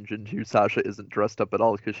to change into, Sasha isn't dressed up at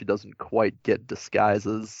all because she doesn't quite get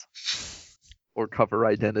disguises or cover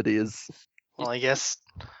identities. Well, I guess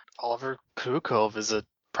Oliver Krukov is a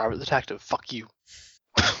private detective. Fuck you.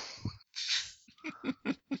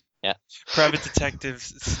 Yeah. Private detective /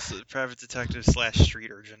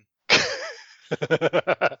 street urchin.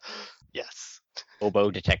 Yes.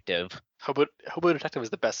 Hobo detective. Hobo detective is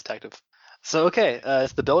the best detective. So okay,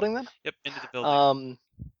 it's the building then. Yep, into the building.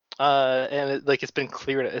 And it's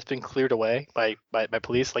been cleared away by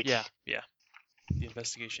police. Yeah. The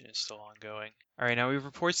investigation is still ongoing. All right, now we have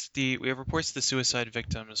reports the suicide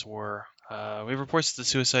victims were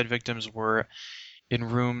in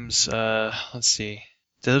rooms. Let's see.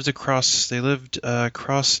 They lived across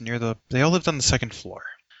near they all lived on the 2nd floor.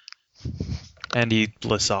 And he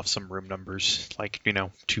lists off some room numbers, like,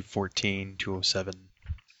 214, 207.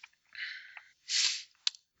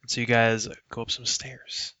 So you guys go up some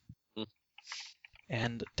stairs.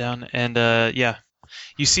 And down, and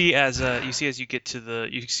you see as you get to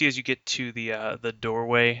the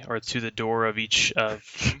doorway, or to the door of each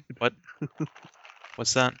what?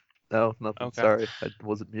 What's that? No, nothing. Okay. Sorry, I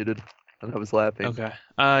wasn't muted, and I was laughing. Okay.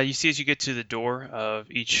 You see as you get to the door of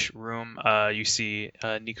each room, you see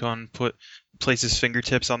Nikon place his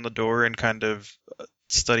fingertips on the door and kind of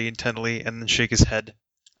study intently, and then shake his head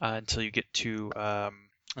until you get to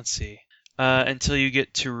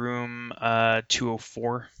room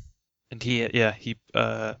 204, and he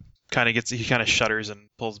kind of shudders and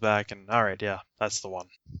pulls back, and all right, yeah, that's the one.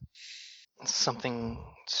 Something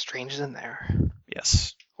strange is in there.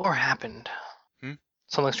 Yes. Or happened.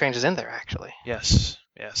 Something strange is in there, actually. Yes.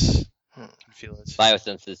 Can feel it.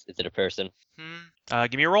 Biosenses. Is it a person?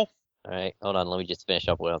 Give me a roll. All right, hold on. Let me just finish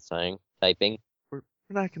up what I was saying. Typing. We're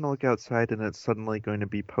not going to look outside and it's suddenly going to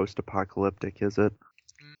be post-apocalyptic, is it?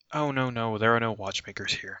 Oh, no. There are no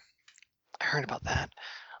watchmakers here. I heard about that.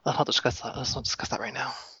 Let's not discuss that right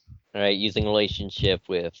now. All right, using relationship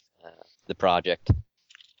with the project.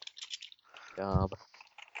 Job.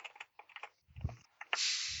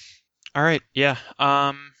 All right, yeah.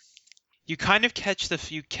 You kind of catch the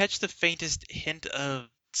faintest hint of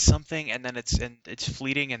something, and then it's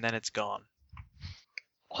fleeting, and then it's gone.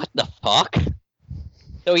 What the fuck?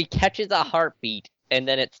 So he catches a heartbeat, and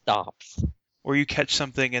then it stops. Or you catch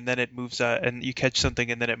something, and then it moves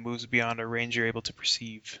beyond a range you're able to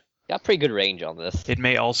perceive. Got pretty good range on this. It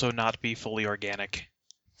may also not be fully organic.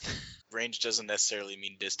 Range doesn't necessarily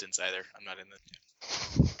mean distance either. I'm not in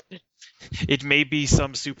the. It may be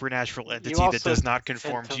some supernatural entity that does not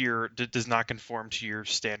conform to your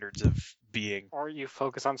standards of being. Or you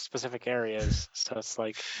focus on specific areas, so it's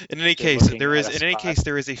like. In any case, there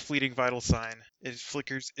is a fleeting vital sign. It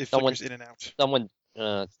flickers in and out. Someone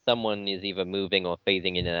someone is either moving or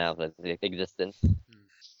phasing in and out of existence.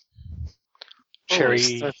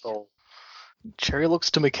 Cherry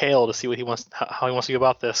looks to Mikhail to see what he wants, how he wants to go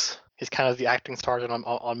about this. He's kind of the acting sergeant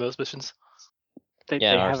on most missions. They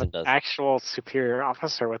have an actual superior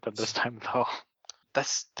officer with them this time, though.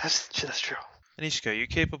 That's true. Anishka, are you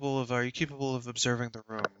capable of observing the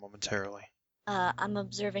room momentarily? I'm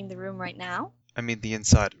observing the room right now. I mean the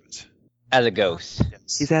inside of it. As a ghost.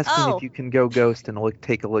 Yes. He's asking if you can go ghost and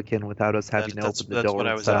take a look in without us having to open the door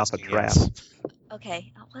and set off a trap. Yes.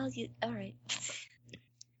 Okay. Well, all right.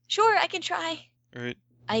 Sure, I can try. All right.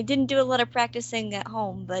 I didn't do a lot of practicing at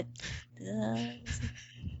home, but.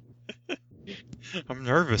 I'm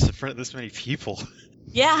nervous in front of this many people.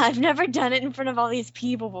 Yeah, I've never done it in front of all these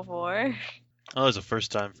people before. Oh, it's a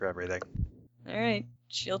first time for everything. All right.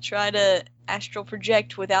 She'll try to astral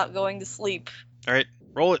project without going to sleep. All right,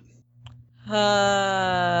 roll it.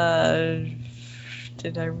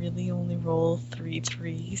 Did I really only roll 3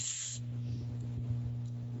 threes?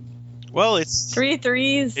 Well, it's 3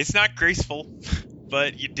 threes. It's not graceful,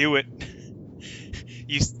 but you do it.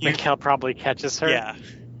 Mikhail probably catches her. Yeah,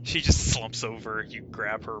 she just slumps over. You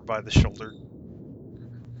grab her by the shoulder.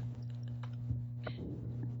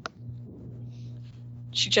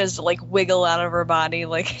 She tries to wiggle out of her body,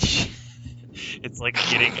 It's like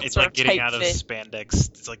getting out of spandex.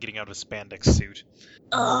 It's like getting out of a spandex suit.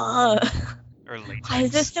 Or latex. why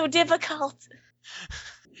is this so difficult?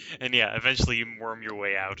 And yeah, eventually you worm your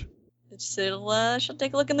way out. She'll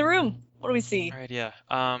take a look in the room. What do we see? All right, yeah.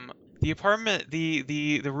 The apartment,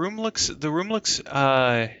 the room looks it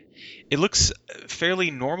looks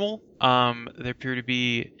fairly normal. There appear to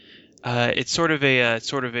be it's sort of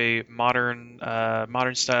a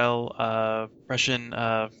modern style Russian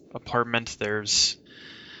apartment. There's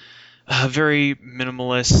very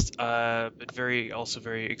minimalist, but very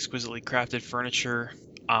exquisitely crafted furniture.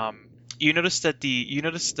 You notice that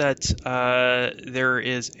there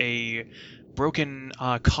is a broken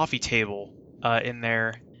coffee table in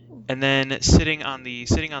there, and then sitting on the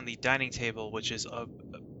dining table, which is a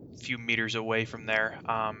few meters away from there,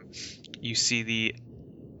 you see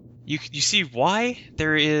you see why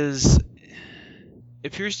there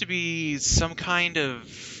appears to be some kind of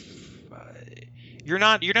you're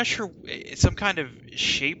not sure, some kind of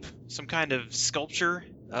shape, some kind of sculpture,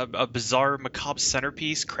 a bizarre macabre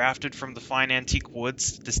centerpiece crafted from the fine antique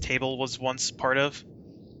woods this table was once part of.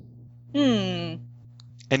 And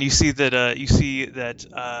you see that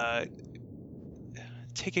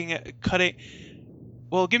cutting.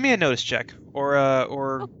 Well, give me a notice check,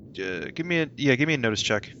 or give me a notice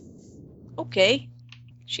check. Okay,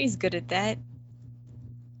 she's good at that.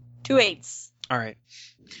 2 8s. All right.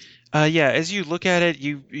 Yeah, as you look at it,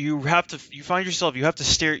 you find yourself, you have to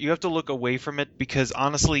stare, you have to look away from it, because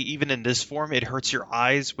honestly, even in this form, it hurts your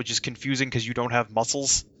eyes, which is confusing because you don't have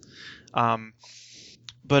muscles. As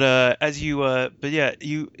you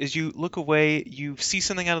look away, you see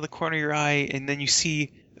something out of the corner of your eye, and then you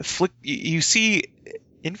see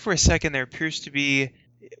in for a second there appears to be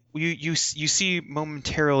you see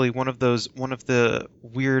momentarily one of the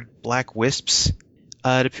weird black wisps.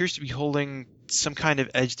 It appears to be holding some kind of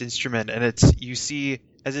edged instrument, and you see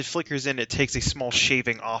as it flickers in, it takes a small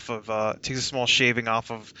shaving off of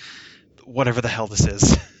whatever the hell this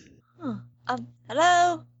is.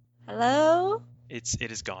 Hello?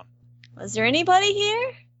 It is gone. Was there anybody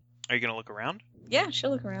here? Are you gonna look around? Yeah,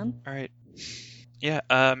 she'll look around. All right. Yeah.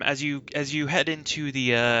 As you head into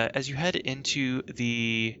the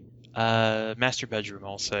master bedroom,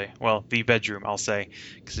 I'll say. Well, the bedroom, I'll say,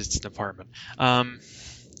 because it's an apartment.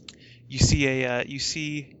 You see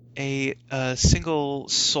a single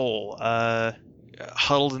soul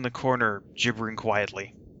huddled in the corner, gibbering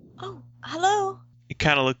quietly. Oh, hello.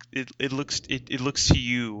 It looks to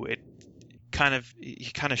you.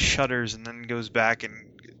 He kind of shudders and then goes back and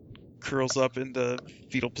curls up in the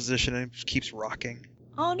fetal position and keeps rocking.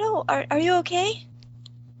 Oh no, are you okay?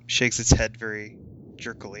 Shakes its head very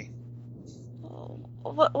jerkily.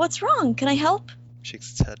 What's wrong? Can I help?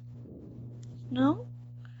 Shakes its head. No?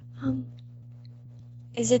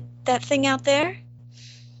 Is it that thing out there?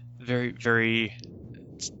 Very, very...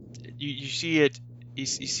 You see it... You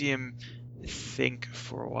see him think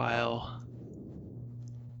for a while,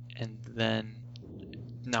 and then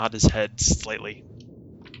nod his head slightly.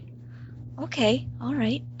 Okay,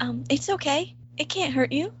 alright. It's okay. It can't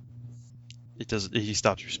hurt you. It does. He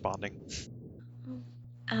stops responding.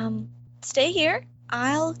 Stay here.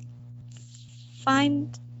 I'll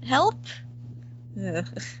find help.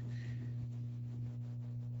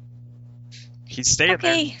 He's staying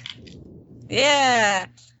okay. There. Yeah.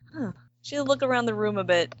 Huh. She'll look around the room a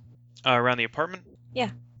bit. Around the apartment?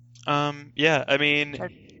 Yeah. Yeah, I mean,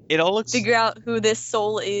 it all looks... Figure out who this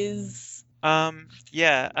soul is.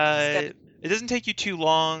 Yeah, gotta- it doesn't take you too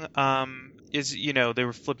long. They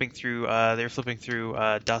were flipping through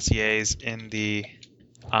dossiers in the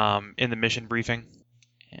mission briefing,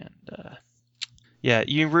 and yeah,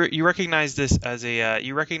 you recognize this as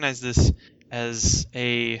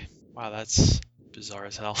a wow, that's bizarre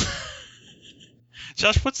as hell.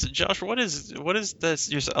 Josh, what is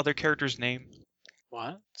this your other character's name?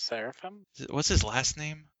 What? Seraphim? What's his last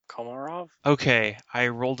name? Komarov? Okay, I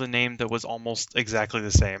rolled a name that was almost exactly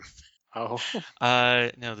the same. Oh.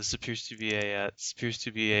 No, this appears to be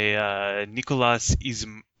a Nicholas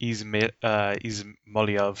Izmailov,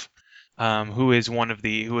 who is one of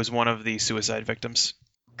the suicide victims.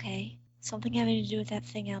 Okay. Something having to do with that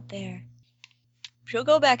thing out there. She'll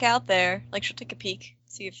go back out there. Like, she'll take a peek,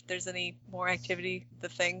 see if there's any more activity with the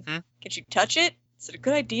thing. Can she touch it? Is it a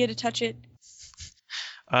good idea to touch it?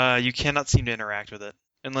 You cannot seem to interact with it.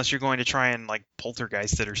 Unless you're going to try and, like,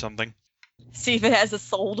 poltergeist it or something. See if it has a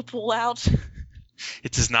soul to pull out.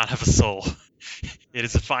 It does not have a soul. It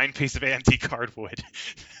is a fine piece of antique hardwood.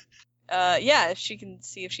 Yeah, if she can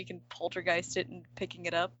poltergeist it and picking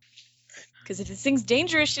it up. Because if this thing's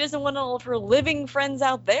dangerous, she doesn't want all of her living friends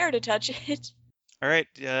out there to touch it. Alright,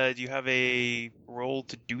 do you have a roll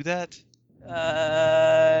to do that?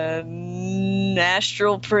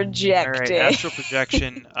 Astral projecting. Alright, astral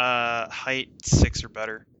projection, height 6 or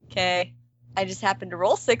better. Okay. I just happened to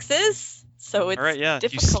roll 6s, so it's Alright, yeah,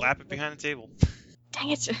 difficult. you slap it behind the table.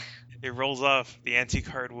 Dang it. It rolls off. The antique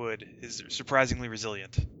hardwood is surprisingly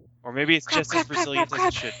resilient. Or maybe it's just as resilient as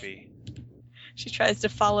it should be. She tries to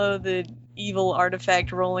follow the evil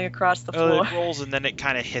artifact rolling across the floor. It rolls and then it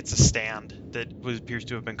kind of hits a stand that appears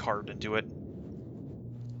to have been carved into it.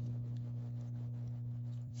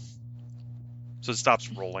 So it stops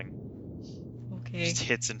rolling. Okay. Just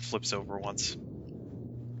hits and flips over once.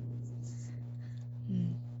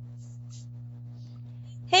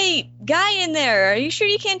 Hey, guy in there, are you sure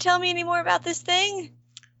you can't tell me any more about this thing?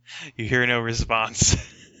 You hear no response.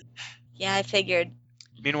 Yeah, I figured.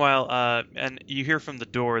 Meanwhile, and you hear from the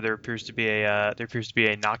door there appears to be a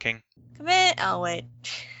knocking. Come in. Oh wait.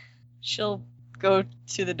 She'll go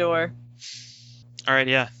to the door. All right,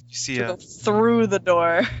 yeah. You see She'll go through the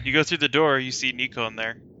door. You go through the door. You see Nico in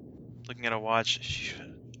there, looking at a watch. I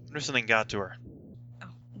wonder if something got to her. Oh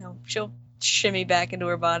no, she'll shimmy back into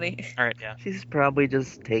her body. All right, yeah. She's probably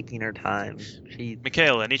just taking her time.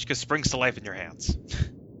 Michaela, Anichka springs to life in your hands.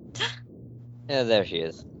 Yeah, there she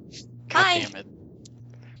is. God Hi. damn it.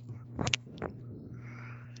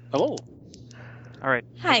 Hello. All right.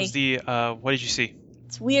 Hi. What did you see?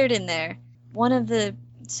 It's weird in there. One of the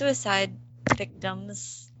suicide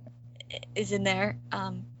victims is in there,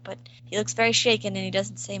 but he looks very shaken and he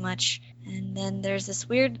doesn't say much. And then there's this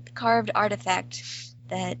weird carved artifact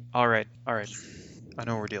that... All right. I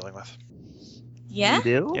know what we're dealing with. Yeah? You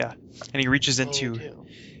do? Yeah. And he reaches into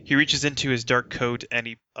his dark coat and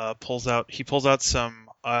he pulls out some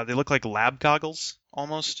they look like lab goggles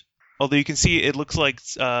almost. Although you can see it looks like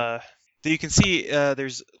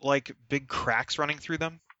there's like big cracks running through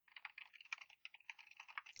them.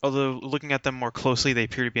 Although looking at them more closely, they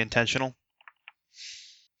appear to be intentional.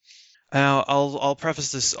 Now, I'll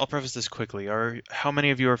preface this quickly. How many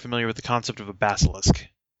of you are familiar with the concept of a basilisk?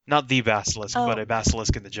 Not the basilisk, but a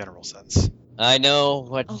basilisk in the general sense. I know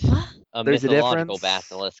what what? a There's a mythological difference.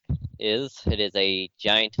 basilisk is. It is a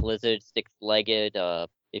giant lizard, six-legged.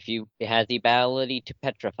 It has the ability to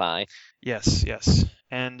petrify. Yes.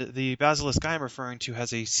 And the basilisk I'm referring to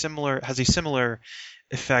has a similar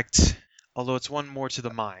effect, although it's one more to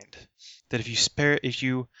the mind. That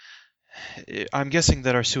I'm guessing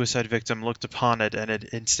that our suicide victim looked upon it and it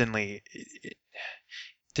instantly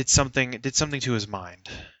did something to his mind.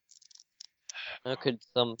 How could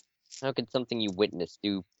something you witness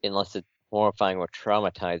do, unless it's horrifying or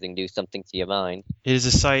traumatizing, do something to your mind? It is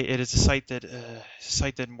a sight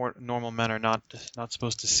that more normal men are not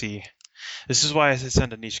supposed to see. This is why I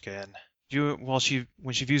send Anichka in. When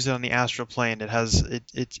she views it on the astral plane,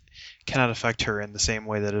 it cannot affect her in the same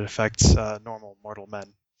way that it affects normal mortal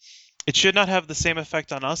men. It should not have the same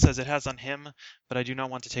effect on us as it has on him, but I do not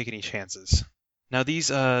want to take any chances. Now these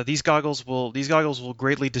goggles will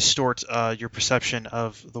greatly distort your perception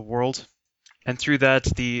of the world, and through that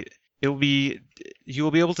you will be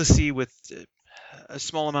able to see with a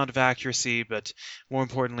small amount of accuracy, but more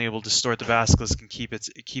importantly, it will distort the basilisk and keep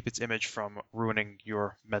its image from ruining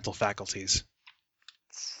your mental faculties.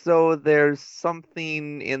 So there's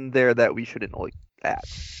something in there that we shouldn't look at.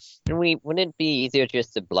 Wouldn't it be easier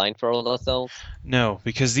just to blindfold ourselves? No,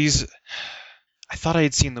 because I thought I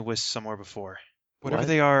had seen the wisp somewhere before. Whatever What?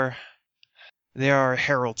 they are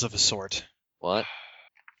heralds of a sort. What?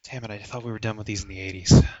 Damn it! I thought we were done with these in the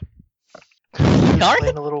 80s. Could you Sorry?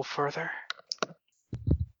 explain a little further?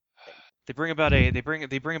 They bring about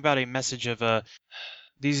a message of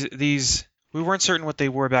these. We weren't certain what they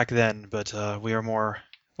were back then, but we are more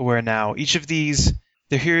aware now. Each of these,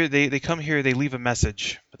 they're here. They come here. They leave a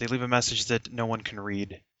message, but they leave a message that no one can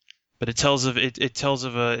read. But it tells of an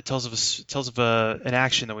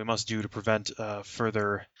action that we must do to prevent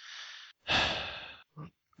further.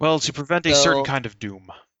 Well, to prevent a certain So- kind of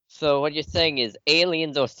doom. So what you're saying is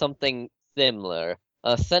aliens or something similar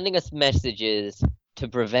sending us messages to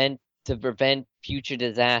prevent future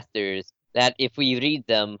disasters that if we read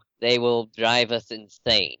them, they will drive us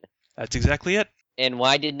insane. That's exactly it. And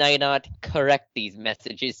why did I not correct these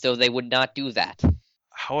messages so they would not do that?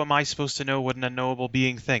 How am I supposed to know what an unknowable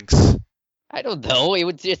being thinks? I don't know. It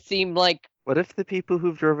would just seem like What if the people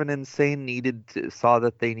who've driven insane saw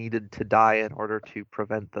that they needed to die in order to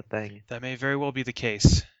prevent the thing? That may very well be the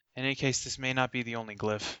case. In any case, this may not be the only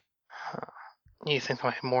glyph. You think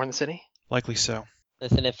there might be more in the city? Likely so.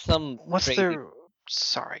 listen, if some What's crazy their...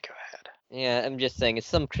 Sorry, go ahead. Yeah, I'm just saying if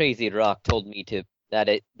some crazy rock told me that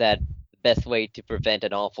the best way to prevent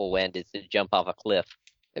an awful end is to jump off a cliff,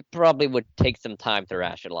 it probably would take some time to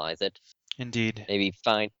rationalize it. Indeed. Maybe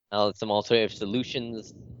find out some alternative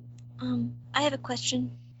solutions. I have a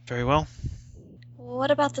question. Very well.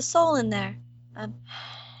 What about the soul in there? The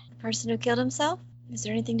person who killed himself? Is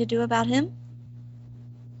there anything to do about him?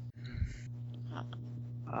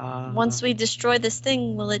 Once we destroy this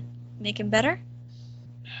thing, will it make him better?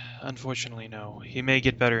 Unfortunately, no. He may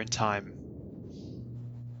get better in time.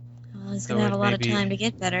 Well, he's Though gonna have it a lot may of be- time to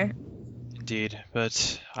get better. Indeed,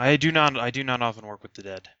 but I do not often work with the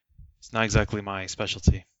dead. It's not exactly my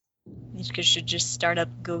specialty. Mishka should just start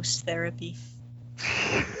up ghost therapy.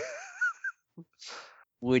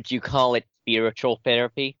 Would you call it spiritual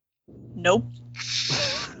therapy? Nope.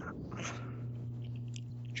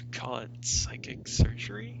 Would you call it psychic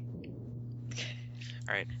surgery?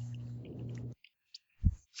 Alright.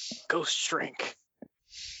 Ghost shrink.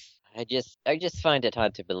 I just find it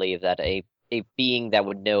hard to believe that a being that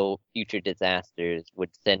would know future disasters would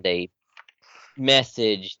send a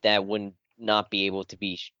message that would not be able to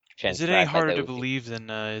be Is transcribed it any by harder to those- believe than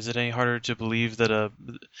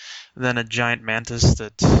a giant mantis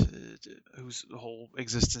that whose whole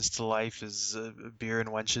existence to life is beer and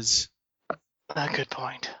wenches? Good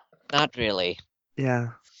point. Not really. Yeah.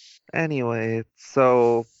 Anyway,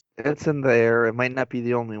 so it's in there. It might not be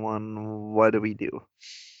the only one. What do we do?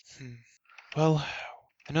 Well,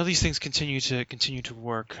 I know these things continue to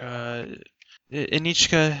work.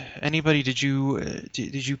 Anichka, anybody? Did you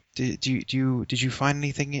find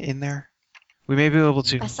anything in there? We may be able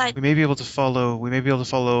to. Aside- We may be able to follow. We may be able to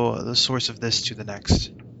follow the source of this to the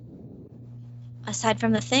next. Aside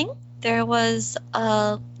from the thing, there was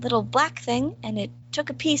a little black thing, and it took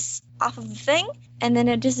a piece off of the thing, and then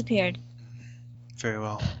it disappeared. Very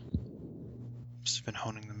well. Must have been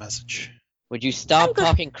honing the message. Would you stop I'm glad-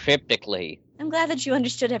 talking cryptically? I'm glad that you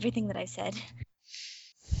understood everything that I said.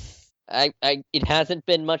 It hasn't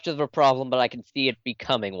been much of a problem, but I can see it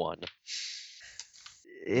becoming one.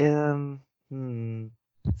 In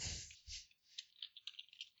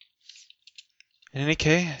any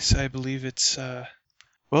case, I believe it's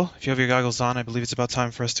well, if you have your goggles on, I believe it's about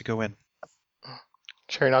time for us to go in.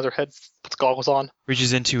 Cherry nods her head, puts goggles on.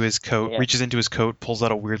 Reaches into his coat, Yeah. pulls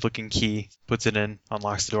out a weird-looking key, puts it in,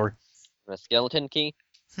 unlocks the door. A skeleton key?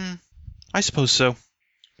 I suppose so.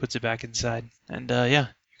 Puts it back inside, and yeah,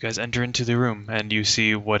 you guys enter into the room, and you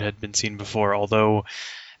see what had been seen before. Although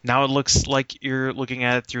now it looks like you're looking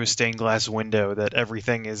at it through a stained glass window, that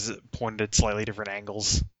everything is pointed at slightly different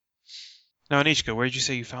angles. Now, Anichka, where did you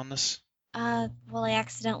say you found this? Well, I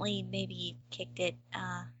accidentally maybe kicked it,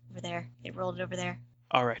 over there. It rolled over there.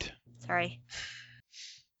 All right. Sorry.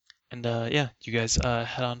 And yeah, you guys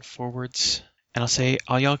head on forwards, and I'll say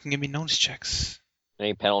all y'all can give me notice checks.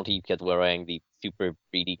 Any penalty because we're wearing the super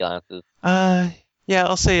 3D glasses? Yeah,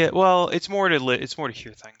 I'll say it. Well, it's more to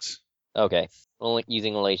hear things. Okay. Only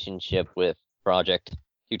using relationship with project.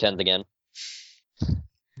 2 10s again.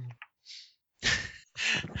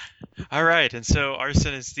 All right, and so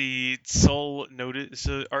Arson is the sole notice.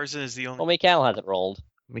 So Arson is the only. Well, Mikhail hasn't rolled.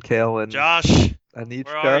 Mikhail and Josh, Anichka.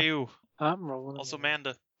 where are you? I'm rolling. Also,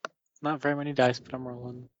 Manda. Not very many dice, but I'm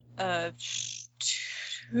rolling.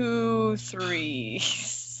 2, 3.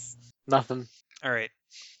 Nothing. All right.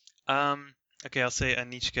 Okay, I'll say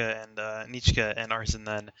Anichka and Arson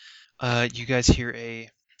then. You guys hear a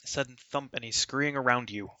sudden thump and a scurrying around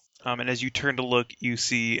you. And as you turn to look, you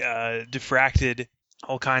see diffracted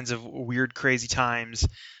all kinds of weird, crazy times.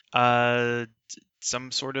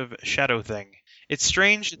 Some sort of shadow thing. It's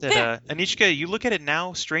strange that Anichka, you look at it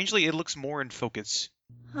now. Strangely, it looks more in focus.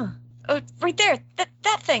 Huh. Oh, right there.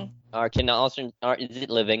 That thing. Is it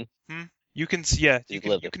living? You can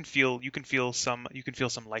you can feel some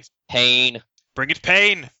life. Pain. Bring it,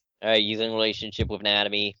 pain. All right, using relationship with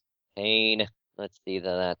anatomy. Pain. Let's see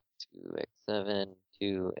that's 2x7,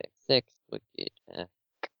 2x6. Wicked. All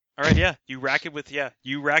right, yeah. You rack it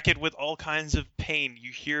with all kinds of pain.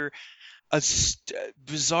 You hear a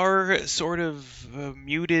bizarre sort of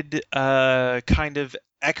muted kind of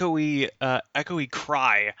echoey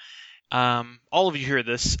cry. All of you hear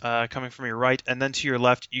this coming from your right, and then to your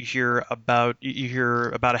left you hear about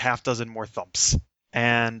a half dozen more thumps.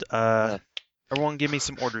 And everyone give me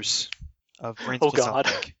some orders of brains. Oh God!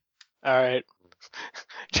 All right.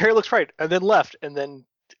 Jerry looks right and then left and then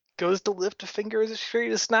goes to lift a finger as if ready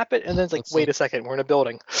to snap it, and then it's like, wait a second, we're in a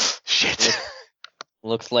building. Shit.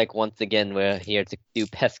 Looks like once again we're here to do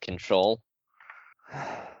pest control.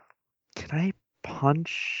 Can I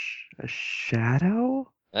punch a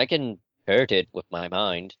shadow? I can hurt it with my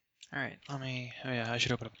mind. All right, I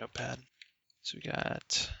should open up a notepad. So we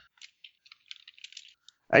got.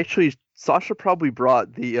 Actually, Sasha probably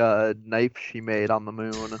brought the knife she made on the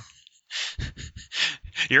moon.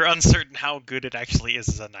 You're uncertain how good it actually is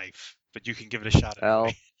as a knife, but you can give it a shot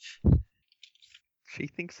anyway. She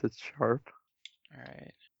thinks it's sharp. All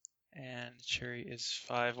right, and Cherry is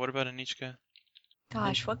 5. What about Anichka?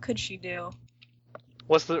 Gosh, what could she do?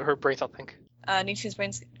 What's her brains out think? Nietzsche's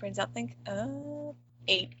brains out think?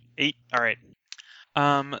 8. 8. All right.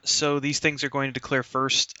 So these things are going to declare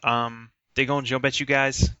first. They go and jump at you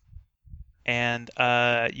guys, and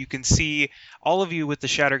you can see all of you with the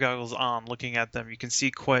shatter goggles on, looking at them. You can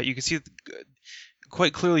see quite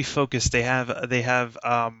clearly focused. They have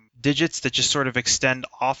digits that just sort of extend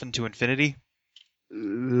off into infinity.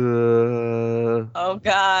 Oh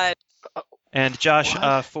God. And Josh,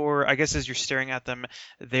 I guess as you're staring at them,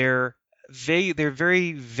 they're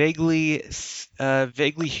very vaguely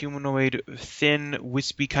humanoid, thin,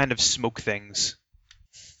 wispy kind of smoke things.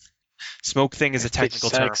 Smoke thing is a technical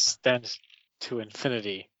term. Extends to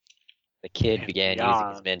infinity. The kid began using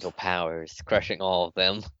his mental powers, crushing all of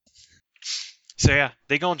them. So yeah,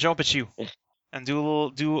 they go and jump at you, and do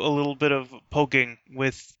a little bit of poking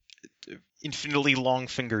with infinitely long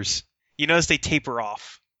fingers. You notice they taper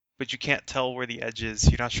off, but you can't tell where the edge is.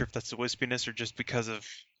 You're not sure if that's the wispiness or just because of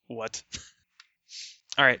what.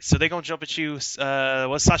 All right, so they go and jump at you.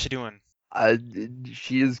 What's Sasha doing?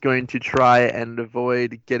 She is going to try and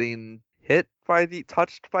avoid getting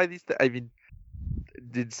touched by these. I mean,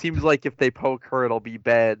 it seems like if they poke her, it'll be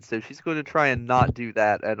bad. So she's going to try and not do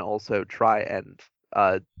that, and also try and.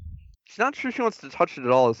 She's not sure she wants to touch it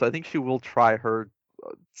at all, so I think she will try her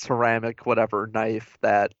ceramic whatever knife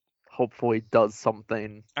that hopefully does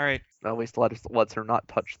something. All right. At least lets her not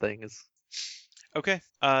touch things. Okay.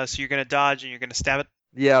 So you're gonna dodge and you're gonna stab it.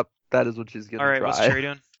 Yep, that is what she's gonna try. All right. What's Cherry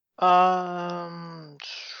doing?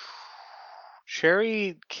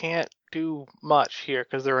 Cherry can't do much here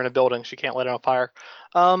because they're in a building. She can't light it on fire.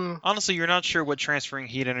 Honestly, you're not sure what transferring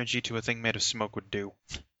heat energy to a thing made of smoke would do.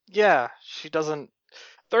 Yeah, she doesn't.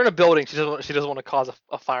 They're in a building. She doesn't want to cause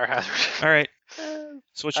a fire hazard. All right.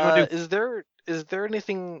 So what you want to do? Is there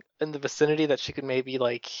anything in the vicinity that she could maybe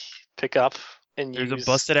like pick up and use? There's a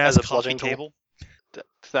busted ass coffee table.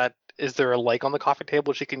 Is there a leg on the coffee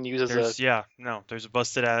table she can use as a? Yeah, no. There's a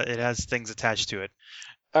busted. It has things attached to it.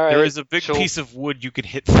 All right, there is a big piece of wood you can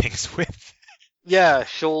hit things with. Yeah,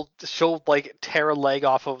 she'll like tear a leg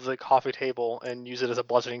off of the coffee table and use it as a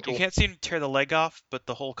bludgeoning tool. You can't seem to tear the leg off, but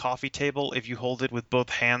the whole coffee table, if you hold it with both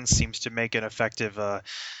hands, seems to make an effective.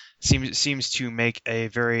 Seems to make a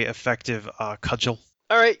very effective cudgel.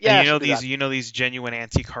 All right, yeah. And you know these genuine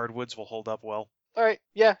antique hardwoods will hold up well. All right,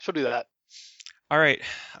 yeah, she'll do that. All right.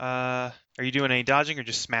 Are you doing any dodging or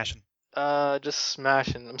just smashing? Just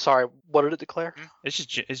smashing. I'm sorry. What did it declare?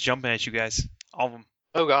 It's jumping at you guys, all of them.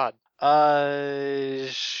 Oh God.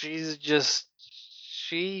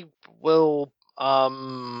 She will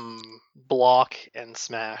block and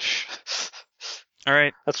smash. All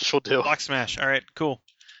right. That's what she'll do. Block smash. All right, cool.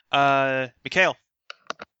 Mikhail.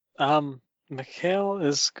 Mikhail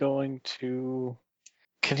is going to.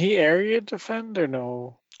 Can he area defend or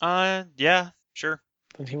no? Yeah, sure.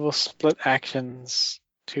 Then he will split actions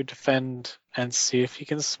to defend and see if he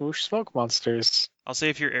can smoosh smoke monsters. I'll say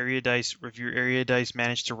if your area dice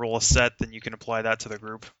manage to roll a set, then you can apply that to the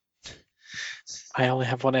group. I only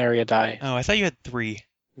have 1 area die. Oh, I thought you had 3.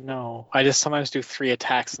 No, I just sometimes do 3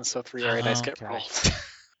 attacks, and so 3 area dice get rolled.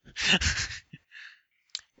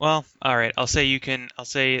 Well, all right. I'll say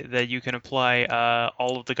that you can apply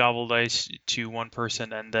all of the gobble dice to one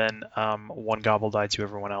person, and then one gobble die to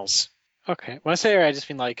everyone else. Okay. When I say area, I just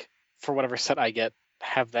mean like for whatever set I get,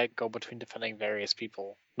 have that go between defending various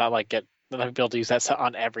people, not like not be able to use that set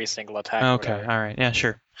on every single attack. Okay. Or whatever. All right. Yeah.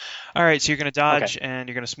 Sure. All right. So you're gonna dodge and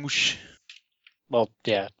you're gonna smoosh. Well,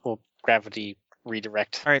 yeah. We'll gravity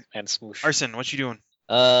redirect. All right. And smoosh. Arson, what you doing?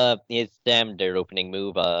 It's their opening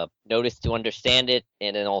move. Notice to understand it,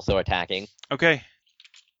 and then also attacking. Okay.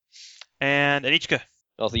 And Anichka.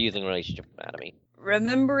 Also using relationship anatomy.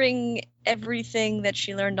 Remembering everything that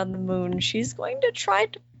she learned on the moon, she's going to try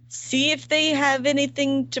to see if they have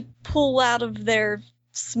anything to pull out of their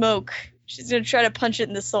smoke. She's going to try to punch it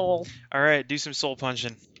in the soul. All right. Do some soul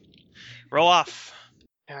punching. Roll off.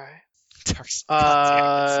 All right.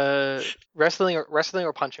 God Wrestling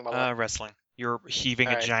or punching? By the way? wrestling. You're heaving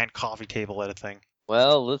a giant coffee table at a thing.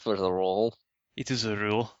 Well, this was a roll. It is a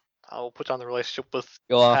rule. I'll put on the relationship with.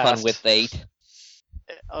 Go off past. on with 8.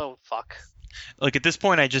 Oh fuck. Like at this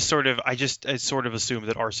point, I sort of assume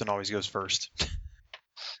that Arson always goes first.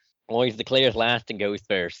 Always declares last and goes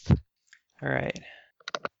first. All right.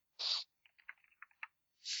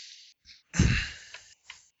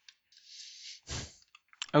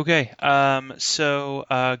 Okay. So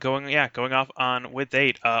going off on with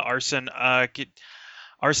 8. Arson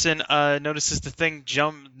notices the thing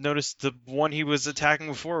noticed the one he was attacking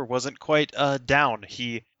before wasn't quite down.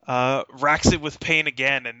 He racks it with pain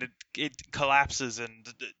again, and it collapses and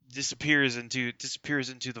disappears into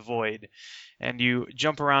the void. And you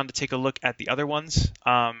jump around to take a look at the other ones.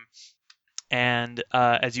 And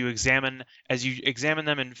as you examine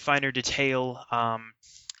them in finer detail,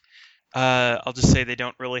 I'll just say they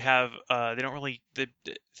don't really the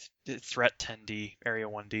threat 10D, area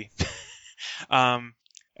 1D.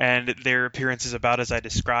 And their appearance is about as I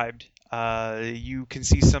described. You can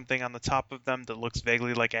see something on the top of them that looks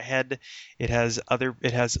vaguely like a head. It has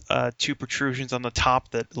 2 protrusions on the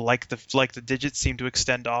top that, like the digits, seem to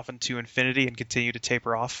extend off into infinity and continue to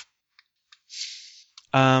taper off.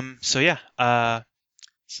 So that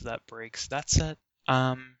breaks that set.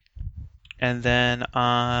 And then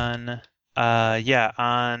on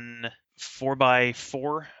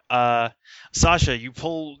 4x4, Sasha, you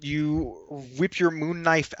whip your moon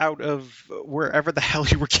knife out of wherever the hell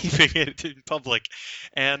you were keeping it in public,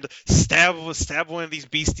 and stab one of these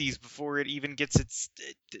beasties before it even gets its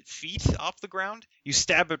feet off the ground. You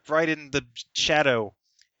stab it right in the shadow,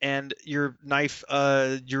 and your knife,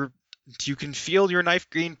 you can feel your knife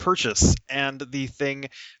gain purchase, and the thing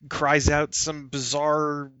cries out some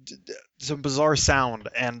bizarre sound,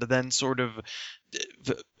 and then sort of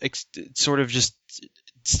just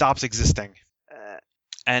stops existing.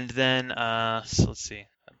 And then so let's see,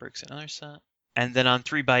 that breaks another set. And then on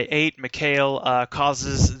 3x8, Mikhail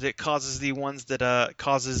causes the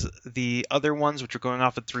other ones, which are going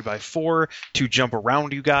off at 3x4, to jump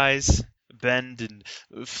around you guys, bend and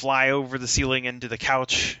fly over the ceiling into the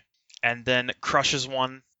couch, and then crushes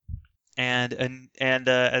one. And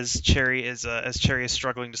as Cherry is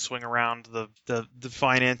struggling to swing around the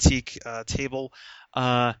fine antique table,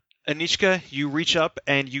 Anichka, you reach up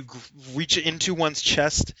and you reach into one's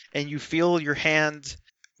chest, and you feel your hand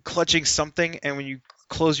clutching something, and when you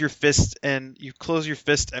close your fist and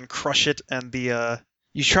crush it, and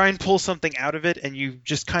you try and pull something out of it, and you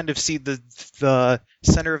just kind of see the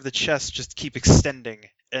center of the chest just keep extending,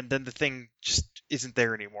 and then the thing just isn't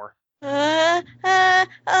there anymore.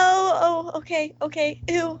 Okay,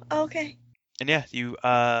 ew, okay. And you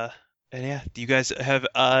guys have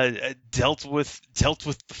dealt with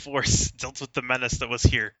the force, dealt with the menace that was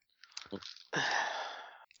here.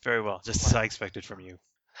 Very well, just as I expected from you.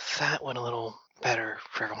 That went a little better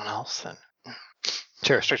for everyone else then.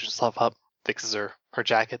 Cherry stretches herself up, fixes her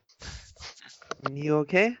jacket. You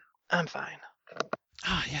okay? I'm fine.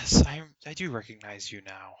 Ah, yes, I do recognize you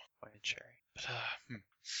now, Cherry. But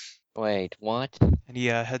Wait, what? And he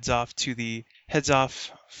heads off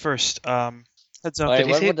first. Did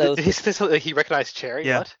he say he recognized Cherry?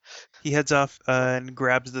 Yeah. What? He heads off and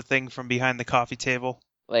grabs the thing from behind the coffee table.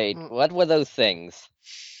 Wait, what were those things?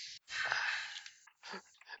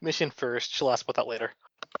 Mission first. She'll ask about that later.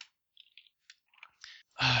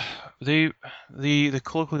 The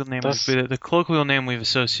colloquial name we've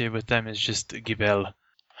associated with them is just Gibel.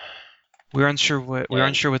 We're unsure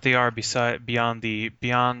what they are beyond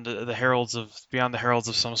the heralds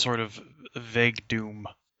of some sort of vague doom.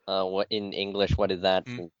 What in English? What is that?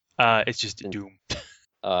 It's just doom.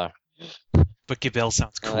 But Gibel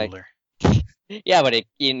sounds cooler. Yeah, but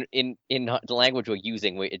in the language we're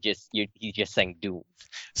using, he's just saying doom.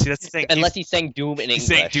 See, that's the thing. Unless he's saying doom in English. He's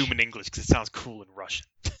saying doom in English because it sounds cool in Russian.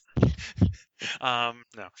 No.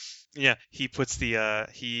 Yeah, he puts the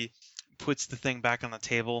thing back on the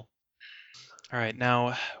table. All right,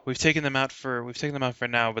 now we've taken them out for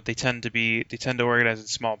now, but they tend to organize in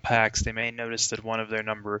small packs. They may notice that one of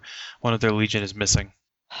their legion is missing.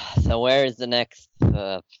 So where is the next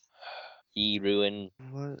key ruin?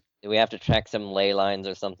 What? Do we have to track some ley lines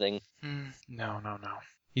or something? No.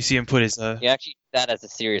 You see him put his You actually did that as a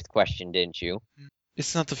serious question, didn't you?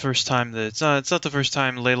 It's not the first time it's not the first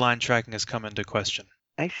time ley line tracking has come into question.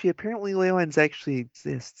 Actually, apparently ley lines actually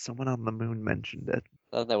exist. Someone on the moon mentioned it.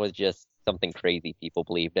 I thought that was just something crazy people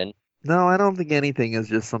believed in. No, I don't think anything is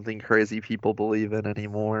just something crazy people believe in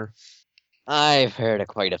anymore. I've heard of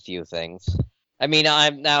quite a few things. I mean,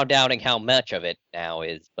 I'm now doubting how much of it now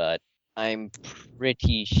is, but I'm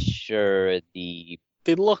pretty sure the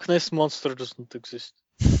Loch Ness Monster doesn't exist.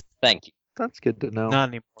 Thank you. That's good to know. Not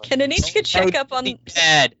anymore. Can Anichka check up on?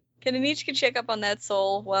 Dead. Can Anichka check up on that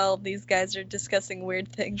soul while these guys are discussing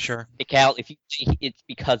weird things? Sure. Cal, if you it's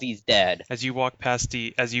because he's dead. As you walk past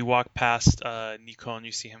Nikon,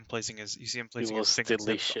 you see him placing his was fingertips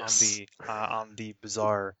delicious. on the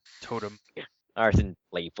bizarre totem. Arson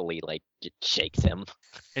playfully just shakes him.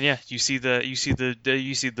 And yeah, you see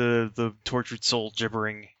the tortured soul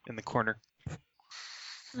gibbering in the corner.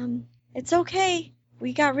 It's okay.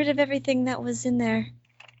 We got rid of everything that was in there.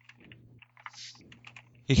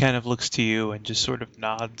 He kind of looks to you and just sort of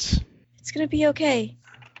nods. It's gonna be okay.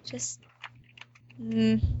 Just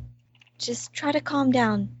try to calm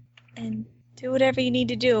down and do whatever you need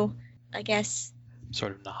to do, I guess.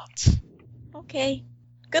 Sort of nods. Okay.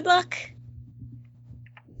 Good luck.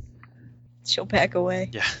 She'll back away.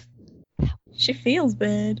 Yeah. She feels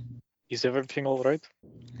bad. Is everything alright?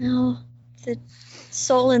 No, the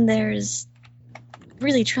soul in there is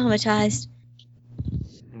really traumatized.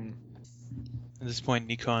 At this point,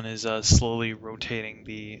 Nikon is slowly rotating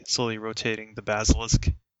the basilisk.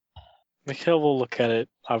 Mikhail will look at it,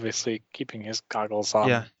 obviously keeping his goggles on.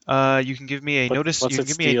 Yeah. You can give me a notice. You can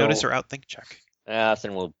give me a notice or outthink check.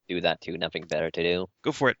 Arson will do that too. Nothing better to do.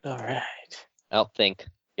 Go for it. Alright. Outthink.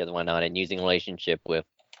 The other one not in using relationship with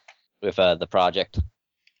the project.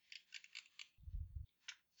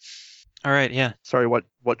 All right. Yeah. Sorry, what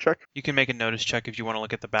check? You can make a notice check if you want to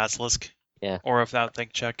look at the basilisk. Yeah. Or if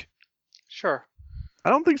outthink check. Sure. I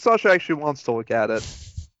don't think Sasha actually wants to look at it.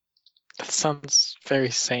 That sounds very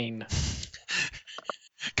sane.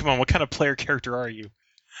 Come on, what kind of player character are you?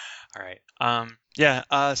 All right.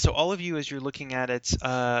 So all of you, as you're looking at it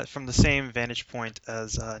from the same vantage point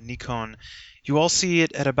as Nikon, you all see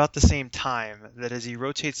it at about the same time. That as he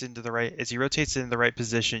rotates into the right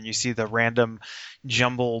position, you see the random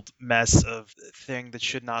jumbled mess of thing that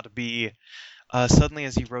should not be. Suddenly,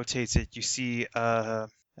 as he rotates it, you see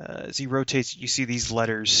these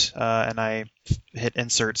letters, and I hit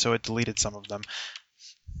insert, so it deleted some of them.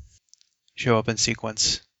 Show up in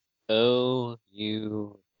sequence. OUNTR.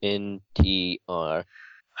 There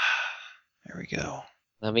we go.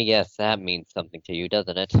 Let me guess, that means something to you,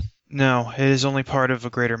 doesn't it? No, it is only part of a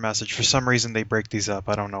greater message. For some reason, they break these up.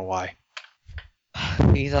 I don't know why.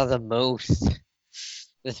 These are the most.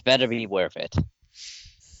 This better be worth it.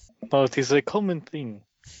 No, it is a common thing.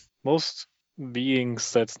 Most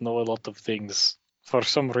beings that know a lot of things, for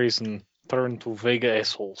some reason, turn to Vega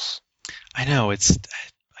assholes. I know, I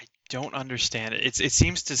don't understand it. It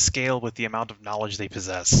seems to scale with the amount of knowledge they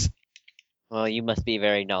possess. Well, you must be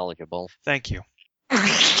very knowledgeable. Thank you.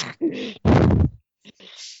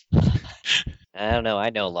 I don't know.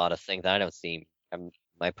 I know a lot of things. I don't seem.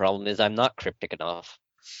 My problem is I'm not cryptic enough.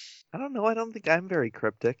 I don't know. I don't think I'm very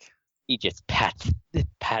cryptic. He just pats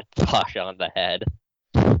Posh on the head.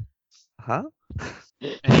 Huh?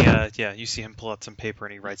 And you see him pull out some paper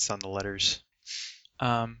and he writes down the letters.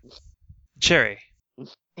 Cherry,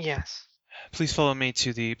 Yes. please follow me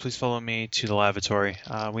to the lavatory.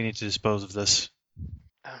 We need to dispose of this.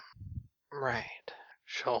 Right.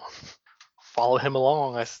 She'll follow him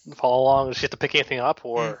along. Follow along. Does she have to pick anything up,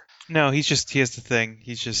 or? No, he has the thing.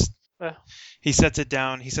 He sets it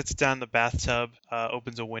down. He sets it down in the bathtub.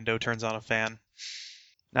 Opens a window. Turns on a fan.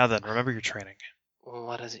 Now then, remember your training. Well,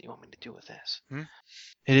 what is it you want me to do with this?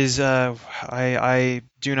 It is. I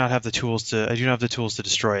do not have the tools to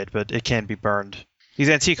destroy it, but it can be burned. These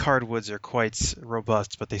antique hardwoods are quite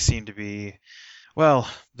robust, but they seem to be. Well,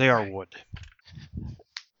 they are wood.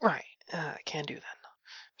 Right. Can do then.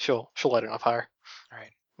 She'll light it on fire. All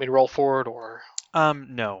right. Me to roll forward, or?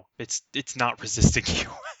 No, it's not resisting you.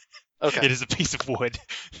 Okay. It is a piece of wood.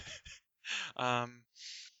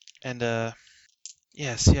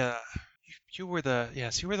 Yes, yeah. You were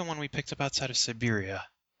the one we picked up outside of Siberia.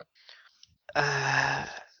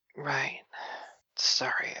 Right.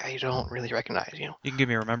 sorry, I don't really recognize you. You can give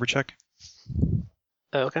me a remember check.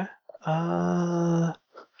 Okay.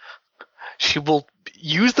 She will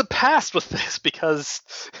use the past with this because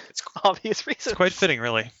it's obvious reasons. It's quite fitting,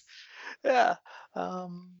 really. Yeah. 2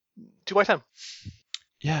 by 10.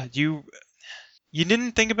 Yeah, you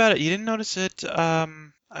didn't think about it. You didn't notice it. I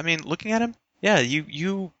mean, looking at him, yeah,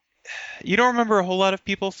 you don't remember a whole lot of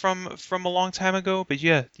people from a long time ago, but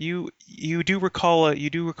yeah, you do recall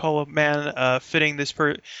a man fitting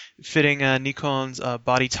Nikon's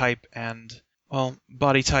body type and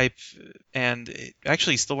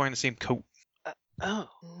actually still wearing the same coat. Oh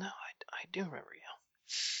no, I do remember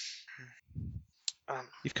you.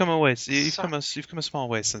 You've come a ways. You've come a small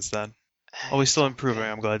ways since then. Always still improving.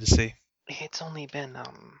 I'm glad to see. It's only been a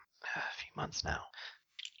few months now.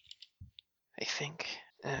 I think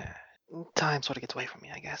time sort of gets away from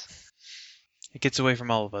me, I guess. It gets away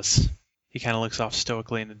from all of us. He kind of looks off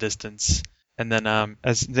stoically in the distance, and then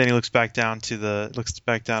then he looks back down to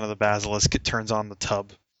the basilisk. It turns on the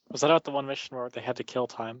tub. Was that not the one mission where they had to kill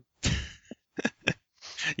time?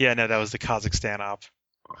 Yeah, no, that was the Kazakhstan op.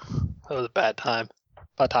 That was a bad time.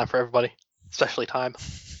 Bad time for everybody, especially time.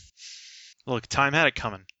 Look, time had it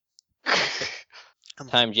coming.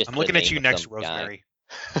 Time just. I'm looking at you next, Rosemary.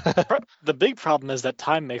 The big problem is that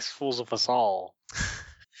time makes fools of us all.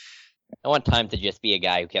 I want Time to just be a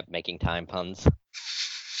guy who kept making time puns.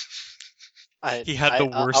 He had the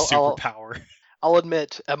worst superpower. I'll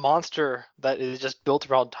admit, a monster that is just built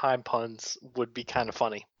around time puns would be kind of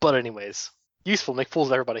funny. But anyways, useful, make fools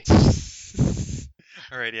of everybody.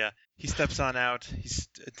 All right, yeah. He steps on out.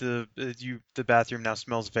 The bathroom now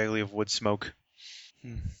smells vaguely of wood smoke.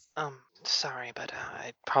 Sorry, but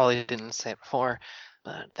I probably didn't say it before.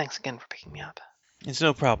 But thanks again for picking me up. It's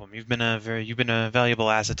no problem. You've been a valuable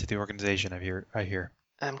asset to the organization. I hear.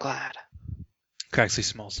 I'm glad. Cracks a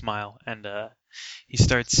small smile, and he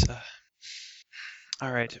starts.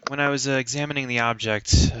 All right. When I was examining the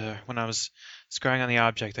object, when I was scrying on the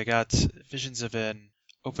object, I got visions of an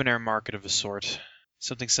open-air market of a sort.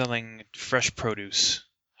 Something selling fresh produce.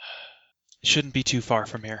 It shouldn't be too far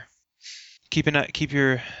from here. You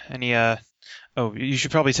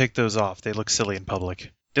should probably take those off. They look silly in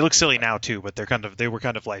public. They look silly now too, but they were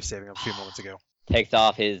kind of life-saving a few moments ago. Takes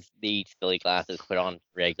off the silly glasses, put on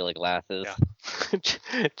regular glasses. Yeah.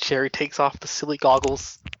 Cherry takes off the silly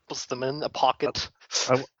goggles, puts them in a pocket.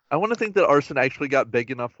 I want to think that Arson actually got big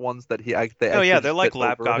enough ones that they they're like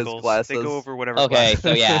lab goggles. They go over whatever. Okay, glasses.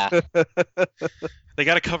 so yeah. They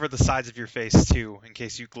got to cover the sides of your face too, in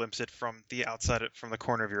case you glimpse it from the outside, from the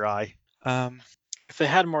corner of your eye. If they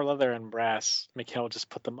had more leather and brass, Mikhail would just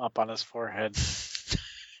put them up on his forehead.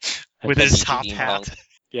 With his top hat.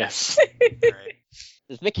 Yes. Right.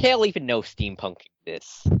 Does Mikhail even know steampunk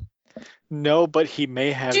exists? No, but he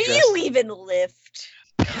may have. Do you even lift?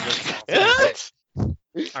 All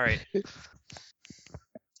right.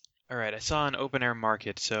 I saw an open air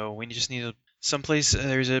market, so we just need someplace.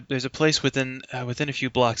 There's a place within a few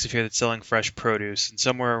blocks of here that's selling fresh produce, and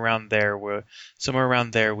somewhere around there we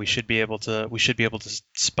should be able to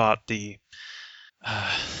spot the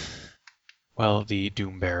the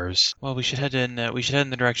doom bearers. Well, we should head in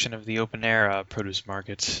the direction of the open air produce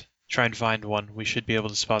market. Try and find one. We should be able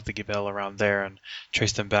to spot the Gibel around there and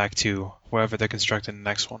trace them back to wherever they're constructing the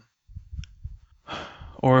next one.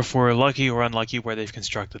 Or if we're lucky or unlucky, where they've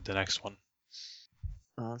constructed the next one.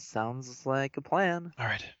 Sounds like a plan. All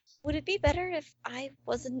right. Would it be better if I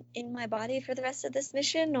wasn't in my body for the rest of this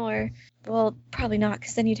mission? Or, well, probably not,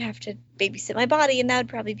 because then you'd have to babysit my body, and that would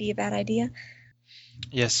probably be a bad idea.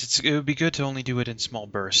 Yes, it would be good to only do it in small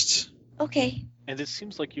bursts. Okay. And it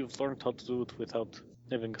seems like you've learned how to do it without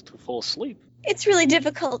having to fall asleep. It's really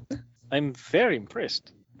difficult. I'm very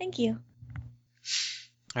impressed. Thank you.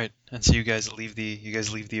 All right, and so you guys leave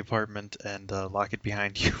the apartment and lock it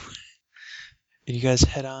behind you. And you guys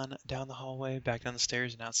head on down the hallway, back down the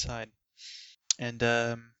stairs, and outside. And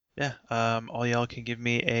all y'all can give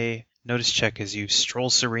me a notice check as you stroll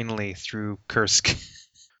serenely through Kursk.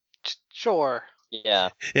 Sure. Yeah.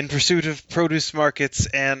 In pursuit of produce markets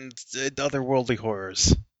and otherworldly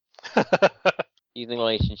horrors. Using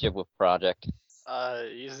relationship with project.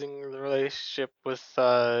 Using the relationship with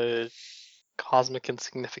cosmic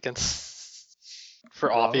insignificance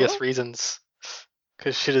for obvious reasons.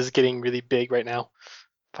 Because shit is getting really big right now.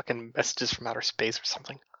 Fucking messages from outer space or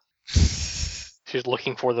something. She's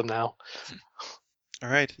looking for them now. All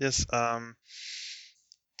right. Yes.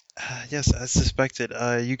 Yes, as suspected.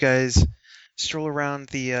 You guys stroll around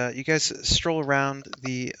the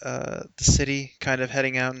city, kind of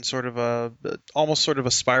heading out in sort of almost sort of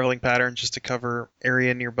a spiraling pattern, just to cover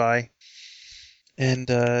area nearby. And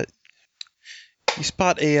You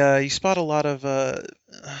spot a lot of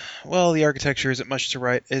well, the architecture isn't much to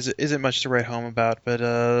write home about, but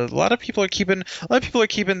a lot of people are keeping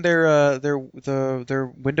their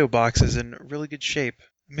window boxes in really good shape.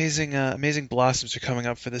 Amazing blossoms are coming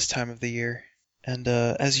up for this time of the year, and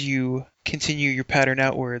as you continue your pattern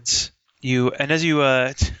outwards, as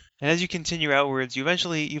you continue outwards, you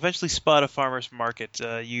eventually spot a farmer's market.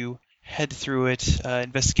 You head through it,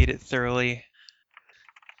 investigate it thoroughly.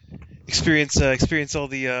 Experience all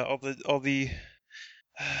the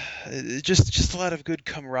just a lot of good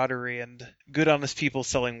camaraderie and good honest people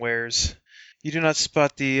selling wares. You do not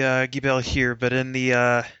spot the Gibel here, but in the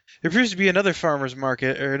there appears to be another farmer's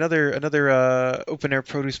market or another open air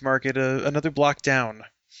produce market another block down,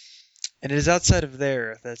 and it is outside of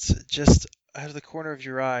there. That's just out of the corner of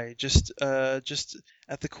your eye, just at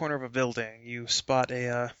the corner of a building. You spot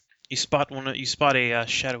a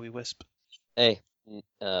shadowy wisp. Hey,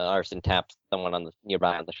 Arson taps someone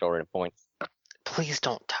nearby on the shoulder and points. Please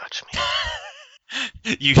don't touch me.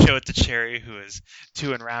 You show it to Cherry, who is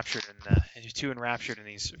too enraptured in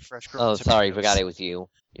these fresh. Oh, sorry, forgot it was you.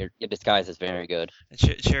 Your disguise is very good. And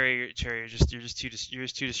Cherry, you're just too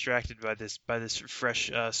distracted by this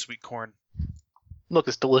fresh sweet corn. Look,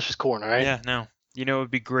 it's delicious corn, all right? Yeah, no, it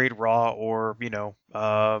would be great raw or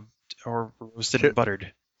or roasted and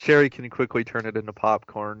buttered. Cherry can quickly turn it into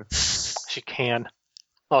popcorn. She can.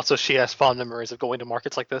 Also, she has fond memories of going to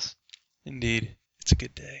markets like this. Indeed, it's a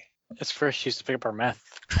good day. It's where she used to pick up our meth.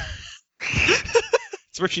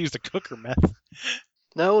 It's where she used to cook her meth.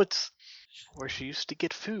 No, it's where she used to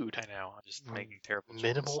get food. I know, I'm just making terrible jokes.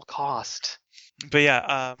 Minimal cost. But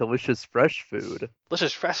yeah, delicious fresh food.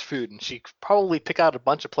 Delicious fresh food, and she could probably pick out a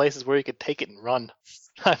bunch of places where you could take it and run.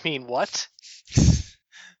 I mean, what?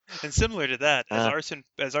 And similar to that,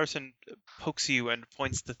 as Arson pokes you and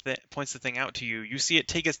points the thing out to you, you see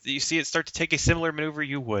it start to take a similar maneuver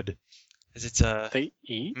you would. As it's They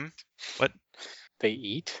eat? What? They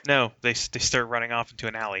eat? No, they start running off into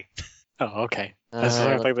an alley. Oh, okay. That's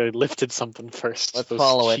like they lifted something first. Let's those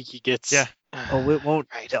follow cheeky gets. Yeah. It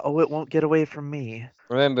won't get away from me.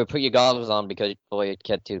 Remember, put your goggles on because it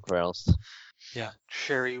get too gross. Yeah.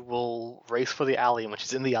 Sherry will race for the alley, and when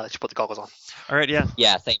she's in the alley, she put the goggles on. All right, yeah.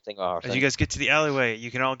 Yeah, same thing. As you guys get to the alleyway,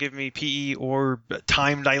 you can all give me PE or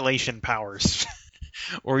time dilation powers.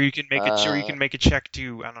 Or you can make a check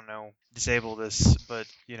to, I don't know, disable this, but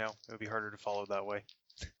it would be harder to follow that way.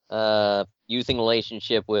 Using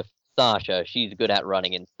relationship with Sasha, she's good at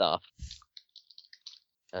running and stuff.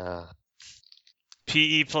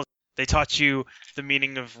 PE plus, they taught you the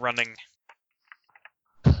meaning of running.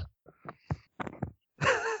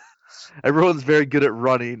 Everyone's very good at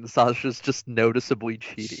running. Sasha's just noticeably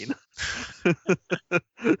cheating.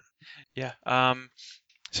 Yeah.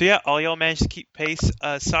 So yeah, all y'all managed to keep pace.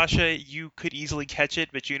 Sasha, you could easily catch it,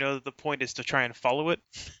 but that the point is to try and follow it.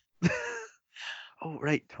 Oh,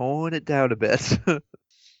 right. Tone it down a bit.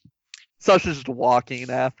 Sasha's just walking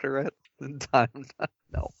after it. In time.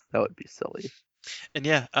 No, that would be silly. And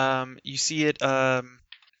yeah, you see it.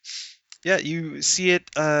 You see it.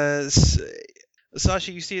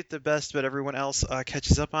 Sasha, you see it the best, but everyone else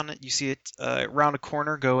catches up on it. You see it round a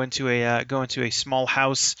corner, go into a small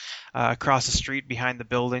house across the street behind the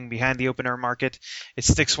building, behind the open air market. It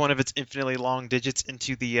sticks one of its infinitely long digits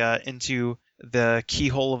into the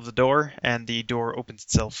keyhole of the door, and the door opens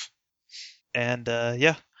itself. And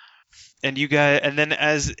yeah, and you guys, and then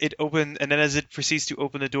as it proceeds to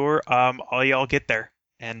open the door, all y'all get there,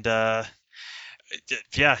 and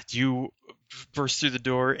yeah, you burst through the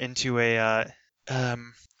door into a.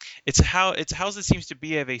 It's a house that seems to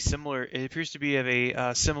be it appears to be of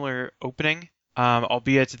a similar opening,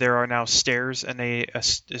 albeit there are now stairs and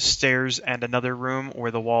stairs and another room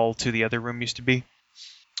where the wall to the other room used to be.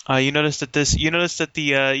 You notice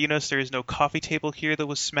there is no coffee table here that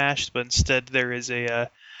was smashed, but instead there is a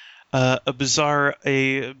bizarre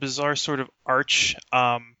sort of arch.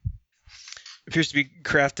 Appears to be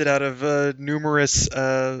crafted out of numerous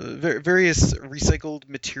various recycled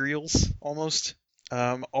materials, almost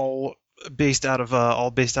all based out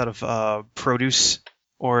of produce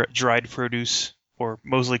or dried produce, or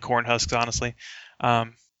mostly corn husks, honestly.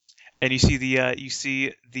 And you see the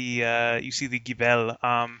Gibel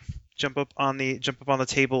jump up on the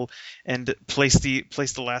table and place the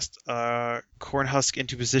last corn husk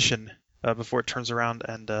into position before it turns around.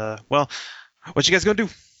 And well, what you guys gonna do?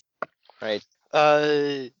 Right.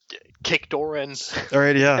 Kick door in. All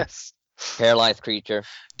right, yeah. Yes. Paralyzed creature.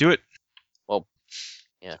 Do it. Well,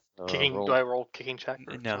 yeah. Kicking. Do I roll kicking check?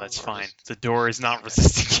 No, that's fine. The door is not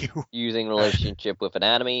resisting you. Using relationship with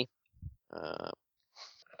anatomy.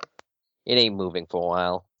 It ain't moving for a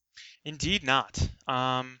while. Indeed not.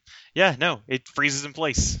 Yeah, no, it freezes in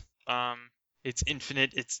place. It's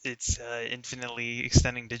infinite. It's infinitely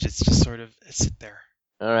extending digits just sort of sit there.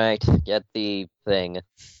 All right, get the thing.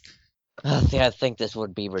 See, I think this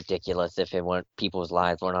would be ridiculous if it weren't people's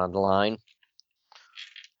lives weren't on the line.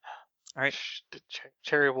 All right.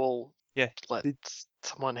 Cherry will Yeah. let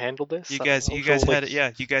someone handle this. You guys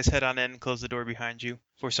head on in, close the door behind you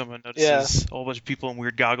before someone notices a whole bunch of people in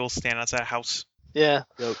weird goggles stand outside a house. Yeah.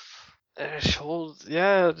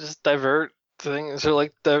 Just divert things or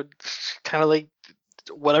like the kind of like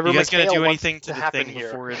whatever. You guys gonna do Mikhail anything wants to to the happen thing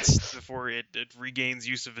here. before it regains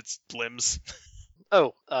use of its limbs?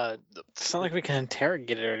 Oh, It's not like we can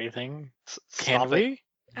interrogate it or anything. Can stop it. we?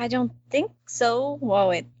 I don't think so.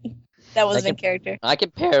 Whoa, that wasn't in character. I can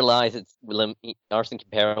paralyze its limb. Arson can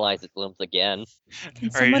paralyze its limbs again. Can All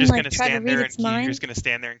right, someone you're just like gonna try to stand read there its and you're mind? just gonna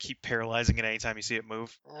stand there and keep paralyzing it anytime you see it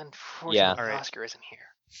move. Unfortunately, Yeah. All right. Oscar isn't here.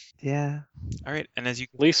 Yeah. All right, and as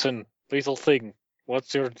Listen, little thing.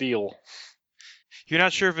 What's your deal? you're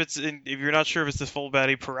not sure if you're not sure if it's the full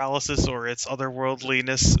body paralysis or it's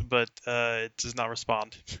otherworldliness, but it does not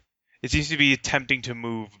respond. It seems to be attempting to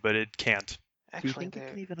move, but it can't. Do you Actually, think it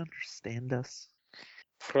can even understand us?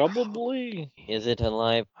 Probably. Is it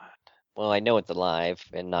alive? Well, I know it's alive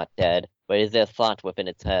and not dead, but is there thought within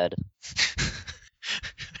its head?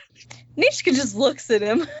 Nishka just looks at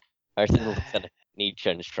him. Arson looks at Nietzsche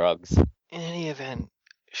and shrugs. in any event,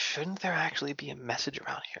 shouldn't there actually be a message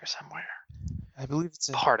around here somewhere? I believe it's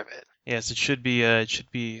Part of it. Yes, it should be.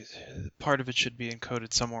 Part of it should be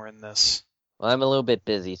encoded somewhere in this. Well, I'm a little bit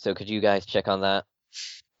busy, so could you guys check on that?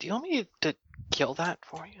 Do you want me to kill that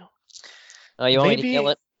for you? Oh, you want me to Maybe kill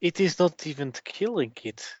it? it is not even killing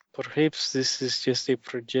it. Perhaps this is just a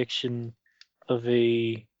projection of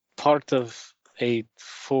a part of a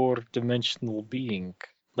four-dimensional being,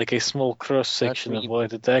 like a small cross-section of That's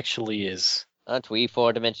what it actually is. Aren't we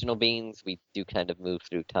four-dimensional beings? We do kind of move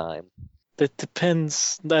through time. That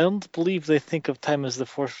depends. I don't believe they think of time as the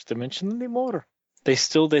fourth dimension anymore. They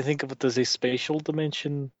think of it as a spatial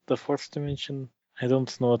dimension, the fourth dimension. I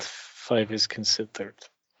don't know what 5 is considered.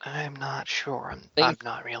 I'm not sure. I'm Think-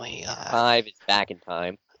 not really. 5 is back in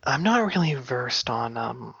time. I'm not really versed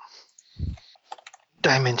on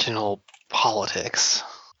dimensional politics.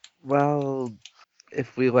 Well,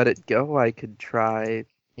 if we let it go, I could try.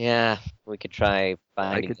 Yeah, we could try I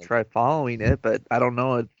finding could it. try following it, but I don't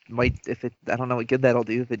know. It might. I don't know what good that'll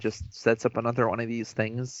do if it just sets up another one of these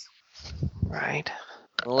things. Right.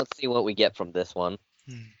 Well, let's see what we get from this one.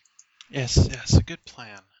 Yes, a good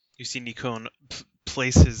plan. You see Nikon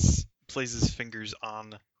place his fingers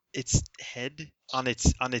on its head, on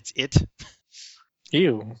its it.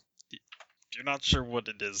 Ew. You're not sure what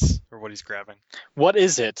it is or what he's grabbing. What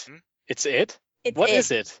is it? Hmm? It's it? It's What it.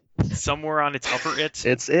 is it? Somewhere on its upper it,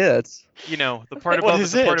 It's it. you know, the part What above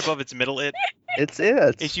is the part it? above its middle it. It's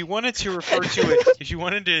it. If you wanted to refer to it, if you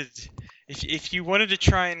wanted to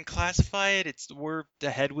try and classify it, it's where the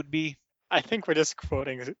head would be. I think we're just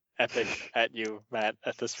quoting Epic at you, Matt,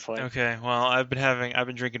 at this point. Okay, well, I've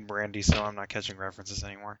been drinking brandy, so I'm not catching references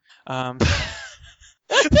anymore.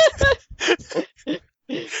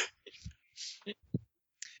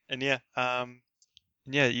 And yeah,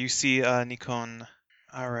 you see Nikon.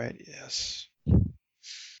 All right, yes.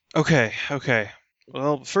 Okay.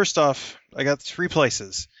 Well, first off, I got 3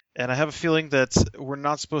 places, and I have a feeling that we're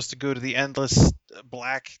not supposed to go to the endless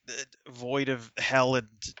black void of hell and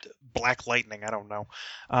black lightning. I don't know.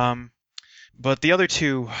 But the other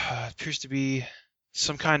 2 appears to be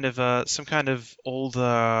some kind of old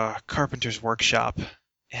carpenter's workshop,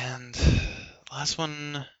 and the last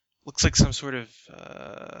one looks like some sort of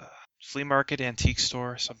flea market, antique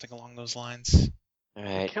store, something along those lines. All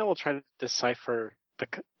right. Cal will try to decipher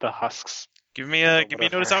the husks. Give me a Whatever.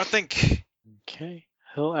 notice how to think. Okay.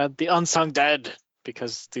 He'll add the unsung dead,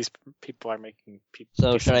 because these people are making people.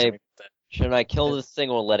 So these should things I- are making dead. Should I kill this thing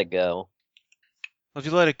or let it go? Well, if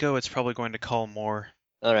you let it go, it's probably going to call more.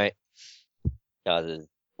 All right. Causes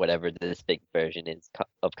whatever this big version is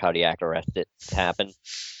of cardiac arrest it to happen.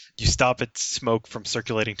 You stop its smoke from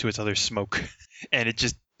circulating to its other smoke, and it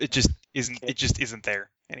just isn't there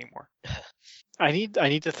anymore. I need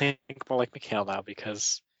to think more like Mikhail now,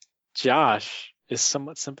 because Josh is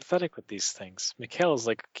somewhat sympathetic with these things. Mikhail is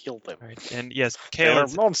like, kill them. Right. And yes, They are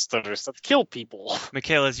Mikhail, monsters that kill people.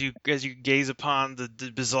 as you gaze upon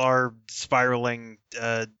the bizarre spiraling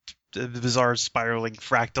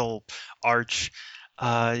fractal arch,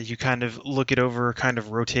 you kind of look it over, kind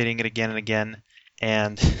of rotating it again and again,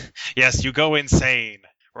 and yes, you go insane.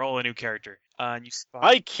 Roll a new character. And you spot.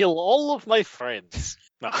 I kill all of my friends.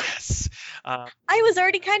 No. Yes. I was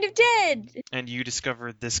already kind of dead. And you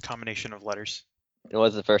discover this combination of letters. It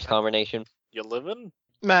was the first combination. You living?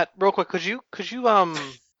 Matt, real quick, could you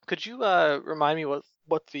remind me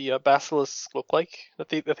what the basilisks look like that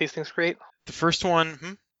these things create? The first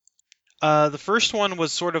one. The first one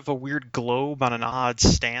was sort of a weird globe on an odd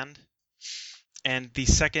stand. And the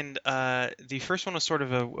first one was sort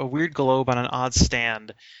of a weird globe on an odd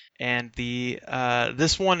stand, and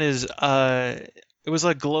this one is it was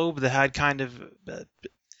a globe that had kind of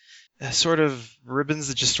sort of ribbons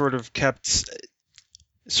that just sort of kept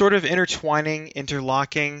sort of intertwining,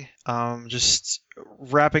 interlocking, just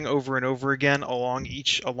wrapping over and over again along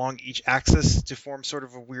each axis to form sort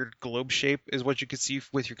of a weird globe shape is what you could see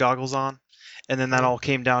with your goggles on, and then that all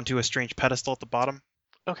came down to a strange pedestal at the bottom.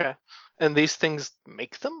 Okay. And these things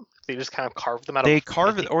make them? They just kind of carve them out They of.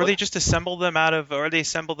 carve it, or they just assemble them out of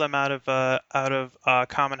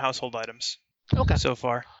common household items. Okay. So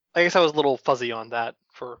far, I guess I was a little fuzzy on that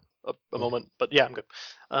for a moment, but yeah, I'm good.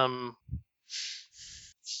 All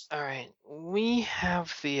right, we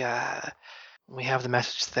have the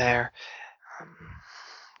message there.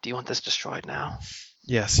 Do you want this destroyed now?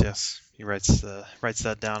 yes. He writes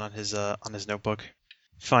that down on his notebook.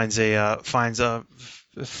 Finds a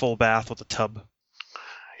full bath with a tub.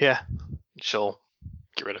 Yeah, she'll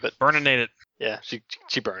get rid of it. Burninate it. Yeah, she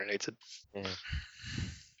burninates it. Yeah.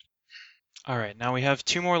 All right, now we have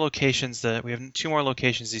two more locations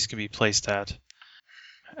these can be placed at.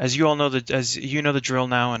 As you know the drill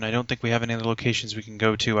now, and I don't think we have any other locations we can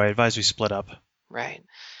go to. I advise we split up. Right.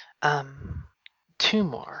 Two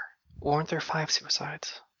more. Weren't there 5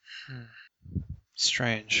 suicides?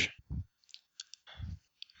 Strange.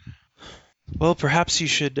 Well, perhaps you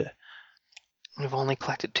should. We've only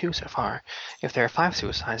collected 2 so far. If there are 5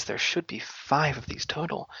 suicides, there should be 5 of these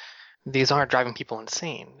total. These are driving people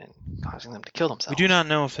insane and causing them to kill themselves. We do not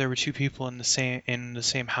know if there were 2 people in the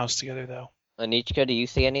same house together, though. Anichka, do you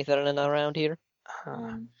see anything around here?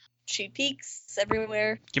 She peeks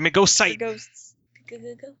everywhere. Give me a ghost sight. Ghosts.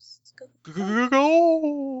 Ghosts.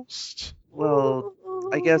 Ghost. Well,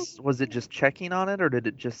 I guess, was it just checking on it, or did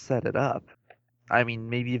it just set it up? I mean,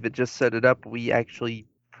 maybe if it just set it up, we actually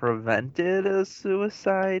prevented a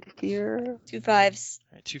suicide here? 2 5s.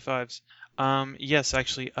 All right, 2 5s. Yes,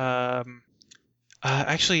 actually.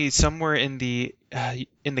 Actually, somewhere in the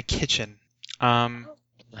kitchen. You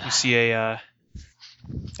see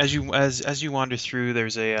as you wander through,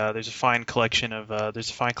 there's a fine collection of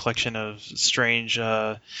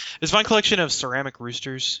ceramic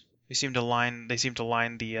roosters. They seem to line the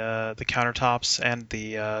countertops and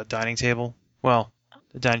the dining table. Well,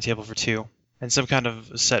 the dining table for 2, and some kind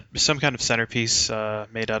of centerpiece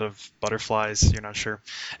made out of butterflies. You're not sure,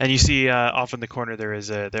 and you see off in the corner there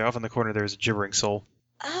is a gibbering soul.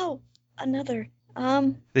 Oh, another.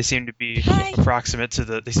 They seem to be Hi. approximate to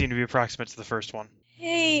the first one.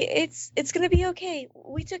 Hey, it's gonna be okay.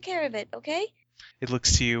 We took care of it, okay? It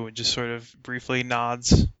looks to you and just sort of briefly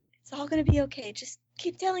nods. It's all gonna be okay. Just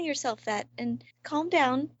keep telling yourself that and calm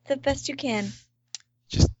down the best you can.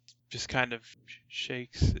 Just kind of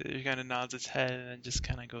shakes, it kind of nods its head, and then just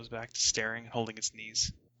kind of goes back to staring and holding its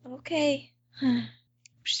knees. Okay. I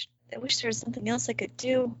wish there was something else I could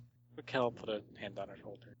do. Cal put a hand on her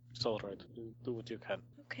shoulder. It's alright. Do what you can.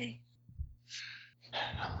 Okay.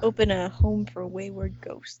 Open a home for wayward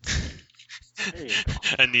ghosts. There you go.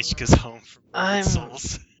 Anishka's home for I'm-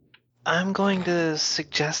 souls. I'm going to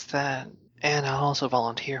suggest that, and I'll also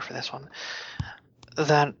volunteer for this one,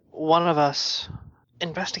 that one of us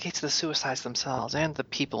investigates the suicides themselves and the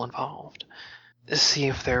people involved. See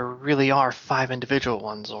if there really are 5 individual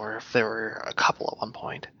ones, or if there were a couple at one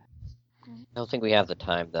point. I don't think we have the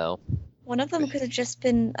time, though. One of them could have just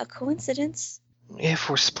been a coincidence. If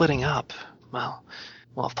we're splitting up, well,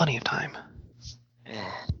 we'll have plenty of time.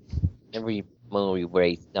 Every moment we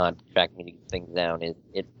waste not tracking these things down is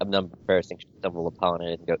a number person should stumble upon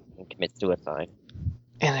it and commit suicide.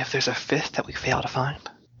 And if there's a 5th that we fail to find?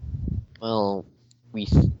 Well,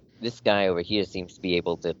 this guy over here seems to be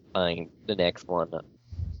able to find the next one.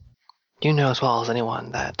 You know as well as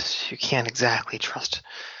anyone that you can't exactly trust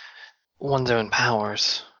one's own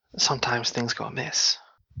powers. Sometimes things go amiss.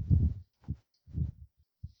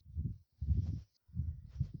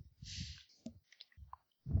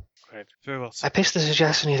 Right. Very well. I pitch the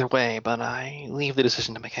suggestion either way, but I leave the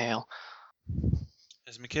decision to Mikhail.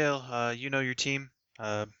 As Mikhail, you know your team.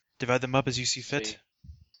 Divide them up as you see fit. See.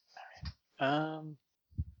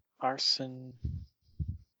 Arson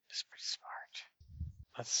is pretty smart.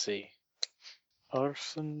 Let's see.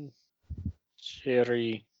 Arson,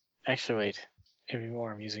 Jerry. Actually, wait. It'd be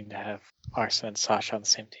more amusing to have Arson and Sasha on the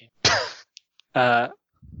same team.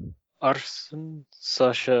 Arson,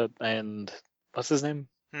 Sasha, and what's his name?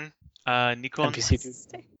 Nikon.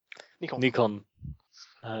 NPC dude. Nikon.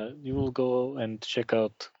 You will go and check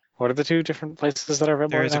out. What are the two different places that are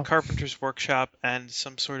available There is right a now? carpenter's workshop and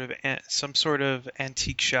some sort of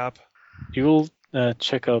antique shop. You will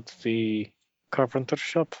check out the carpenter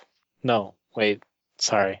shop. No, wait.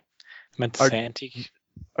 Sorry, I meant to say antique.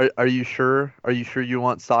 Are you sure? Are you sure you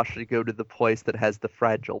want Sasha to go to the place that has the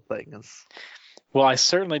fragile things? Well, I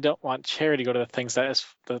certainly don't want Cherry to go to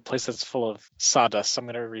the place that's full of sawdust. I'm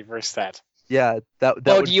going to reverse that. Yeah, that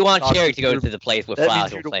Oh, would do you want Sasha's Cherry to go group. to the place with That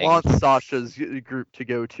means fragile you'd things? want Sasha's group to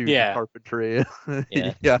go to the carpentry.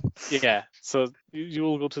 Yeah. Yeah. Yeah, so you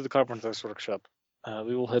will go to the carpenter's workshop.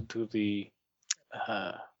 We will head to the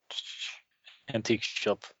antique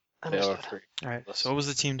shop. There are three. All right. So what was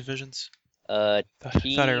the team divisions? Uh, I thought I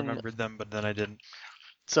Team- remembered them, but then I didn't.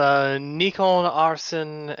 It's Nikon,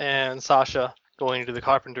 Arson, and Sasha going to the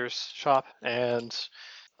carpenter's shop, and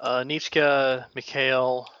Nietzsche,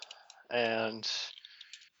 Mikhail, and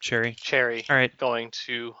Cherry. Cherry All right. going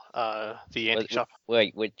to the antique shop.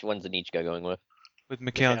 Wait, which one's Anichka going with? With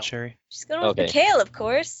Mikhail and Mikhail. Cherry. She's going with Okay. Mikhail, of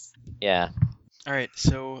course. Yeah. All right.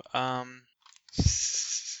 So all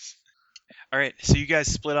right. So you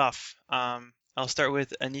guys split off. I'll start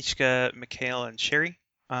with Anichka, Mikhail, and Cherry.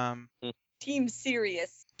 Team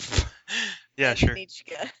serious. Yeah, sure.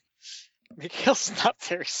 Anichka. Mikhail's not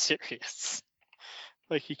very serious.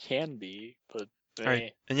 Like, he can be, but... All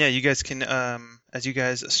right. And yeah, you guys can, as you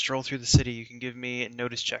guys stroll through the city, you can give me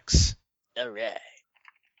notice checks. Alright.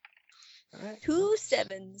 2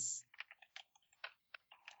 7s.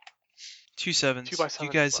 2 7s. 2 by 7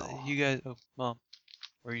 You guys, as well. oh, well,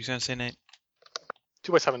 what were you going to say, Nate?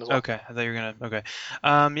 2 by 7 as well. Okay, I thought you were gonna. Okay,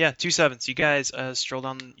 yeah, 2 7s. You guys stroll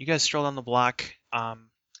down. You guys stroll down the block.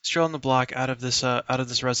 Stroll down the block out of this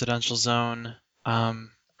residential zone. And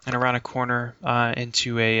around a corner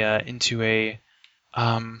into a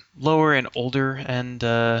lower and older and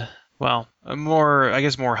well, more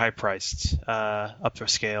high priced upper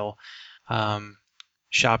scale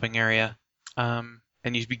shopping area. And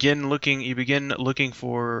you begin looking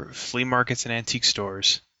for flea markets and antique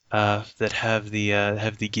stores that have the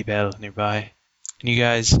Gibel nearby. And you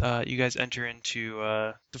guys enter into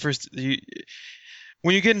the first.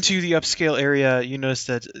 When you get into the upscale area, you notice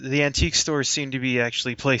that the antique stores seem to be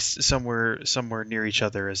actually placed somewhere near each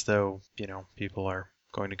other, as though people are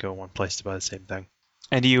going to go one place to buy the same thing.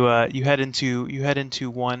 And you head into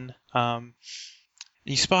one.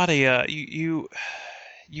 You spot you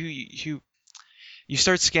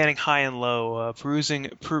start scanning high and low, perusing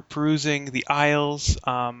the aisles,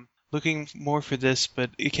 looking more for this, but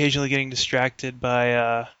occasionally getting distracted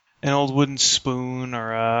by an old wooden spoon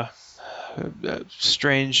or a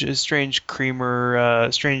strange creamer, I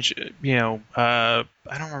don't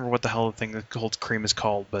remember what the hell the thing that holds cream is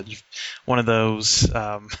called, but one of those.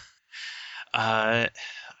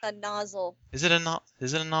 A nozzle. Is it a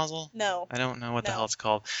nozzle? No. I don't know what the No. hell it's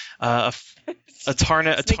called. A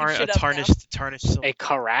tarnished silver. A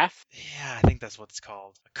carafe? Yeah, I think that's what it's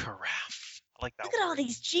called. A carafe. I like that. Look at all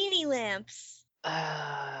these genie lamps.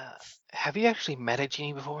 Have you actually met a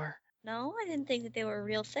genie before? No, I didn't think that they were a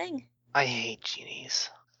real thing. I hate genies.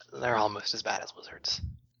 They're almost as bad as wizards.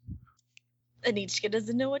 Anichka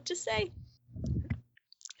doesn't know what to say.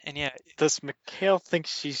 And yeah, Does Mikhail think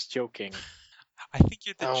she's joking? I think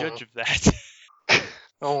you're the Oh. judge of that.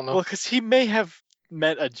 Oh no. Well, because he may have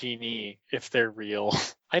met a genie if they're real.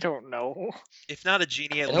 I don't know. If not a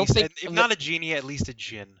genie, I don't think- if not a genie, at least a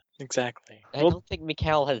djinn. Exactly. I Well, don't think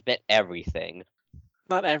Mikhail has met everything.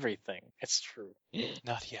 not everything. It's true.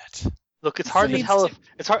 Not yet. Look, it's So hard to needs tell to-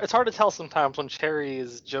 if it's hard to tell sometimes when Cherry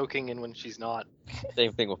is joking and when she's not.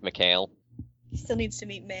 Same thing with Mikhail. He still needs to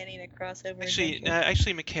meet Manny in a crossover. Actually,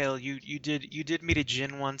 adventure. Mikhail, you did meet a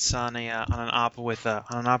djinn once on an op with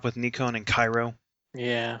Nikon in Cairo.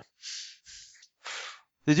 Yeah.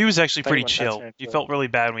 The dude was actually Thought pretty he went chill. faster You into felt really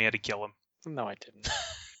bad when you had to kill him. No, I didn't.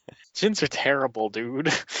 Djinns are terrible, dude.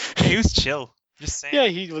 He was chill. Just saying. Yeah,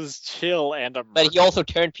 he was chill and a But he also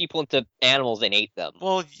turned people into animals and ate them.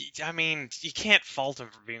 Well, I mean, you can't fault him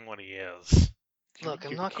for being what he is. Look,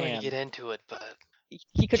 I'm You not going to can. get into it, but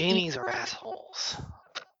He could genies are assholes.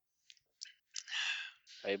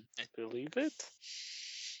 I believe it.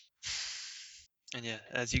 And yeah,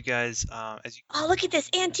 as you guys, Oh, look at this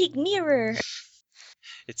antique mirror.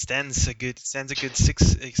 it stands a good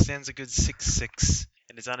 6'6",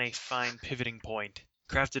 and is on a fine pivoting point,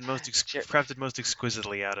 crafted most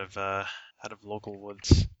exquisitely out of local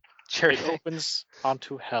woods. Cherry, It opens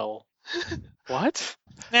onto hell. What?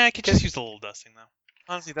 Nah, I could just use a little dusting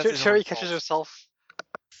though. Honestly, that's his Cherry own catches fault. herself.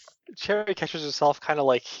 Cherry catches herself kind of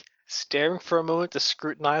like staring for a moment to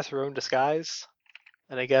scrutinize her own disguise,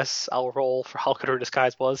 and I guess I'll roll for how good her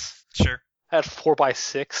disguise was. Sure. At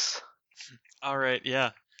 4x6. All right.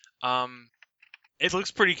 Yeah. It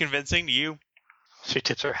looks pretty convincing to you. She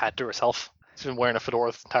tips her hat to herself. She's been wearing a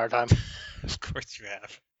fedora the entire time. Of course you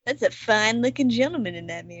have. That's a fine-looking gentleman in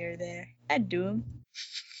that mirror there. I'd do him.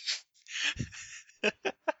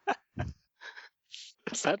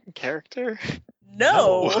 Is that in character?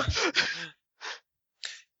 No.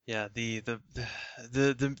 Yeah,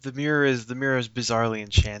 the mirror is bizarrely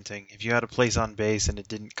enchanting. If you had a place on base and it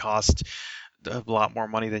didn't cost a lot more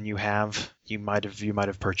money than you have, you might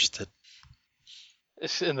have purchased it.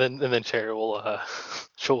 And then Cherry will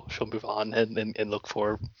she'll move on and look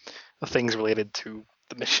for things related to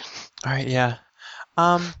the mission. All right, yeah.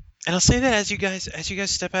 And I'll say that as you guys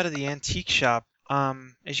step out of the antique shop,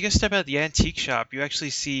 you actually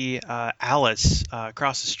see Alice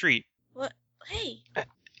across the street. What? Hey,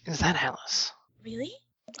 Is that Alice? really?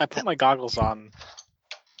 I put my goggles on.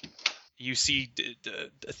 You see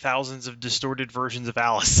thousands of distorted versions of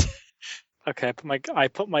Alice. Okay, I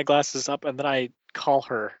put my glasses up and then I call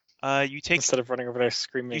her You instead of running over there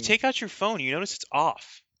screaming. take out your phone. You notice it's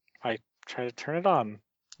off. I try to turn it on.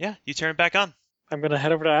 Yeah, you turn it back on. I'm gonna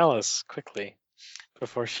head over to Alice quickly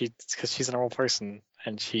because she's a normal person,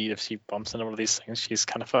 and if she bumps into one of these things, she's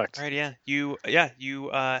kind of fucked. All right, you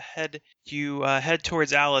head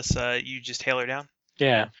towards Alice. You just hail her down.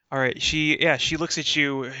 Yeah. All right, she looks at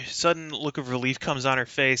you. Sudden look of relief comes on her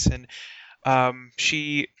face, and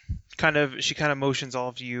she kind of motions all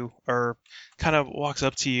of you, or kind of walks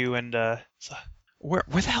up to you, and where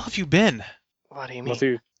the hell have you been? What do you mean? What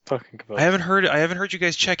are you talking about? I haven't heard you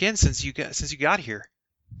guys check in since you got here.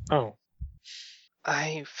 Oh.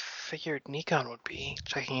 I figured Nikon would be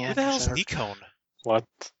checking in. Who the hell's Nikon? What?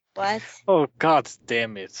 What? Oh, god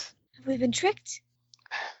damn it. Have we been tricked?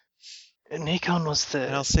 Nikon was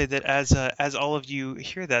And I'll the. say that as all of you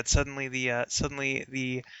hear that,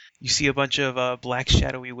 suddenly you see a bunch of black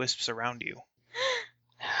shadowy wisps around you.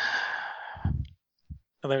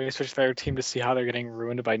 And then we switch to our team to see how they're getting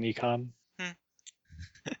ruined by Nikon.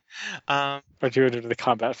 Or do you want to do the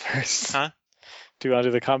combat first? Huh? Do you want to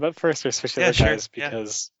do the combat first or switch to Yeah, the sure, guys? yeah.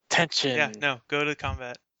 Because tension. Yeah, no, go to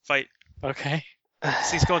combat, fight. Okay.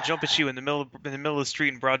 These things gonna jump at you in the middle of the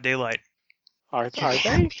street in broad daylight. Are You they?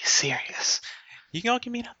 can't be serious. You can all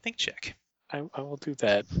give me an think check. I will do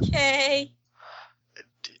that. Okay.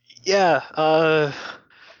 Yeah.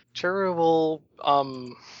 Cherry will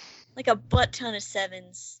Like a butt ton of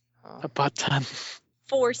sevens. A butt ton.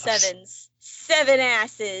 4 sevens. 7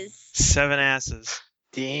 asses. 7 asses.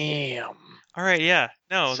 Damn. All right, yeah.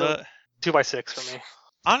 No, So- 2x6 for me.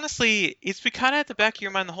 honestly, it's been kind of at the back of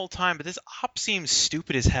your mind the whole time, but this op seems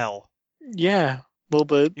stupid as hell. Yeah, a little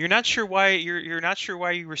bit. You're not sure why you're not sure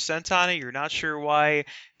why you were sent on it. You're not sure why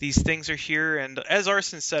these things are here, and as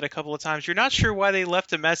Arson said a couple of times, you're not sure why they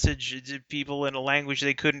left a message to people in a language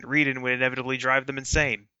they couldn't read and would inevitably drive them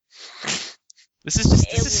insane. This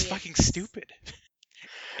is fucking stupid.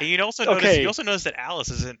 And you also notice that Alice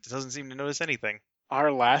doesn't seem to notice anything.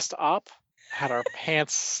 Our last op had our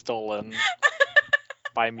pants stolen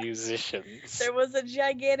by musicians. There was a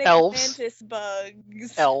gigantic Elves. mantis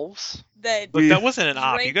bugs. Elves. That Look, that wasn't an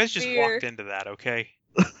op. You drank guys just beer. walked into that, okay?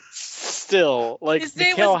 Still, like, His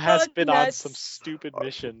name Mikhail was has Bug been on Nuts. some stupid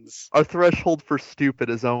missions. Our threshold for stupid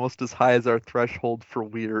is almost as high as our threshold for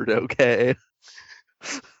weird, okay?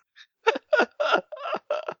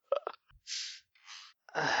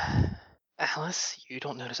 Alice, you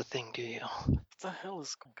don't notice a thing, do you? What the hell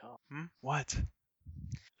is going on? What?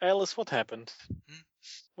 Alice, what happened? Hmm?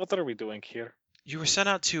 What are we doing here? You were sent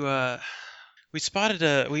out to we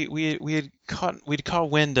spotted we'd caught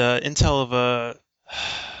wind intel of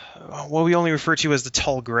what we only refer to as the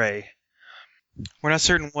tall gray. We're not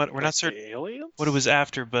certain what The aliens? what it was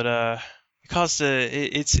after, but it caused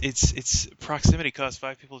its proximity caused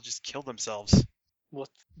 5 people to just kill themselves. What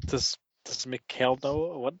does Mikhail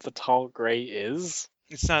know what the tall gray is?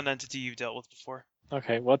 It's not an entity you've dealt with before.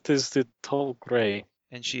 Okay, what is the tall gray?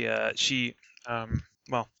 And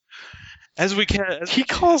well, as we can, He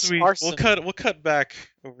calls we'll Arson. cut back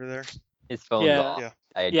over there. His phone's Yeah. off. Yeah.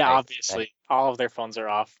 Yeah, obviously. All of their phones are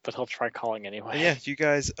off, but he'll try calling anyway. Yeah, you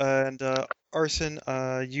guys and Arson,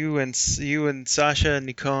 you and Sasha and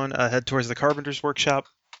Nikon head towards the carpenter's workshop.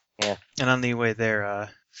 Yeah. And on the way there,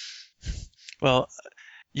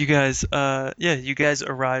 you guys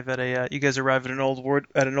arrive at an old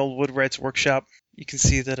woodwright's workshop. You can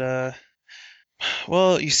see that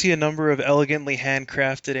you see a number of elegantly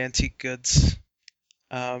handcrafted antique goods.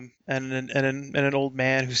 and an old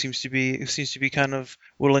man who seems to be kind of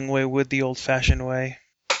whittling away with the old-fashioned way.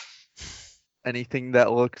 Anything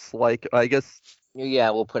that looks like, I guess. Yeah,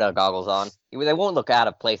 we'll put our goggles on. They won't look out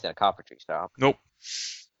of place in a carpentry shop. Nope.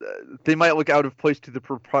 They might look out of place to the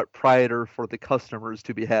proprietor for the customers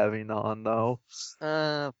to be having on, though.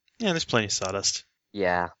 Yeah, there's plenty of sawdust.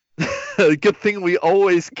 Yeah. Good thing we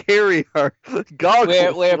always carry our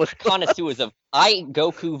goggles. We're connoisseurs of. I,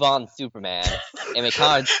 Goku Von Superman, am a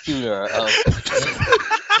connoisseur of.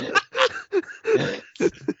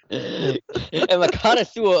 am a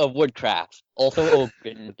connoisseur of woodcraft, also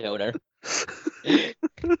open donor.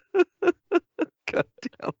 God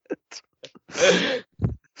damn it.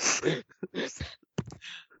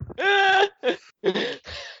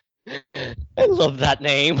 I love that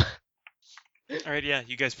name. All right, yeah,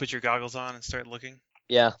 you guys put your goggles on and start looking.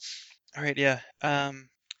 Yeah. All right, yeah.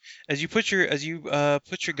 As you put your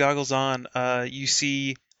goggles on, you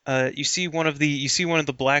see one of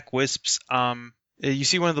the black wisps. You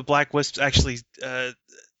see one of the black wisps actually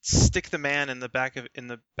stick the man in the back of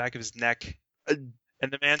his neck, and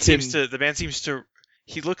the man seems to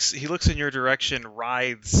he looks in your direction,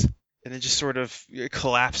 writhes, and then just sort of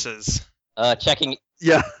collapses. Checking.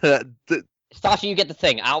 Yeah. Sasha, you get the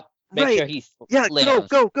thing. I'll make sure he's. Yeah, lives.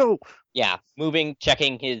 go. Yeah, moving,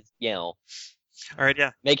 checking his, All right,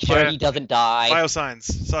 yeah. Make sure he doesn't die. Biosigns.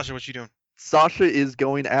 Sasha, what you doing? Sasha is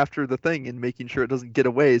going after the thing and making sure it doesn't get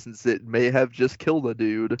away, since it may have just killed a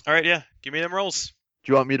dude. All right, yeah. Give me them rolls.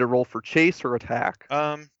 Do you want me to roll for chase or attack?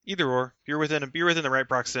 Either or. You're within the right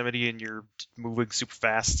proximity and you're moving super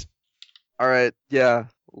fast. All right, yeah.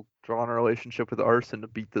 We'll draw on a relationship with Arson to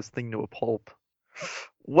beat this thing to a pulp.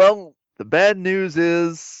 Well, the bad news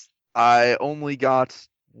is I only got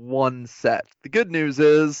one set. The good news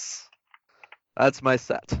is that's my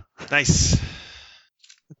set. Nice.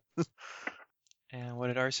 And what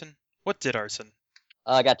did Arson?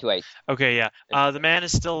 I got 2 8. Okay, yeah. The man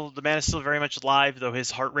is still very much alive, though his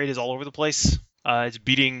heart rate is all over the place. It's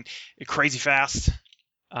beating crazy fast.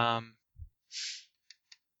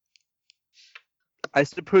 I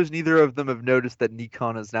suppose neither of them have noticed that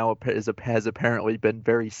Nikon has apparently been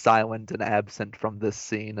very silent and absent from this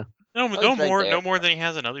scene. No more than he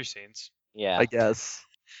has in other scenes. Yeah. I guess.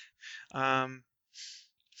 And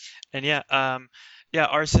yeah,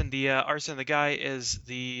 Arson, the guy is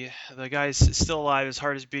still alive. His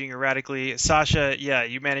heart is beating erratically. Sasha, yeah,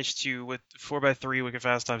 you managed to, with 4x3 wicked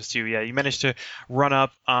fast times 2. Yeah, you managed to run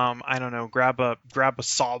up. I don't know, grab a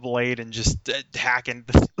saw blade and just hack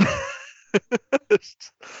into.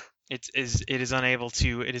 It is unable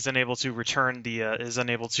to return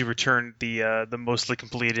the mostly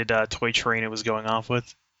completed toy train it was going off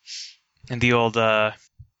with, and the old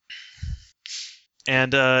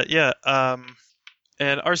And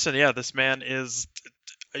Arson, yeah, this man is.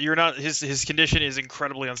 His condition is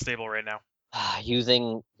incredibly unstable right now.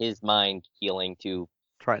 Using his mind healing to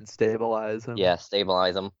try and stabilize him. Yeah,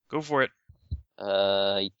 stabilize him. Go for it.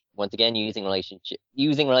 Once again, using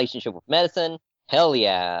relationship with medicine. Hell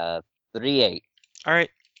yeah, 3-8. All right.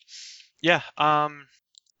 Yeah.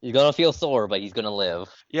 He's gonna feel sore, but he's gonna live.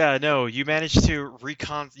 Yeah. No, you managed to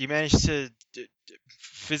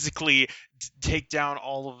physically take down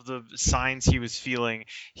all of the signs he was feeling.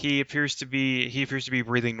 He appears to be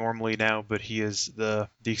breathing normally now, but the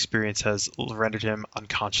experience has rendered him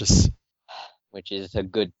unconscious. Which is a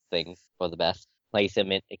good thing for the best. Place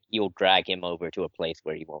him in. You'll drag him over to a place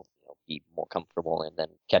where he won't be more comfortable, and then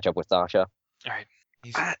catch up with Sasha. All right.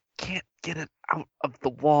 I can't get it out of the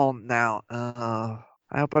wall now.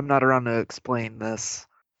 I hope I'm not around to explain this.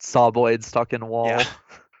 Saw blade stuck in wall. Yeah.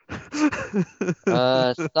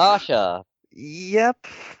 Sasha. Yep.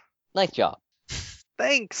 Nice job.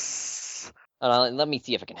 Thanks. Let me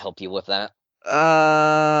see if I can help you with that.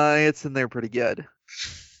 It's in there pretty good.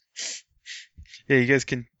 Yeah, you guys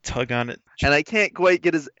can tug on it. And I can't quite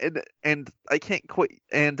get I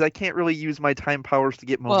can't really use my time powers to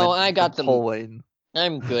get momentum. Well, I got some. Pulling.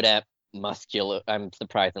 I'm good at muscular. I'm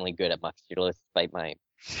surprisingly good at muscular, despite my.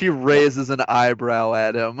 She raises an eyebrow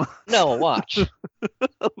at him. No, watch.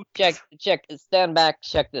 Okay. Check. Stand back.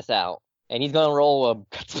 Check this out. And he's gonna roll a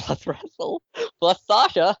plus wrestle plus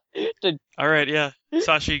Sasha. All right, yeah.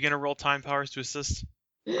 Sasha, you gonna roll time powers to assist?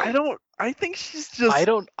 I think she's just.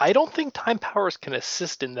 I don't think time powers can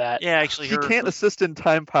assist in that. Yeah, actually, she can't assist in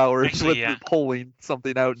time powers actually, with pulling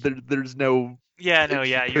something out. There's no. Yeah, no,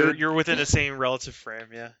 yeah. You're within the same relative frame,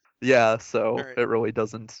 yeah. Yeah, so right. It really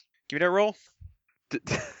doesn't. Give me that roll.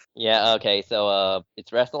 Yeah. Okay. So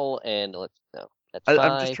it's wrestle and that's 5.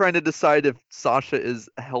 I'm just trying to decide if Sasha is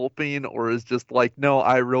helping or is just like, no,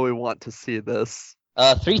 I really want to see this.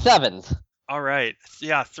 3 7s. All right.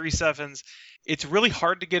 Yeah, 3 sevens. It's really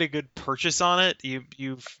hard to get a good purchase on it.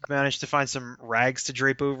 You've managed to find some rags to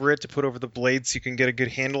drape over it to put over the blade so you can get a good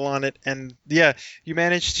handle on it. And yeah, you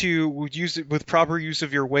managed to use it with proper use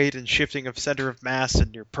of your weight and shifting of center of mass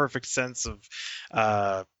and your perfect sense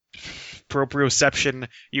of proprioception.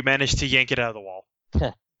 You managed to yank it out of the wall.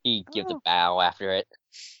 He gives a bow after it.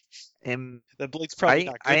 The blade's probably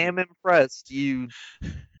not good. I am impressed. You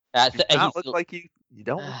do not look like you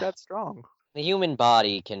don't look that strong. The human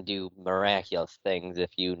body can do miraculous things if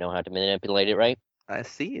you know how to manipulate it, right? I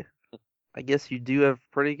see. I guess you do have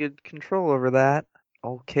pretty good control over that.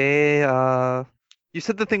 Okay, you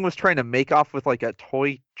said the thing was trying to make off with like a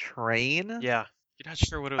toy train? Yeah. You're not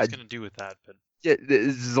sure what it was going to do with that, but... Yeah,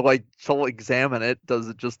 it's like, to examine it, does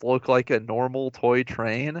it just look like a normal toy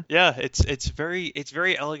train? Yeah, it's very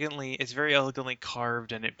elegantly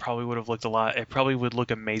carved, and it probably would have looked it probably would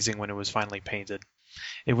look amazing when it was finally painted.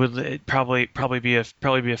 It'd probably be a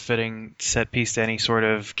fitting set piece to any sort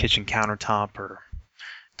of kitchen countertop or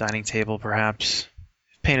dining table, perhaps.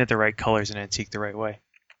 Painted the right colors and antique the right way.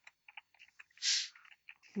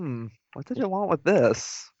 What did you want with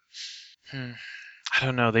this? I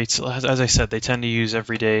don't know. As I said, they tend to use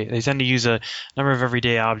a number of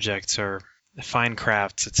everyday objects or fine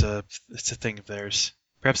crafts. It's a thing of theirs.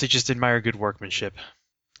 Perhaps they just admire good workmanship.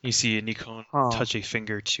 You see Nikon touch a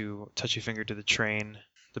finger to the train.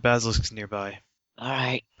 The basilisk's nearby. All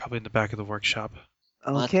right. Probably in the back of the workshop.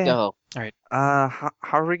 Okay. Let's go. All right. How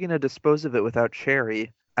are we gonna dispose of it without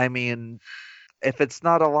Cherry? I mean, if it's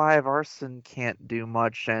not alive, Arson can't do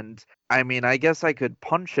much, and I mean, I guess I could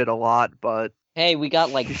punch it a lot, but Hey, we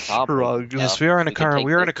got like shrugged. Yes, we are in a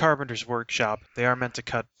carpenter's workshop. They are meant to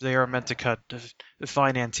cut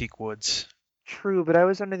fine antique woods. True, but I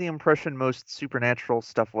was under the impression most supernatural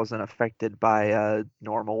stuff wasn't affected by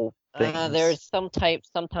normal things. There's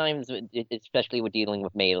sometimes, especially with dealing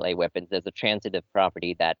with melee weapons, there's a transitive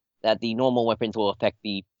property that the normal weapons will affect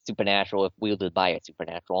the supernatural if wielded by a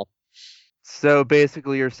supernatural. So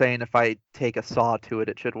basically, you're saying if I take a saw to it,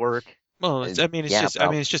 it should work? Well, it's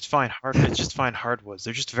just fine hardwoods.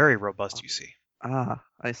 They're just very robust, you see. Ah,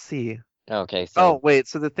 I see. Okay, so... Oh, wait,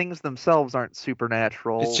 so the things themselves aren't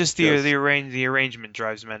supernatural. It's just the arrangement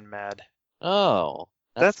drives men mad. Oh,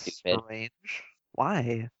 that's stupid. Strange. Why?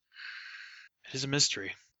 It is a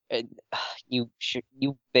mystery. You've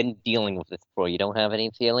been dealing with this before. You don't have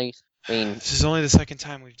any theories? I mean... This is only the second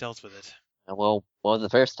time we've dealt with it. Well, what was the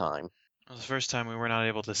first time? Well, the first time we were not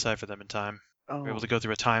able to decipher them in time. Oh. We were able to go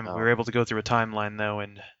through a timeline, though,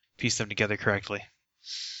 and piece them together correctly.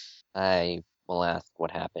 I will ask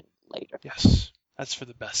what happened later. Yes, that's for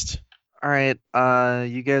the best. All right,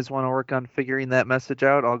 you guys want to work on figuring that message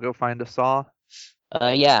out? I'll go find a saw.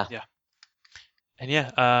 Yeah. Yeah. And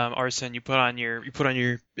yeah, Arson, you put on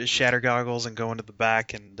your shatter goggles and go into the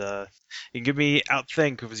back, and you can give me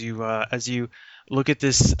outthink as you look at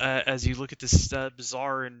this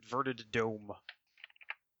bizarre inverted dome.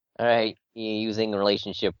 All right, you're using a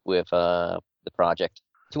relationship with the project.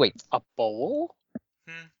 2 8s. A bowl?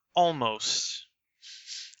 Almost.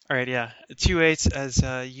 All right, yeah. 2 8s as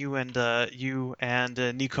you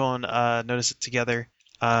and Nikon notice it together.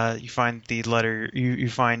 You find the letter. You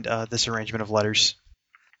find this arrangement of letters.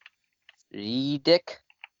 Dick.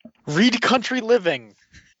 Read Country Living.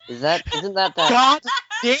 Isn't that? God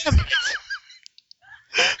damn it!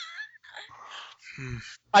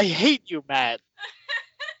 I hate you, Matt.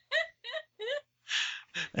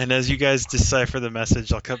 And as you guys decipher the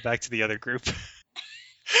message, I'll come back to the other group.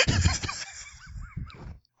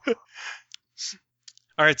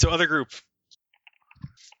 All right, so other group.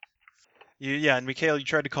 And Mikhail, you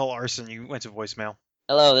tried to call Arson. You went to voicemail.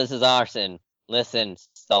 Hello, this is Arson. Listen,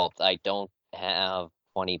 Salt, I don't have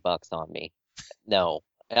 $20 on me. No.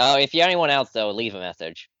 If you're anyone else, though, leave a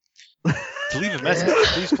message. To leave a message,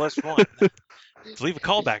 please press 1. To leave a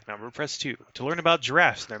callback number, press 2. To learn about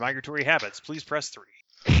giraffes and their migratory habits, please press 3.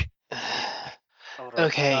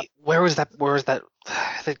 Okay, where was that?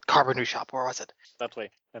 The carpentry shop. Where was it? That way.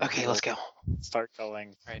 Okay, let's go. Start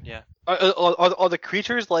going. Right, yeah. Are the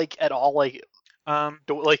creatures at all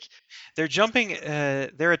they're jumping?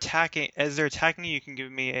 They're attacking. As they're attacking you, can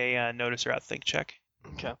give me a notice or outthink check.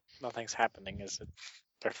 Okay. Nothing's happening, is it?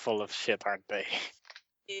 They're full of shit, aren't they?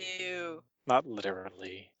 Ew. Not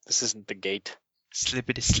literally. This isn't the gate.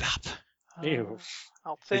 Slippity slap. Ew.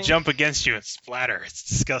 They jump against you and splatter. It's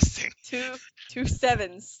disgusting. Two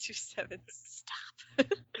sevens. Stop.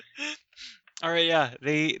 All right, yeah.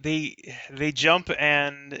 They jump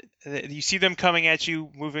and you see them coming at you,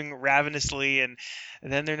 moving ravenously, and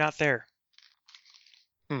then they're not there.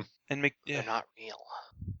 And they're not real.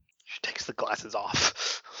 She takes the glasses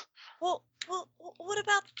off. Well, Well, what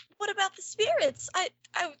about the spirits? I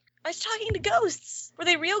was talking to ghosts. Were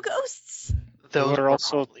they real ghosts? Those were were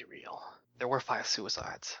also- probably real. There were 5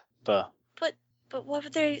 suicides. Duh. But what were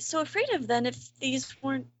they so afraid of then if these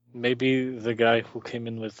weren't? Maybe the guy who came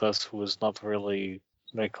in with us who was not really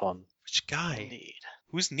Nikon. Which guy? Indeed.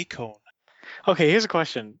 Who's Nikon? Okay, here's a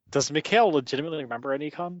question. Does Mikhail legitimately remember a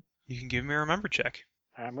Nikon? You can give me a remember check.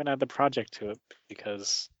 I'm gonna add the project to it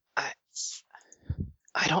because I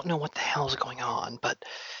don't know what the hell's going on, but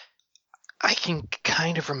I can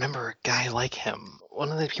kind of remember a guy like him.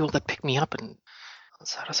 One of the people that picked me up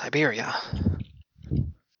outside of Siberia.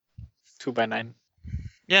 2x9.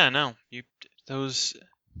 Yeah, no. Those.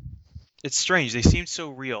 It's strange. They seem so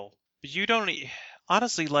real, but you don't.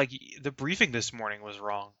 Honestly, like the briefing this morning was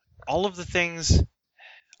wrong. All of the things.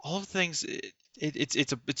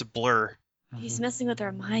 It's a blur. He's messing with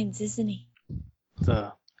our minds, isn't he?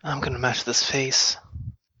 I'm gonna match this face.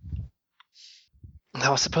 That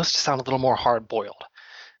was supposed to sound a little more hard-boiled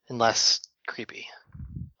and less creepy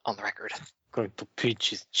on the record. Going to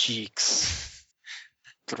pinch his cheeks.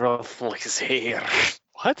 Ruffle his hair.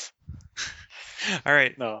 What? All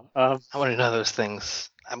right. No. I want to know those things.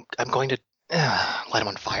 I'm going to light him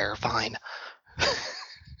on fire. Fine.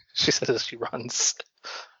 She says as she runs.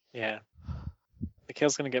 Yeah.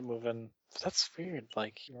 Mikhail's gonna get moving. That's weird.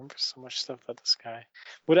 Like, he remembers so much stuff about this guy.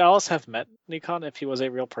 Would Alice have met Nikon if he was a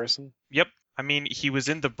real person? Yep. I mean, he was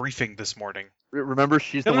in the briefing this morning. Remember,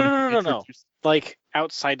 she's the No, one. no. Like,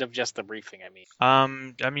 outside of just the briefing, I mean.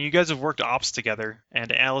 I mean, you guys have worked ops together,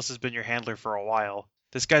 and Alice has been your handler for a while.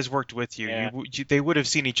 This guy's worked with you. Yeah. They would have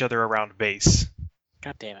seen each other around base.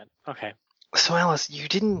 God damn it. Okay. So Alice, you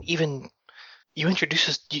didn't even you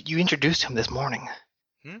introduced him this morning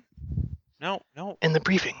No. in the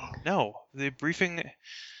briefing. No, the briefing.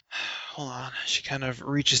 Hold on. She kind of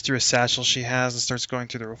reaches through a satchel she has and starts going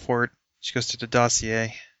through the report. She goes to the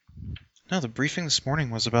dossier. No, the briefing this morning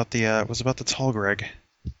was about the tall Greg.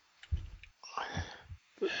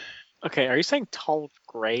 Okay, are you saying Tall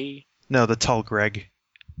Gray? No, the tall Greg.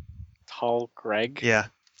 Tall Greg? Yeah,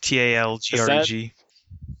 TALGREG.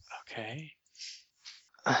 Okay.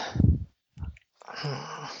 I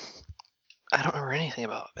don't remember anything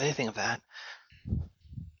of that.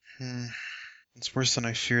 It's worse than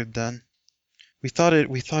I feared. Then we thought it.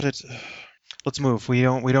 Let's move. We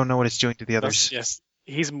don't know what it's doing to the others. Yes.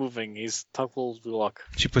 He's moving. He's toggle lock.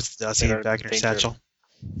 She puts the dossier back in her satchel.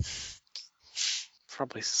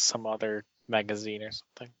 Probably some other magazine or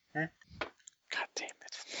something. God damn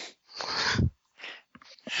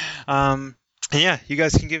it. Yeah, you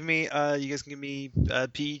guys can give me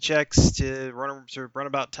PE checks to run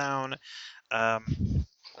about town.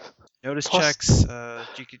 Notice Plus- checks.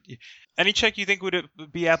 Any check you think would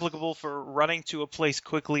be applicable for running to a place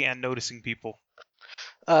quickly and noticing people.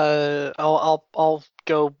 I'll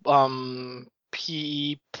go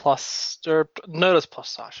PE plus or notice plus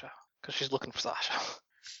Sasha because she's looking for Sasha.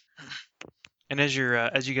 And as you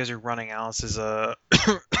guys are running, Alice is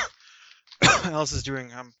Alice is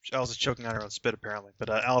choking on her own spit apparently, but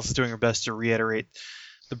Alice is doing her best to reiterate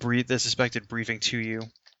the suspected briefing to you.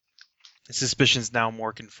 The suspicion's now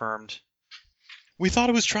more confirmed. We thought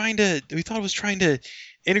it was trying to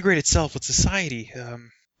integrate itself with society.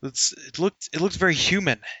 It looked very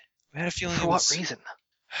human. We had a feeling. For what reason?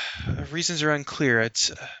 Reasons are unclear.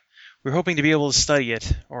 We're hoping to be able to study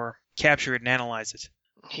it or capture it and analyze it.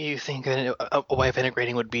 You think a way of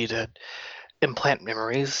integrating would be to implant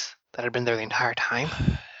memories that had been there the entire time?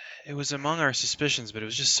 It was among our suspicions, but it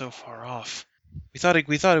was just so far off. We thought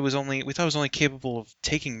it was only capable of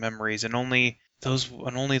taking memories, and only those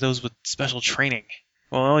with special training.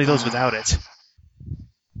 Well, only those without it.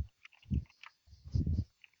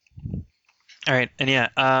 All right, and yeah,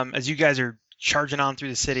 as you guys are charging on through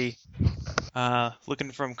the city,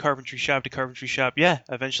 looking from carpentry shop to carpentry shop, yeah,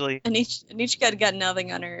 eventually. And each got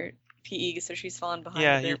nothing on her PE, so she's falling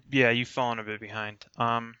behind. a bit. You've fallen a bit behind.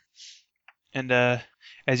 And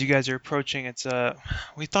as you guys are approaching, it's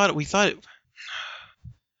we thought it.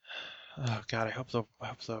 Oh God, I hope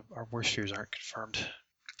our worst fears aren't confirmed.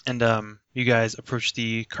 And you guys approach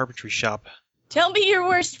the carpentry shop. Tell me your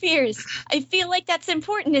worst fears. I feel like that's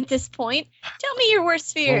important at this point. Tell me your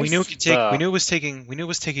worst fears. Well, we knew it could take. We knew it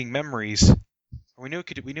was taking memories.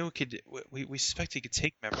 We suspected it could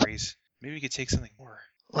take memories. Maybe we could take something more.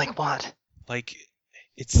 Like what? Like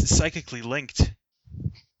it's psychically linked.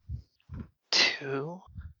 To?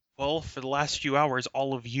 Well, for the last few hours,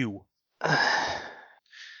 all of you.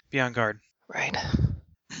 Be on guard. Right.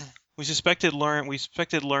 We suspect it learns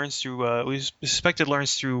through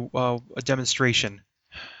a demonstration.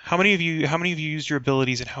 How many of you used your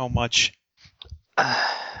abilities and how much?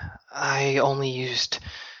 I only used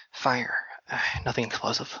fire, nothing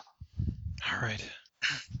explosive. All right.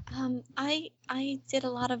 I did a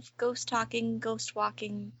lot of ghost talking, ghost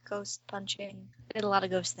walking, ghost punching. I did a lot of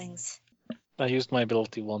ghost things. I used my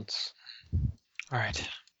ability once. All right.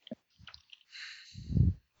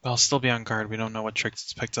 Well, still be on guard. We don't know what tricks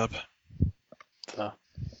it's picked up. So,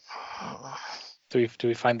 do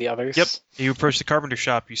we find the others? Yep. You approach the carpenter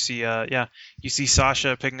shop. You see, you see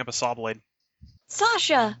Sasha picking up a saw blade.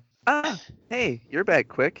 Sasha! Hey, you're back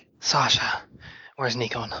quick. Sasha, where's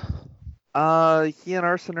Nikon? He and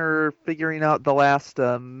Arson are figuring out the last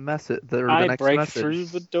message. The next break message. through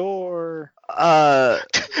the door.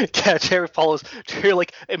 Yeah, Cherry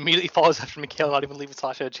like immediately follows after Mikhail, not even leaving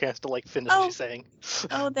Sasha a chance to like finish what she's saying.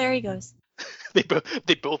 Oh, there he goes. They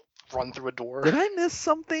both run through a door. Did I miss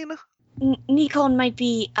something? Nikon might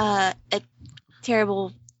be a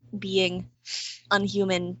terrible being,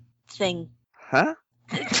 unhuman thing. Huh?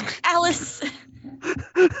 Alice.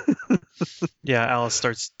 Yeah, Alice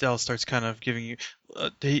starts kind of giving you.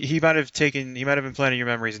 He might have implanted your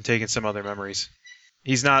memories and taken some other memories.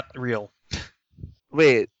 He's not real.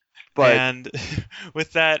 Wait, but And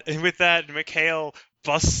with that, Mikhail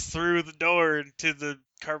busts through the door into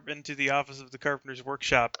the office of the carpenter's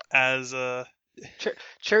workshop as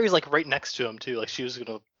Cherry's like right next to him too. Like she was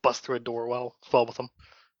gonna bust through a door well with him.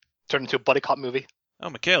 Turn into a buddy cop movie. Oh,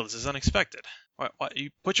 Mikhail, this is unexpected. What? You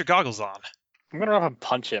put your goggles on. I'm gonna run up and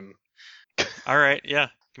punch him. All right, yeah.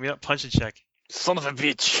 Give me that punch and check. Son of a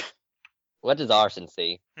bitch. What does Arson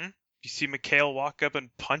see? You see Mikhail walk up and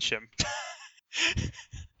punch him.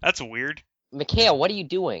 That's weird. Mikhail, what are you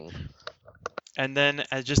doing? And then,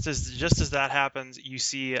 just as that happens, you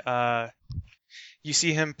see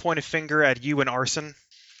him point a finger at you and Arson.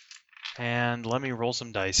 And let me roll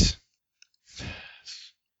some dice.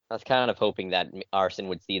 I was kind of hoping that Arson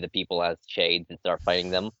would see the people as shades and start fighting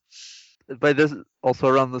them. by this also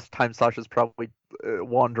around this time, Sasha's probably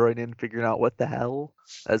wandering in, figuring out what the hell,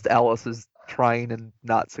 as Alice is trying and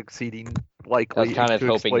not succeeding. Likely, I was kind of to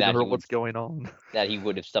hoping explain that to her he what's going on. That he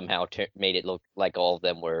would have somehow made it look like all of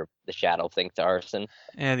them were the shadow things to Arson.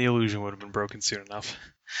 And the illusion would have been broken soon enough.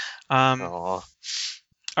 Aww.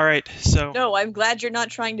 All right, so No, I'm glad you're not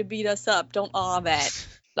trying to beat us up. Don't awe that.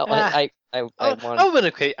 No, Ah. I I want. would have been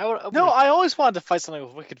okay. No, I always wanted to fight something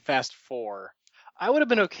with Wicked Fast 4. I would have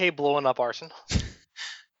been okay blowing up Arson.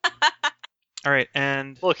 all right,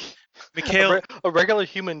 and Look, Mikhail a regular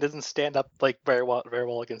human doesn't stand up like very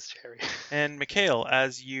well against Cherry. and Mikhail,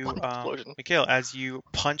 as you Explosion.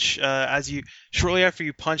 punch, shortly after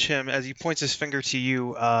you punch him, as he points his finger to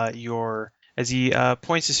you, I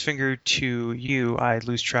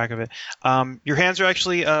lose track of it. Your hands are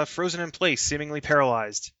actually frozen in place, seemingly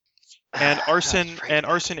paralyzed. And Arson,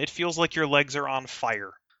 it feels like your legs are on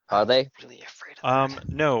fire. Are they? Really afraid of that.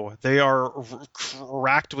 No, they are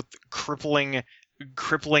racked with crippling,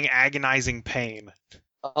 agonizing pain.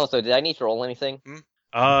 Oh, so did I need to roll anything?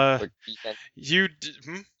 Uh, For defense?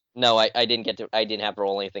 No, I didn't get to. I didn't have to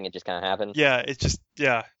roll anything. It just kind of happened. Yeah, it just,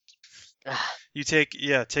 yeah. You take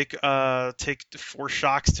 4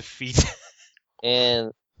 shocks to feet.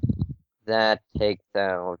 And that takes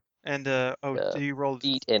out And you rolled.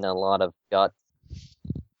 feet and a lot of guts.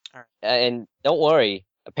 Alright. And don't worry.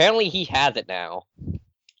 Apparently he has it now.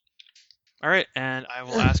 All right, and I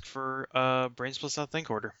will ask for brain splits on think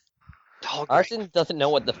order. Tall Greg. Arson doesn't know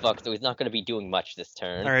what the fuck, so he's not going to be doing much this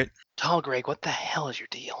turn. All right, Tall Greg, what the hell is your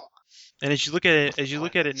deal? and as you look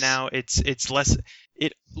at it, now, it's less.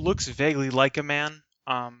 It looks vaguely like a man.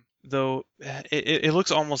 Though it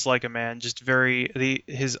looks almost like a man, just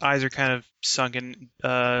his eyes are kind of sunken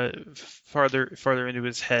farther into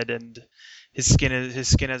his head, and his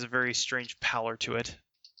skin has a very strange pallor to it.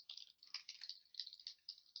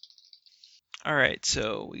 All right,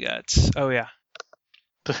 so we got. Oh yeah.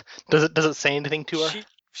 Does it say anything to her?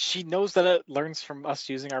 She knows that it learns from us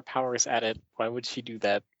using our powers at it. Why would she do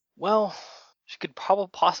that? Well, she could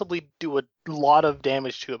possibly do a lot of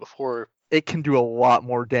damage to it before. It can do a lot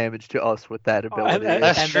more damage to us with that ability.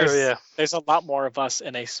 That's true, yeah. There's a lot more of us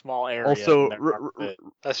in a small area. Also, than there are of it.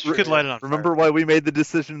 That's You true. could light it on remember fire. why we made the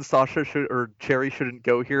decision Cherry shouldn't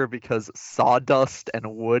go here? Because sawdust and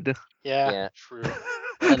wood. Yeah, Yeah. true.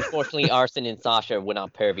 Unfortunately, Arson and Sasha were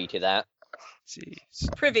not privy to that. Let's see.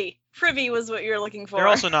 Privy was what you're looking for. They're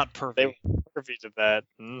also not They perfect. were privy to that.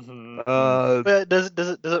 Mm-hmm. But does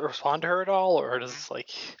it respond to her at all, or does it like?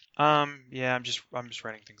 Yeah, I'm just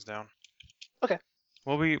writing things down. Okay.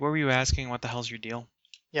 What were you asking? What the hell's your deal?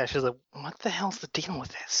 Yeah, she's like, what the hell's the deal with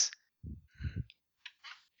this?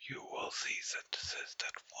 You will cease and desist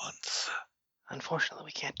at once. Unfortunately,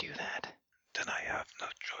 we can't do that. Then I have no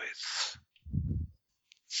choice.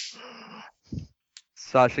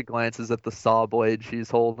 Sasha glances at the saw blade she's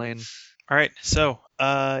holding. All right, so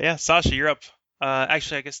Sasha, you're up.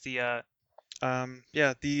 Actually, I guess the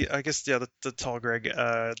tall Greg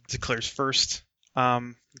declares first.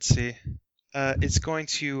 Let's see. It's going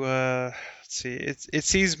to let's see. It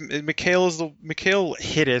sees Mikhail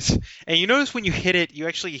hit it, and you notice when you hit it, you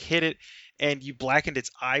actually hit it, and you blackened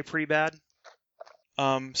its eye pretty bad.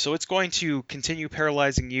 So it's going to continue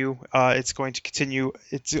paralyzing you. It's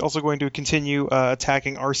also going to continue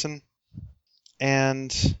attacking Arson.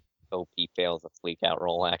 And hope he fails a freak out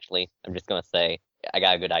roll, actually. I'm just gonna say I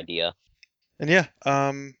got a good idea. And it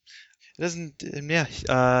doesn't you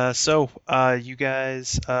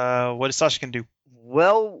guys what is Sasha gonna do?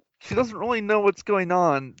 Well, she doesn't really know what's going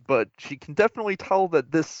on, but she can definitely tell that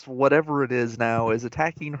this whatever it is now is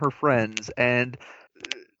attacking her friends, and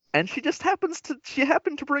she happened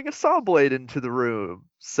to bring a saw blade into the room.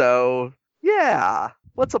 So, yeah,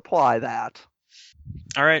 let's apply that.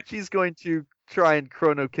 All right. She's going to try and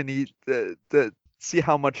chronokinete see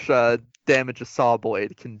how much damage a saw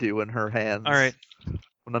blade can do in her hands. All right.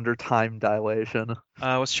 When under time dilation.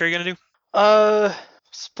 What's Sherry gonna do?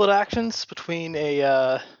 Split actions between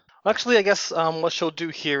a. Actually, I guess what she'll do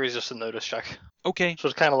here is just a notice check. Okay. She'll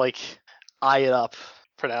just kind of like eye it up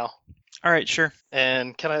for now. All right, sure.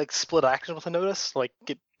 And can I like split action with a notice? Like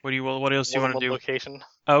get. What else do you want to do? Location.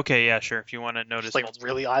 Okay, yeah, sure. If you want to notice. Just like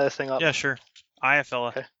really eye this thing up. Yeah, sure. Eye a fella.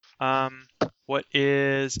 Okay. What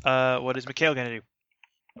is Mikhail gonna do?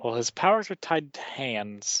 Well, his powers are tied to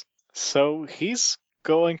hands, so he's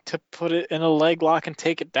going to put it in a leg lock and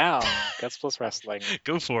take it down. Guts plus wrestling.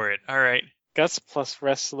 Go for it. All right. Guts plus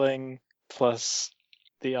wrestling plus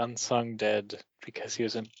the unsung dead, because he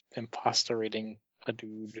was imposter-rating a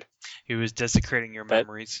dude. He was desecrating your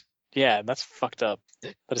memories. Yeah, that's fucked up.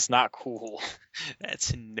 But it's not cool.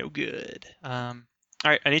 That's no good. All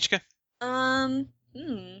right, Anichka?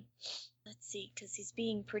 Let's see, because he's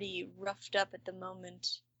being pretty roughed up at the moment.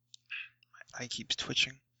 My eye keeps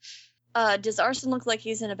twitching. Does Arson look like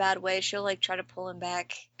he's in a bad way? She'll like try to pull him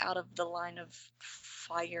back out of the line of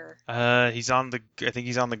fire. I think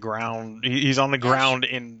he's on the ground. He's on the ground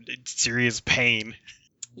in serious pain.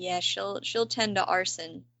 Yeah, she'll tend to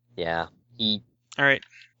Arson. Yeah, All right.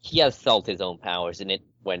 He has felt his own powers in it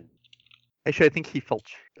when. Actually, I think he felt.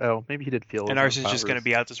 Oh, maybe he did feel. And Arson's just going to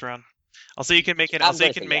be out this round. I'll say you can make it. I'll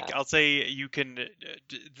say you can.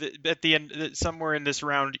 At the end, somewhere in this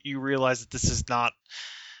round, you realize that this is not.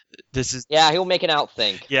 This is. Yeah, he'll make an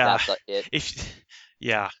outthink. Yeah. That's it.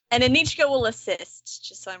 Yeah. And Anichka will assist,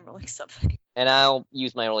 just so I'm rolling something. And I'll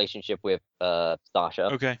use my relationship with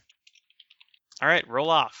Sasha. Okay. All right, roll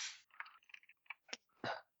off.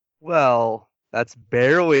 Well, that's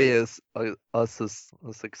barely a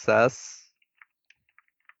success.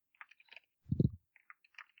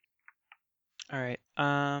 All right.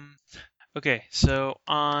 Okay. So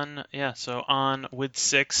on with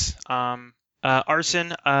 6.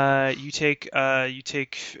 Arson. You take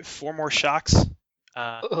 4 more shocks.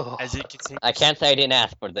 As it continues. I can't say I didn't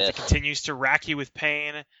ask for this. As it continues to rack you with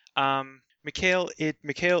pain. Mikhail, it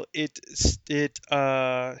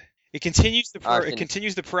continues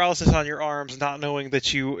the paralysis on your arms, not knowing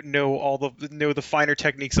that you know the finer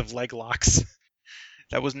techniques of leg locks.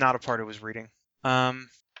 That was not a part of his reading. And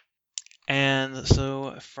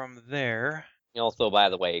so from there. Also, by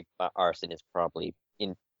the way, Arson is probably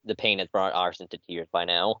in the pain has brought Arson to tears by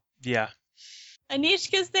now. Yeah.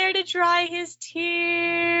 Anichka's there to dry his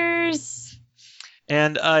tears.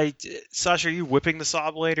 And Sasha, are you whipping the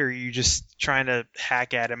saw blade, or are you just trying to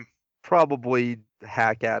hack at him? Probably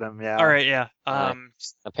hack at him. Yeah. All right. Yeah.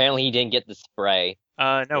 Apparently, he didn't get the spray.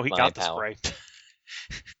 No, he got the spray.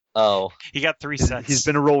 Oh. He got 3 sets. He's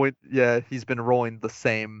been rolling. Yeah, he's been rolling the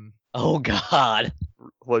same. Oh God.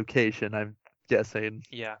 Location, I'm guessing.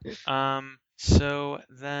 Yeah. So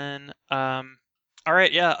then. All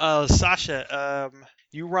right. Yeah. Sasha.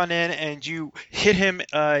 You run in and you hit him.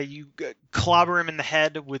 You clobber him in the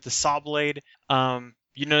head with the saw blade.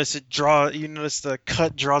 You notice the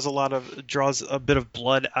cut draws a bit of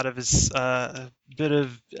blood out of his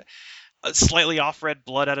slightly off red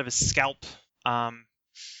blood out of his scalp.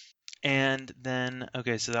 And then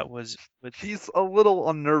so that was with. He's a little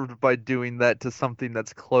unnerved by doing that to something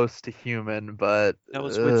that's close to human, but that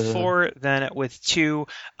was with 4. Then with 2,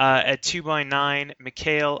 at 2 by 9,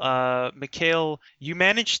 Mikhail, you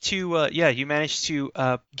managed to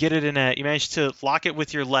get it you managed to lock it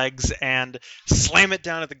with your legs and slam it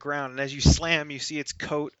down at the ground. And as you slam, you see its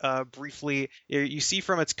coat briefly. You see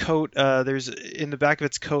from its coat, there's in the back of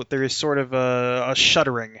its coat there is sort of a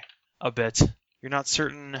shuddering a bit. You're not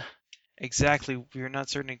certain. exactly. We're not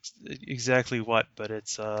certain exactly what, but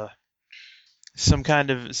it's some kind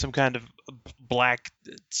of black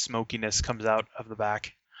smokiness comes out of the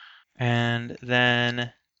back, and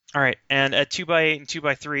then. All right, and at 2x8 and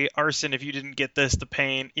 2x3, Arson, if you didn't get this, the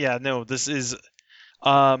pain. Yeah, no, this is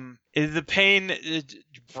the pain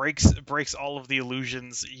breaks all of the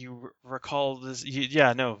illusions. You recall this?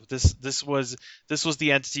 This was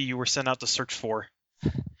the entity you were sent out to search for,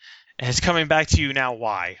 and it's coming back to you now.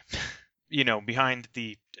 Why? Behind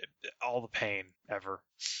all the pain ever.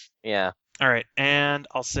 Yeah. All right, and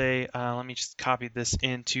I'll say, let me just copy this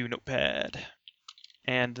into Notepad.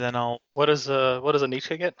 And then I'll. What does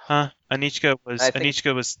Anichka get? Anichka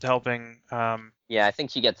was helping. Yeah, I think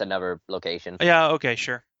she gets another location. Yeah. Okay.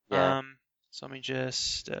 Sure. Yeah. So let me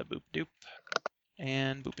just boop doop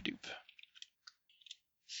and boop doop.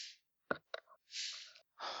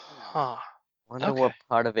 Huh. Wonder what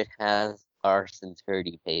part of it has Arson's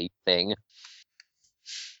hurdy thing.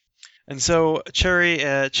 And so Cherry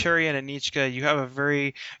and Anichka, you have a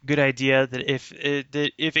very good idea that if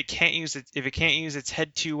it can't use its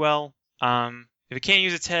head too well, if it can't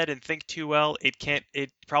use its head and think too well,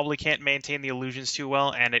 it probably can't maintain the illusions too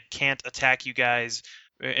well, and it can't attack you guys,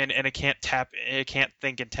 and it can't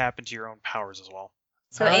think and tap into your own powers as well.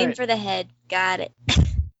 So All aim right. for the head. Got it.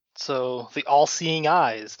 So the all-seeing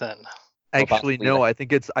eyes, then. Actually, possibly no. I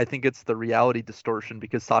think it's the reality distortion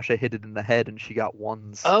because Sasha hit it in the head and she got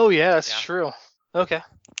ones. Oh yeah, that's Yeah. true. Okay.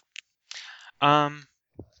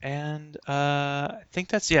 And I think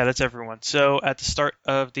that's everyone. So at the start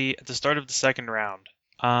of the second round,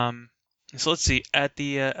 so let's see. At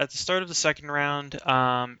the start of the second round,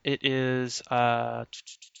 it is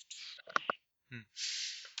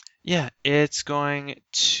it's going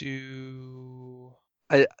to.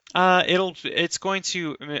 It's going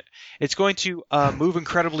to move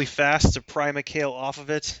incredibly fast to pry Mikhail off of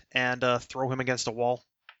it and throw him against a wall.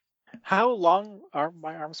 How long are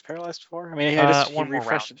my arms paralyzed for? I mean, I just one more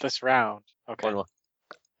refreshed round. this round. Okay. One more.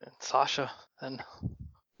 And Sasha, then.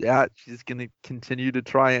 Yeah, she's gonna continue to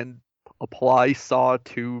try and apply Saw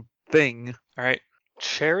 2 thing. All right.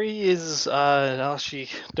 Cherry is now she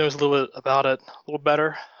knows a little bit about it, a little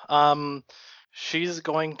better. She's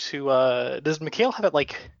going to does Mikhail have it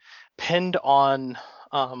like pinned on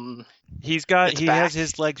He its has back?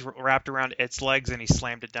 his legs wrapped around its legs and he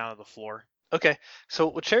slammed it down to the floor. Okay, so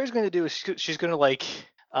what Cherry's going to do is she's going to like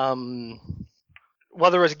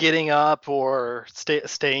whether it's getting up or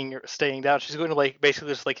staying down, she's going to like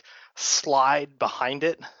basically just like slide behind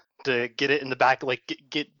it to get it in the back, like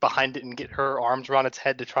get behind it and get her arms around its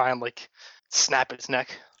head to try and like snap its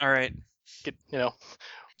neck. All right. Get You're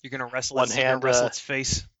gonna wrestle One its hand, its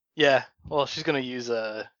face. Yeah, well, she's gonna use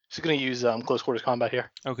close quarters combat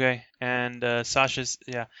here. Okay. And Sasha's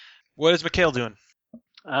What is Mikhail doing?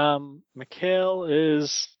 Mikhail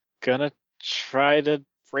is gonna try to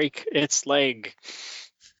break its leg.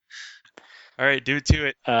 All right, do it to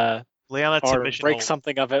it. Lay on that Or submission break hold.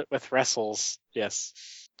 something of it with wrestles. Yes.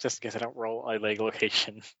 Just in case I don't roll a leg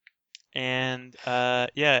location. And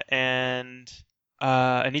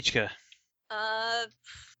Anichka.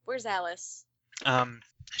 Where's Alice?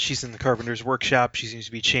 She's in the carpenter's workshop. She seems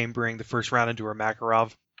to be chambering the first round into her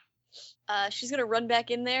Makarov. She's gonna run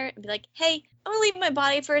back in there and be like, "Hey, I'm gonna leave my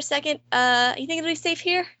body for a second. You think it'll be safe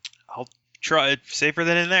here?" I'll try it. Safer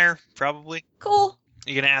than in there, probably. Cool.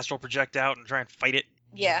 You gonna astral project out and try and fight it?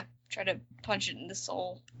 Yeah. Try to punch it in the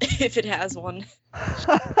soul if it has one.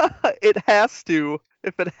 It has to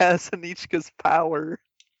if it has Anichka's power.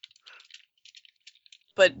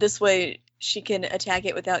 But this way, she can attack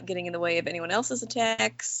it without getting in the way of anyone else's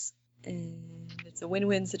attacks, and it's a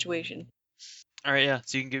win-win situation. All right, yeah.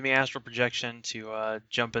 So you can give me astral projection to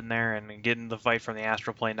jump in there and get in the fight from the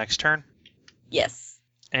astral plane next turn. Yes.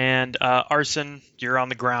 And Arson, you're on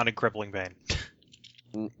the ground in crippling pain.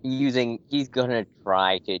 He's gonna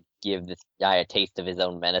try to give this guy a taste of his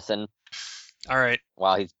own medicine All right.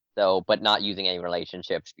 while but not using any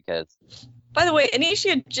relationships because. By the way,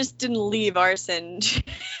 Anisha just didn't leave Arson.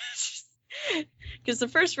 Because the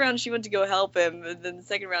first round she went to go help him, and then the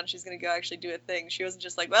second round she's going to go actually do a thing. She wasn't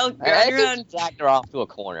just like, well, you're on your own. Just dragged her off to a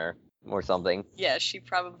corner or something. Yeah, she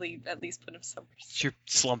probably at least put him somewhere. You're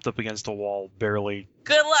slumped up against a wall, barely.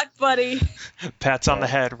 Good luck, buddy. Pats on the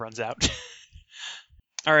head, runs out.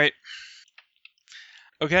 All right.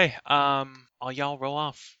 Okay. All y'all roll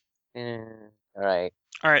off. All right.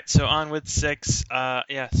 All right. So on with 6.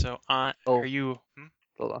 So on. Oh. Are you?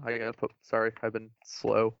 Hold on, I gotta put. Sorry, I've been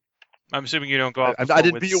slow. I'm assuming you don't go off. I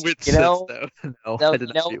didn't be a wit You know- though. No, So, I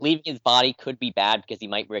did not. be a wit. leaving his body could be bad because he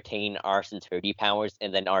might retain Arson's hurdy powers,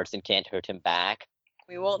 and then Arson can't hurt him back.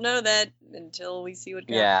 We won't know that until we see what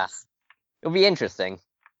happens. Yeah. It'll be interesting.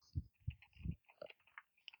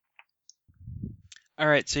 All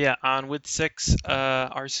right, so yeah, on with 6,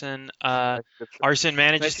 Arson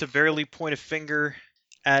manages to barely point a finger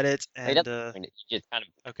at it, and He just kind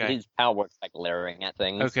of okay. His power works like glaring at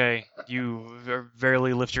things. Okay, you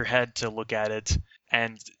barely lift your head to look at it,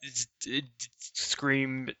 and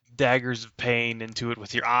scream daggers of pain into it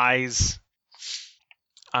with your eyes.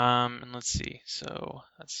 And let's see, so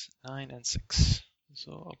that's 9 and 6.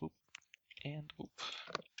 So a boop and boop.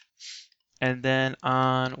 And then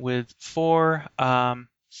on with 4,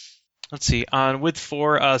 let's see. On with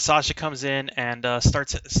 4, Sasha comes in and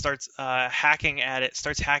starts hacking at it.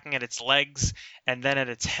 Starts hacking at its legs and then at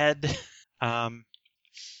its head. And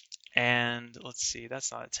let's see.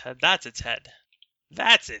 That's not its head. That's its head.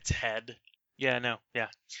 That's its head. Yeah. No. Yeah.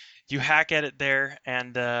 You hack at it there,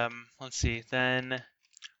 and let's see. Then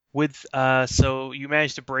with so you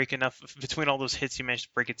managed to break enough between all those hits. You managed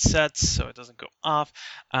to break its sets, so it doesn't go off.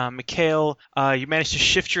 Mikhail, you managed to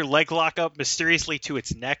shift your leg lock up mysteriously to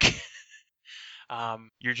its neck.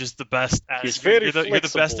 You're just the best. You're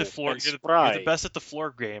the best at floor. You're the best at the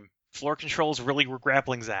floor game. Floor controls really where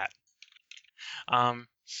grappling's at.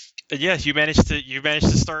 Yes, you managed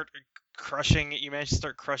to start crushing. You managed to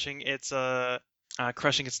start crushing its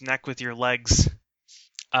neck with your legs.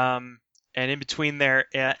 And in between there,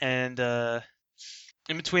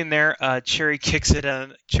 Cherry kicks it,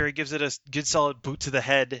 and Cherry gives it a good solid boot to the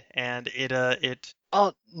head, and it.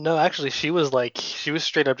 Oh no! Actually, she was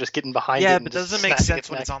straight up just getting behind it. Yeah, and but just doesn't make sense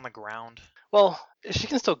when neck. it's on the ground. Well, she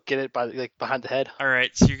can still get it by behind the head. All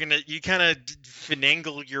right, so you kind of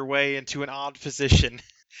finagle your way into an odd position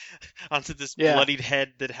onto this bloodied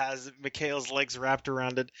head that has Mikhail's legs wrapped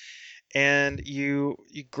around it, and you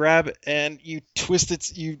grab and you twist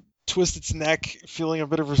its neck, feeling a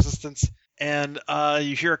bit of resistance, and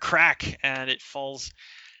you hear a crack, and it falls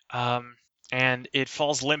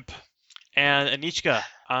limp. And Anichka,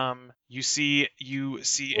 you see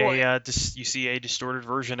a distorted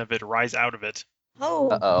version of it rise out of it.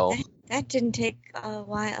 Oh, that didn't take a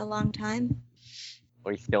long time.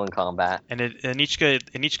 Are you still in combat? And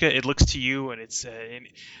Anichka, it looks to you, and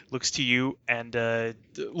looks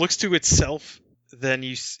to itself. Then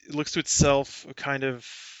it looks to itself, kind of.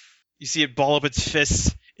 You see it ball up its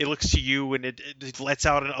fists. It looks to you, and it lets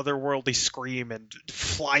out an otherworldly scream and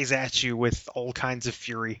flies at you with all kinds of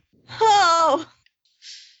fury. Oh!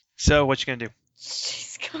 So, what you gonna do?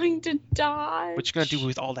 She's going to dodge. What you gonna do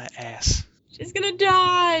with all that ass? She's gonna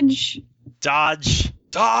dodge. Dodge!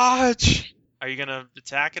 Are you gonna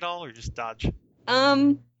attack at all, or just dodge?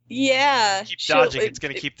 Yeah. Keep dodging. It's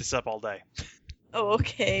gonna keep this up all day. Oh,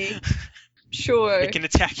 okay. Sure. It can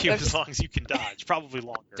attack you as long as you can dodge. Probably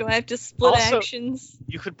longer. Do I have to split Also, actions?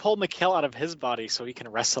 You could pull Mikhail out of his body so he can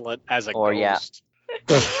wrestle it as a ghost.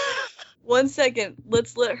 Yeah. 1 second.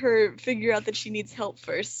 Let's let her figure out that she needs help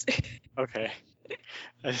first. Okay.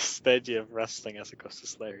 The idea of wrestling as a ghost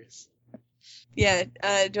is hilarious. Yeah.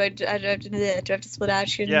 Do I have to split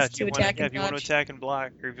actions to attack and dodge? If you want to attack and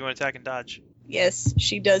block, or if you want to attack and dodge. Yes,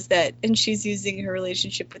 she does that, and she's using her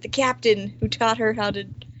relationship with the captain, who taught her how to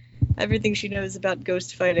everything she knows about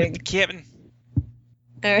ghost fighting. With the captain.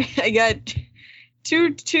 All right, I got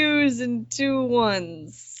 2 2s and 2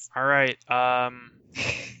 1s. All right.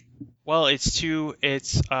 Well, it's 2.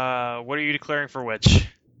 It's what are you declaring for which?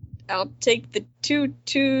 I'll take the 2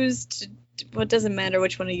 2s to. Well, it doesn't matter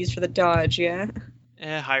which one I use for the dodge, yeah?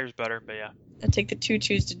 Higher's better, but yeah. I'll take the 2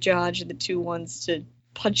 2s to dodge and the 2 1s to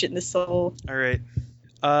punch it in the soul. All right.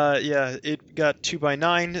 Yeah, it got 2 by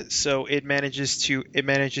 9, so it manages to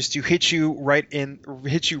hit you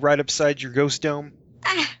right upside your ghost dome.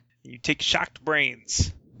 Ah! You take shocked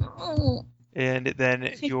brains. Oh. And then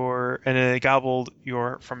it gobbled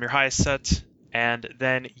from your highest set, and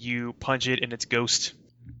then you punch it in its ghost.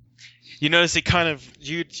 You notice it kind of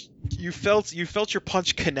you felt your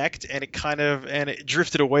punch connect, and it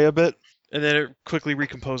drifted away a bit, and then it quickly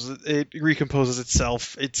recomposes. It recomposes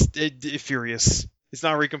itself. It's furious. It's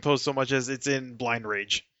not recomposed so much as it's in blind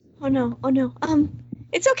rage. Oh no.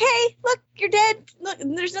 It's okay. Look, you're dead. Look,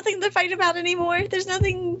 there's nothing to fight about anymore. There's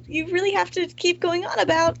nothing you really have to keep going on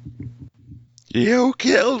about. You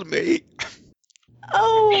killed me.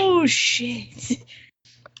 Oh, shit.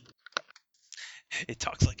 It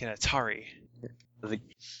talks like an Atari.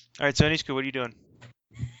 Alright, so Anishka, what are you doing?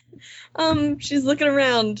 She's looking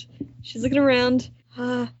around. She's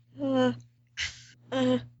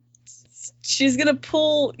gonna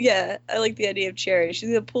pull. Yeah, I like the idea of Cherry. She's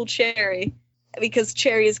gonna pull Cherry because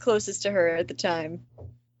Cherry is closest to her at the time.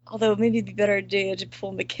 Although maybe it'd be a better idea to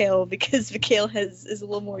pull Mikhail because Mikhail is a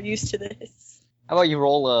little more used to this. How about you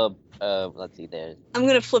roll a let's see there. I'm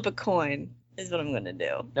gonna flip a coin. Is what I'm gonna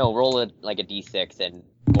do. No, roll it like a d6 and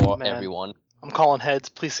for Man. everyone. I'm calling heads.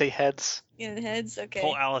 Please say heads. Yeah, the heads. Okay.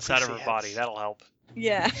 Pull Alice out of her Appreciate body. it. That'll help.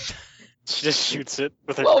 Yeah. She just shoots it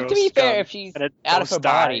with her Well, ghost to be gun, fair, if she's and it out of her ghost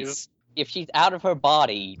body, dies. if she's out of her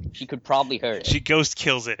body, she could probably hurt it. She ghost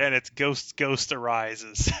kills it, and its ghost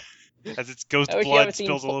arises as its ghost Oh, you blood haven't seen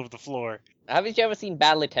spills Pl- all over the floor. Haven't you ever seen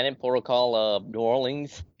Bad Lieutenant Protocol New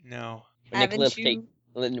Orleans? No. Where Haven't you?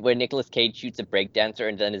 Where Nicolas Cage shoots a breakdancer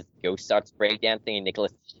and then his ghost starts breakdancing and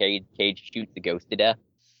Nicolas Cage shoots the ghost to death.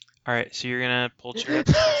 All right, so you're gonna pull Cherry.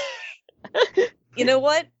 You know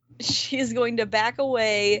what? She's going to back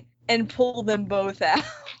away and pull them both out.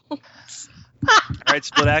 All right,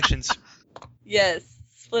 split actions. Yes.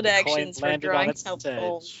 Split Coin actions for landed on drawing its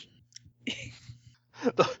helpful. edge.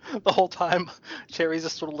 The whole time, Cherry's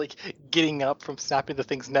just sort of like getting up from snapping the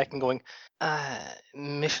thing's neck and going,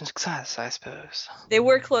 mission success, I suppose. They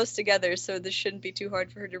were close together, so this shouldn't be too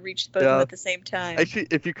hard for her to reach both of them Yeah. at the same time. Actually,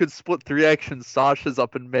 if you could split 3 actions, Sasha's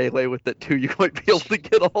up in melee with it too. You might be able to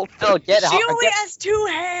get all 3. Oh, get She out! only has 2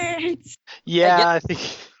 hands! Yeah, I think.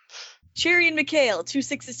 Cherry and Mikhail, 2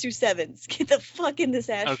 6s, 2 7s. Get the fuck in this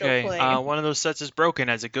astral Okay, plane. one of those sets is broken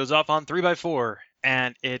as it goes off on 3x4,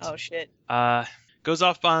 and it Oh shit. goes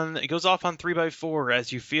off on 3x4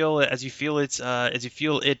 as you feel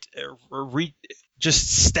it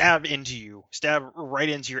just stab right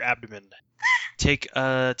into your abdomen. Take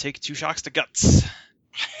 2 shocks to guts,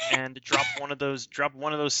 and drop one of those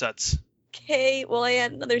sets. Okay, well I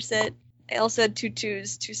had another set. I also had 2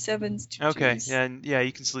 2s, 2 7s, 2 Okay, 2s. yeah,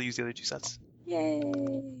 you can still use the other 2 sets. Yay.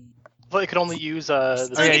 Well, you could only use Still Oh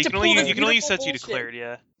the yeah, get you to can only pull use this sets you beautiful declared.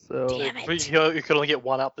 Yeah. So, Damn it. you could only get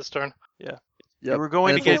 1 out this turn. yep. You were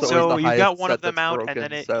going And to it's get also always so the you got highest one of set them that's out, broken, and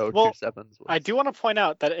then it. so Well, 2 7s. Was... I do want to point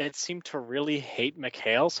out that it seemed to really hate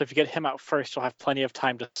Mikhail, so if you get him out first, you'll have plenty of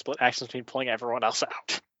time to split actions between pulling everyone else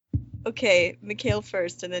out. Okay, Mikhail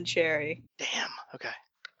first and then Cherry. Damn. Okay.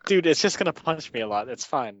 Dude, it's just gonna punch me a lot. It's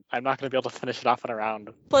fine. I'm not gonna be able to finish it off in a round.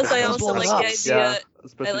 Plus I Those also blow like up. the idea Yeah, I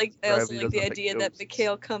especially also Gravity like the doesn't take idea that ghosts.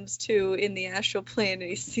 Mikhail comes to in the astral plane and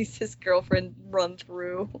he sees his girlfriend run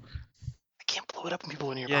through. I can't blow it up when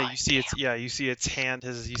people are nearby. Yeah, you see its hand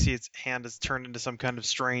has turned into some kind of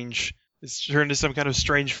strange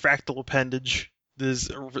fractal appendage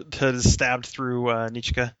that is stabbed through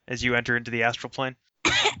Nichika as you enter into the astral plane.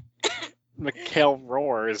 Mikhail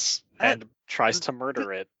roars and tries to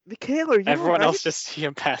murder it. Mikhail, are you Everyone alright? else just see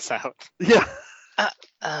him pass out. Yeah.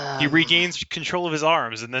 He regains control of his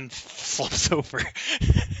arms and then flops over.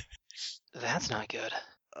 That's not good.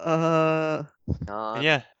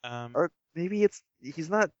 Yeah. Or maybe he's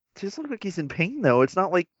not. He doesn't look like he's in pain though. It's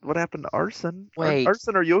not like what happened to Arson. Wait.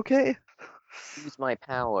 Arson, are you okay? Use my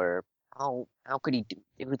power. How could he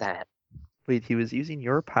do that? Wait, he was using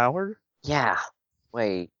your power? Yeah.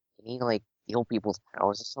 Wait, can he like steal people's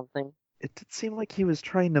powers or something? It did seem like he was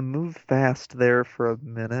trying to move fast there for a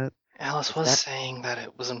minute. Alice was saying that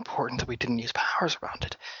it was important that we didn't use powers around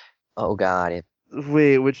it. Oh god,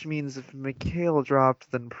 Wait, which means if Mikhail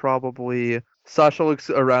dropped, then probably Sasha looks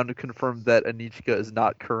around to confirm that Anichka is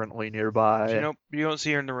not currently nearby. Nope, you don't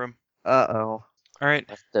see her in the room. Uh-oh. All right.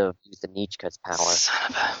 must have used the Nichika's power. Son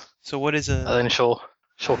of a... So what is a? Then she'll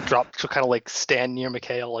kind of like stand near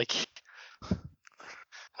Mikhail, like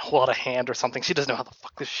hold out a hand or something. She doesn't know how the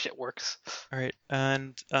fuck this shit works. All right,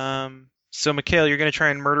 and so Mikhail, you're gonna try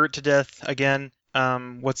and murder it to death again.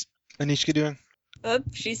 What's Anishka doing?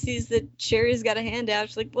 She sees that Cherry's got a hand out.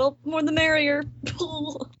 She's like, well, more the merrier.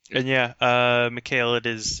 And yeah, Mikhail, it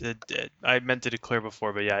is. I meant to declare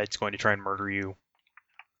before, but yeah, it's going to try and murder you.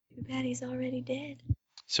 Too bad he's already dead.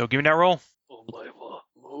 So give me that roll. Oh my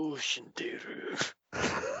motion theater.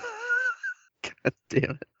 God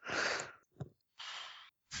damn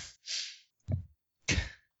it.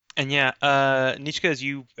 And yeah, Nishka,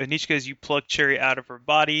 as you plug Cherry out of her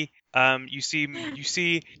body, you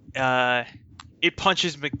see, it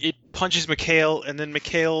punches Mikhail, and then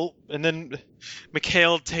Mikhail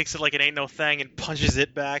takes it like it ain't no thing and punches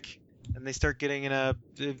it back, and they start getting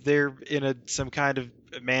some kind of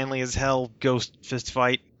manly as hell ghost fist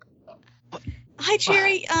fight. Hi,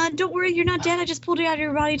 Cherry. Don't worry, you're not dead. I just pulled you out of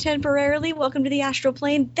your body temporarily. Welcome to the astral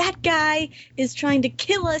plane. That guy is trying to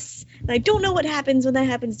kill us, and I don't know what happens when that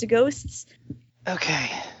happens to ghosts. Okay.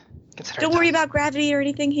 Don't worry about gravity or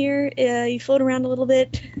anything here. You float around a little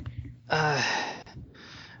bit.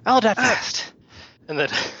 I'll adapt fast. And then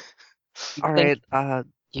Alright,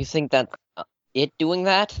 You think that's it doing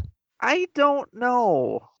that? I don't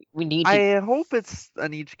know. We need to. I hope it's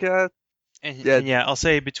Anichka. And I'll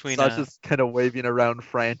say between Sasha's kind of waving around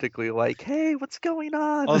frantically, like, "Hey, what's going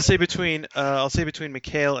on?" I'll say between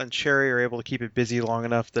Mikhail and Cherry are able to keep it busy long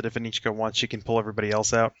enough that if Anichka wants, she can pull everybody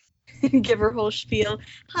else out. Give her whole spiel.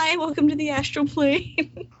 Hi, welcome to the astral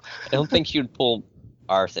plane. I don't think she would pull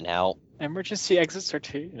Arson out. Emergency exits are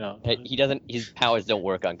too. No. He doesn't. His powers don't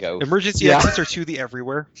work on ghosts. Emergency exits are to the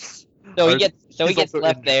everywhere. So he gets also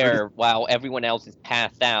left injured. there while everyone else is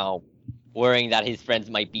passed out, worrying that his friends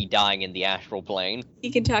might be dying in the astral plane.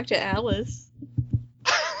 He can talk to Alice.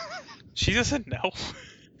 She doesn't know.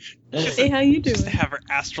 Hey, how you doing? Just have her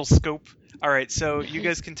astral scope. All right, so you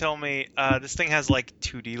guys can tell me. This thing has like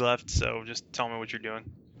 2D left, so just tell me what you're doing.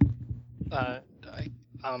 I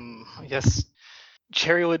guess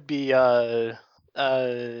Cherry would be I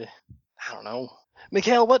don't know.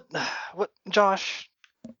 Mikhail, what Josh,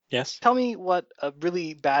 Yes. tell me what a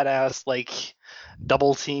really badass like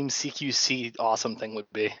double team CQC awesome thing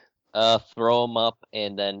would be. Throw him up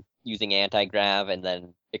and then using anti-grav and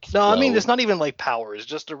then explode. No, I mean it's not even like powers,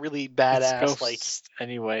 just a really badass It's like ghosts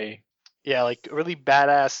anyway. yeah, like a really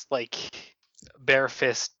badass like bare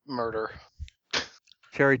fist murder.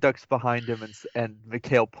 Cherry ducks behind him and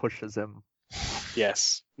Mikhail pushes him.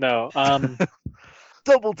 Yes. No.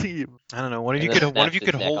 Double team. I don't know. One of you And could then one of you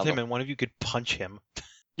snaps could his neck hold on him, the- and one of you could punch him.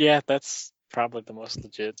 Yeah, that's probably the most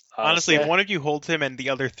legit. Honestly, if yeah. one of you holds him and the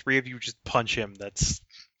other 3 of you just punch him, that's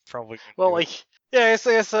probably. gonna Well, do it. like yeah,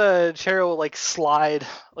 I guess Cherry will like slide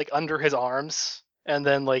like under his arms and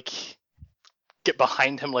then like get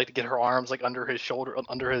behind him like to get her arms like under his shoulder,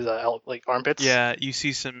 under his like armpits. Yeah, you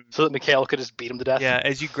see some. So that Mikhail could just beat him to death. Yeah,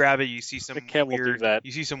 as you grab it, you see some Mikhail will do weird. that.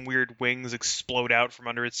 You see some weird wings explode out from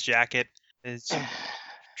under its jacket. It's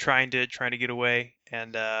trying to get away,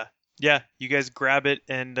 and yeah, you guys grab it,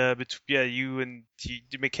 and you and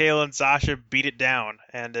Mikhail and Sasha beat it down,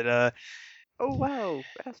 and it Oh wow,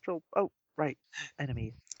 astral. Oh right,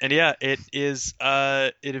 enemy. and yeah, it is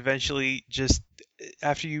it eventually just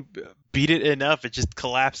after you beat it enough, it just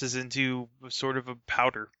collapses into sort of a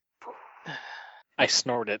powder. I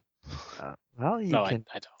snorted. Well, you No, can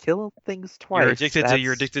I don't. kill things twice.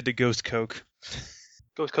 You're addicted to ghost coke.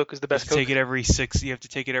 Ghost Coke is the You have best to Coke. take it every 6. You have to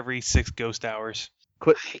take it every 6 ghost hours.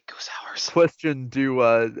 I hate ghost hours. Question: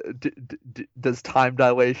 does time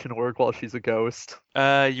dilation work while she's a ghost?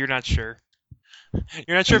 You're not sure.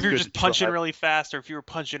 You're not sure if you're Good just punching try. really fast or if you were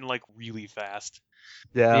punching like really fast.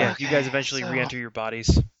 Yeah. But yeah, you guys Okay, eventually so- re-enter your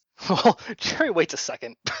bodies. Well, Cherry waits a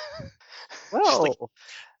second. Well, like-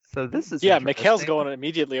 so this is Yeah, Mikhail's interesting. going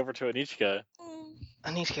immediately over to Anichka.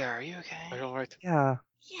 Anichka, are you Are okay? you alright? Yeah.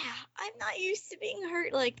 Yeah, I'm not used to being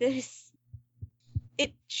hurt like this.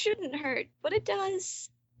 It shouldn't hurt, but it does.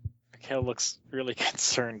 Mikhail looks really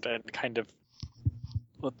concerned and kind of,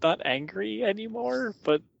 well, not angry anymore,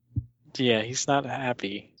 but yeah, he's not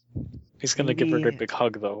happy. He's gonna give her a Maybe- good big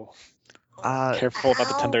hug though. Uh, Careful about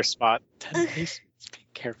the Ow. tender spot. He's being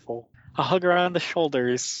careful. A hug around the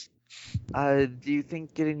shoulders. do you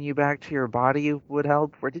think getting you back to your body would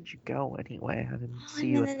help? Where did you go anyway? I didn't see I'm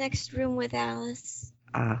you. in the next room with Alice.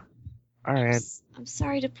 Ah, all right. I'm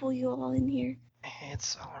sorry to pull you all in here.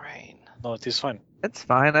 It's alright. No, it is fine. It's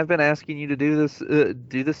fine. I've been asking you to do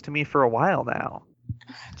this to me for a while now.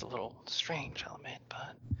 It's a little strange, I'll admit,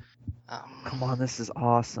 but Come on, this is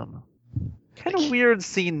awesome. Kind of weird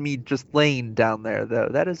seeing me just laying down there, though.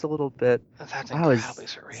 That is a little bit. that's Wow, is incredibly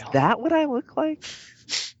surreal. that what I look like?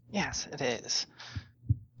 Yes, it is.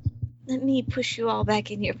 Let me push you all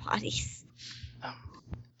back in your bodies.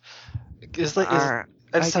 Is Alright,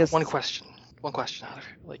 I just I have guess- one question. One question out of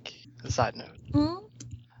here, like a side note.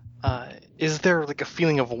 Hmm? Is there like a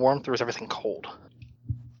feeling of warmth, or is everything cold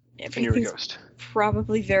when you're a Everything's ghost?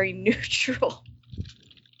 probably very neutral.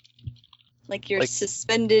 Like you're Like-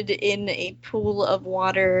 suspended in a pool of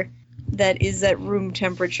water that is at room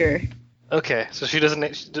temperature. Okay, so she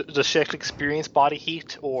doesn't. Does she actually experience body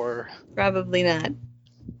heat, or? Probably not.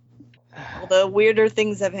 Although weirder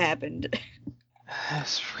things have happened.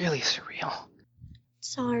 It's really surreal.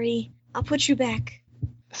 Sorry. I'll put you back.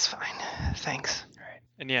 It's fine. Thanks.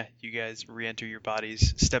 And yeah, you guys re-enter your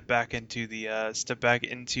bodies, step back into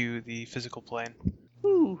the physical plane.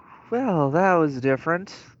 Ooh, well, that was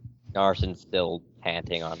different. Arson's still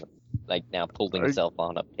panting on, like now pulling Are- himself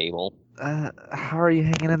on a table. How are you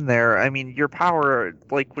hanging in there? I mean, your power,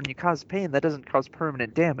 like, when you cause pain, that doesn't cause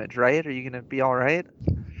permanent damage, right? Are you gonna be alright?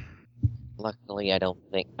 Luckily, I don't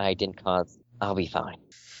think I didn't cause. I'll be fine.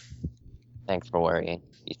 Thanks for worrying.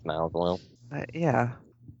 He smiles a little. Yeah.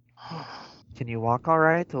 Can you walk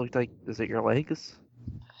alright? Like, is it your legs?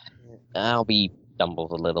 I'll be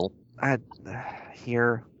stumbles a little.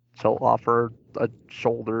 Here, she'll offer a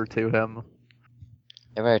shoulder to him.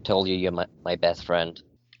 Have I ever told you you're my best friend?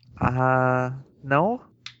 No?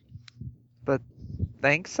 But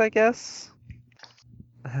thanks, I guess?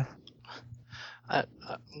 I'm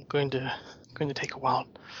going to take a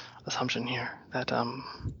wild assumption here that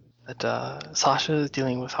Sasha is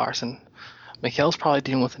dealing with Arson. Mikhail's probably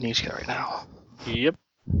dealing with Anishka right now. Yep.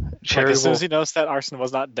 Cherry as soon will, as he noticed that Arson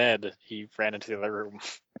was not dead, he ran into the other room.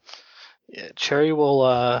 yeah, Cherry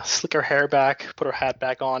will slick her hair back, put her hat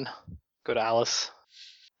back on, go to Alice.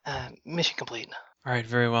 Mission complete. All right,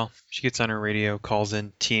 very well. She gets on her radio, calls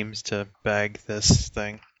in teams to bag this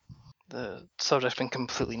thing. The subject's been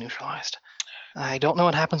completely neutralized. I don't know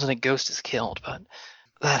what happens when a ghost is killed, but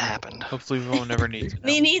that happened. Hopefully we won't ever need to know.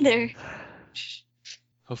 Me neither.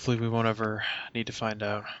 Hopefully we won't ever need to find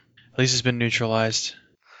out. At least it's been neutralized.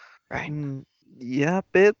 Right. Yep,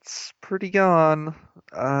 it's pretty gone.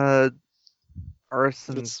 Arson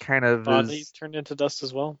Its kind of Body is. turned into dust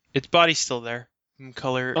as well. Its body's still there.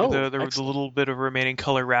 Color, Oh, the excellent. little bit of remaining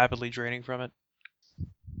color rapidly draining from it.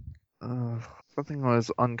 Something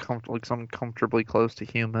was uncomfortably close to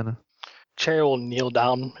human. Cherry will kneel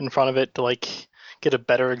down in front of it to get a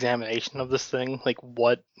better examination of this thing,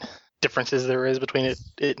 what differences there is between it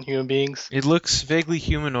and human beings. It looks vaguely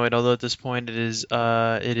humanoid, although at this point it is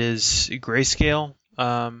grayscale.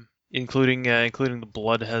 Including the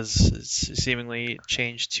blood has seemingly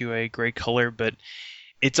changed to a gray color, but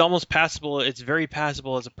it's almost passable. It's very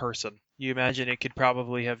passable as a person. You imagine it could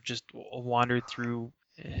probably have just wandered through.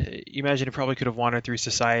 You imagine it probably could have wandered through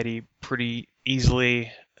society pretty easily,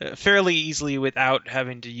 fairly easily, without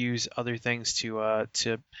having to use other things to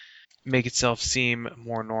make itself seem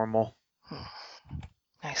more normal.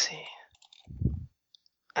 I see.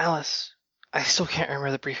 Alice, I still can't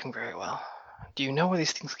remember the briefing very well. Do you know where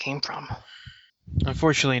these things came from?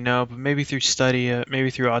 Unfortunately, no, but maybe through study, maybe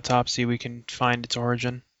through autopsy, we can find its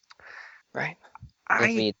origin. Right.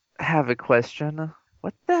 I have a question.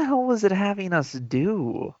 What the hell was it having us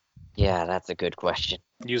do? Yeah, that's a good question.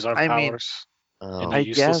 Use our I mean, powers in Um, a I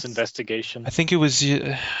useless guess- investigation. I think it was.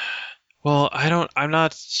 Well, I'm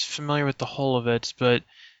not familiar with the whole of it, but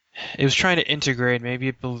it was trying to integrate.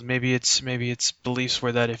 Maybe its beliefs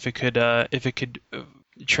were that if it could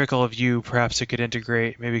trickle of you, perhaps it could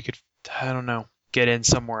integrate. Maybe it could. I don't know. Get in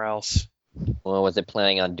somewhere else. what was it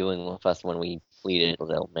planning on doing with us when we completed the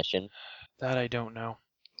little mission? That I don't know.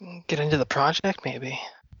 Get into the project, maybe.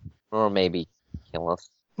 Or maybe kill us?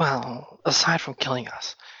 Well, aside from killing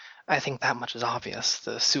us, I think that much is obvious.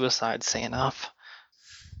 The suicides say enough.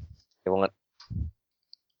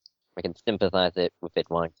 I can sympathize with it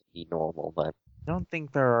wanting to be normal, but I don't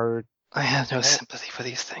think there are. I have no sympathy for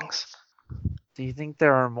these things. Do you think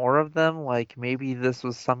there are more of them? Like maybe this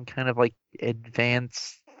was some kind of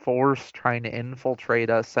advanced force trying to infiltrate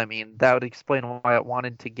us. I mean, that would explain why it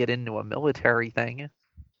wanted to get into a military thing.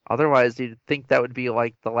 Otherwise, you'd think that would be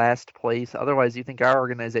the last place. Otherwise, you think our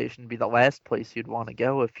organization would be the last place you'd want to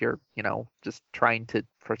go if you're, just trying to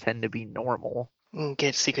pretend to be normal.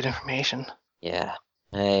 Get secret information. yeah,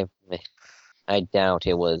 I doubt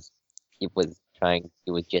it was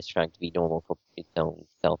just trying to be normal for its own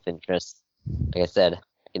self-interest. Like I said,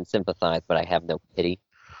 I can sympathize, but I have no pity.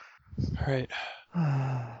 All right.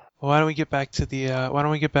 Well, why don't we get back to the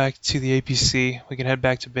APC? We can head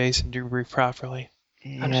back to base and debrief properly.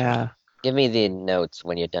 Yeah. Give me the notes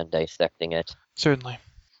when you're done dissecting it. Certainly.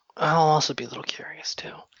 I'll also be a little curious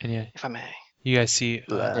too, And yeah, if I may. you guys see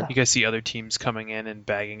Yeah. other teams coming in and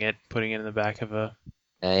bagging it, putting it in the back of a.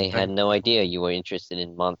 I had no idea you were interested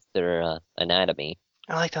in monster anatomy.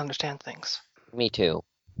 I like to understand things. Me too.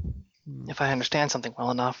 If I understand something well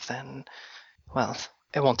enough, then, well,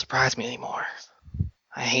 it won't surprise me anymore.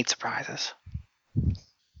 I hate surprises.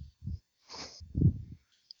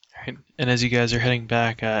 Right. And as you guys are heading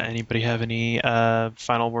back, anybody have any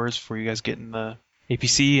final words before you guys get in the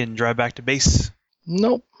APC and drive back to base?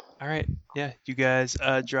 Nope. All right. Yeah, you guys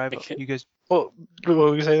drive. Okay. You guys. What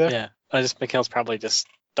were you say there? Yeah, Mikhail's probably just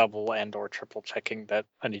double and or triple checking that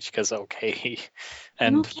Anichka's okay,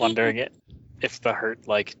 and Okay. wondering if the hurt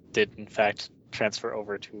did in fact transfer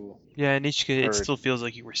over to. Yeah, Nishika, it Or- still feels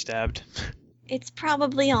like you were stabbed. It's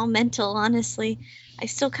probably all mental, honestly. I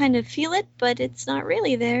still kind of feel it, but it's not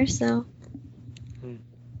really there, so.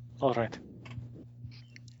 All right.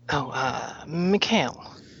 Oh,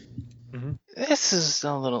 Mikhail. Mhm. This is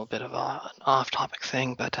a little bit of an off-topic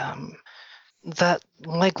thing, but that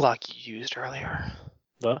leg lock you used earlier.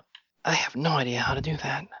 The? I have no idea how to do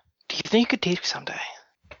that. Do you think you could teach me someday?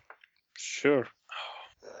 Sure.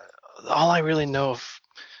 All I really know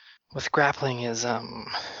with grappling is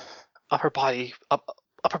upper body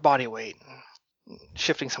weight, and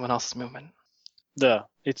shifting someone else's movement. The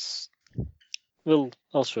it's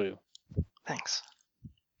I'll show you. Thanks.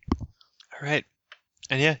 All right.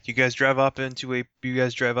 And yeah, you guys drive up into a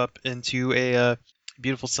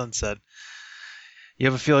beautiful sunset. You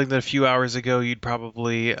have a feeling that a few hours ago you'd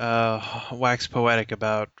probably wax poetic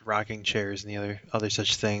about rocking chairs and the other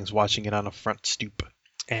such things, watching it on a front stoop.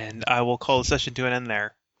 And I will call the session to an end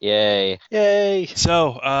there. Yay. Yay!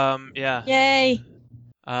 So, yeah. Yay!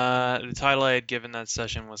 The title I had given that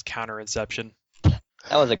session was Counter-Inception.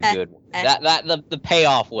 That was a good one. The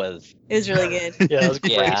payoff was. It was really good. Yeah, that was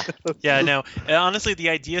great. Yeah. Yeah, no. Honestly, the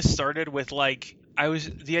idea started with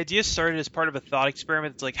the idea started as part of a thought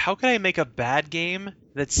experiment. It's like, how can I make a bad game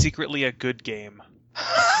that's secretly a good game?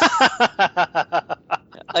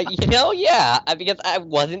 Yeah, because I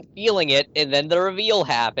wasn't feeling it, and then the reveal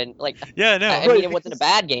happened. Like, Yeah, no. I mean, it wasn't a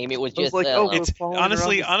bad game. It was just like, It's following around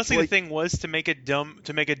honestly this, the thing was to make a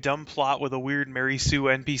dumb plot with a weird Mary Sue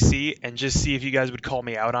NPC and just see if you guys would call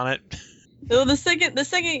me out on it. So the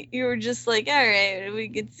second you were just like, all right, we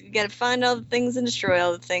gotta find all the things and destroy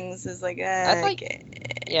all the things. Is like, That's like-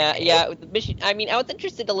 okay. yeah. The mission. I mean, I was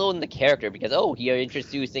interested a little in the character because you're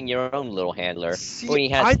introducing your own little handler. See, When he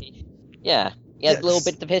has, he has little Yes.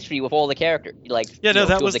 bits of history with all the character. Like, Yeah, no,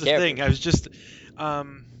 that two was of the characters. thing. I was just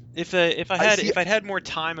if I'd had more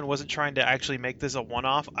time and wasn't trying to actually make this a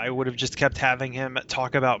one-off, I would have just kept having him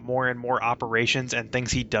talk about more and more operations and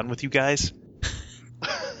things he'd done with you guys.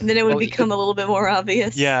 And then it would Oh, become a little bit more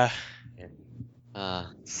obvious. Yeah.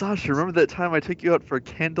 Sasha, remember that time I took you out for a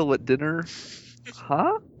candle at dinner?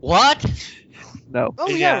 Huh? What? No. Oh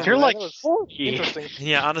Yeah. yeah, you're like Yeah. interesting.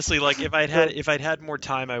 Yeah, honestly, like if I'd had more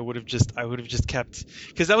time, I would have just kept,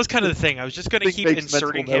 because that was kind of the thing. I was just going to Thing keep makes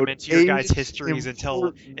inserting mental him note. into your guys' Age histories until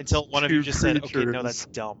important one of you to just said, "Okay, no, creatures." that's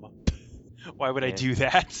dumb. Why would I Yeah. do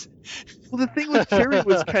that?" Well, the thing with Carrie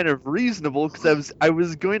was kind of reasonable because I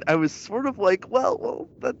was sort of like, well,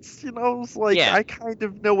 that's it's like Yeah. I kind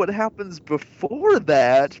of know what happens before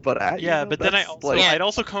that, but But then that's like, I'd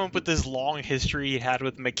also come up with this long history he had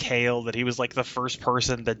with Mikhail, that he was like the first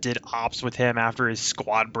person that did ops with him after his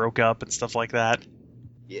squad broke up and stuff like that.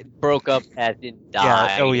 Broke up as in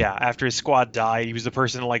died. Yeah. Oh yeah. After his squad died, he was the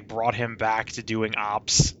person that like brought him back to doing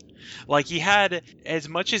ops. Like he had as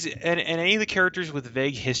much as and any of the characters with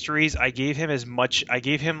vague histories, I gave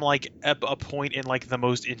him like a point in like the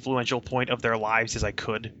most influential point of their lives as I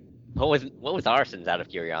could. What was Arson's, out of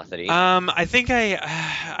curiosity? I think I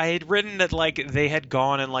had written that like they had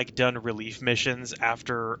gone and like done relief missions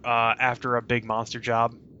after a big monster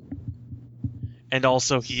job. And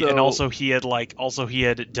also he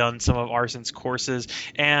had done some of Arson's courses.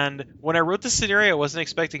 And when I wrote the scenario, I wasn't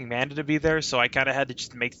expecting Amanda to be there, so I kind of had to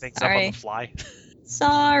just make things up on the fly.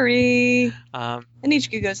 Sorry. Um,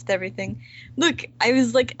 Anichka goes with everything. Look, I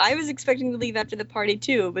was expecting to leave after the party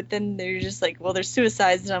too, but then they're just like, well, there's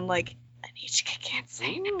suicides, and I'm like, Anichka can't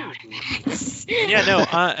say no to this. yeah, no.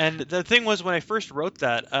 And the thing was, when I first wrote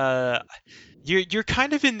that, you're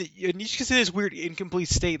kind of Anichka's in this weird incomplete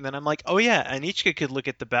state, and then I'm like, oh yeah, Anichka could look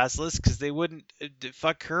at the basilisk because they wouldn't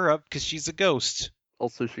fuck her up because she's a ghost.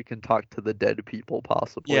 also she can talk to the dead people,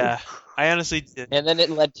 possibly. Yeah, I honestly did. And then it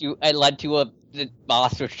led to the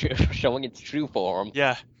monster showing its true form.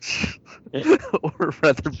 Yeah. Or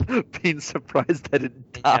rather, being surprised that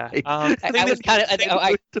it died. Yeah. I was kind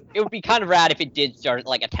of. It would be kind of rad if it did start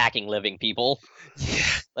like attacking living people, Yeah.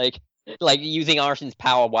 like using Arson's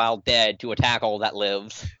power while dead to attack all that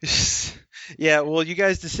lives. Yeah, well, you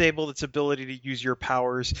guys disabled its ability to use your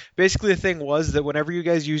powers. Basically, the thing was that whenever you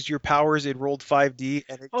guys used your powers, it rolled 5D,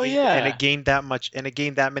 and it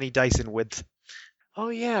gained that many dice in width. Oh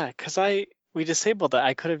yeah, because we disabled that.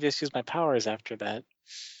 I could have just used my powers after that.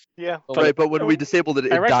 Yeah. Right, but when we disabled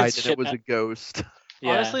it, I it reckon died, it's and shit it was that- a ghost.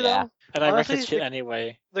 Yeah. Honestly, yeah. though, And I honestly, reckon shit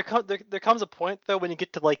anyway. there comes a point though when you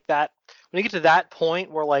get to like that, when you get to that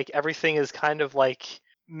point where like everything is kind of like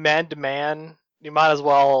man to man, you might as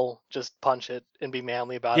well just punch it and be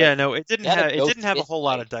manly about Yeah, it. no, it didn't Yeah, the have ghost a fist whole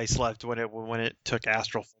lot fight. of dice left when it took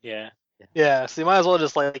astral. Yeah. Yeah, so you might as well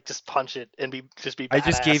just punch it and be badass. I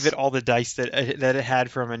just gave it all the dice that it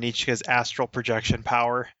had from Anichka's astral projection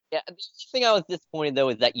power. Yeah, the thing I was disappointed though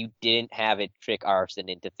is that you didn't have it trick Arson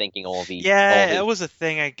into thinking all these. Yeah, all his- that was a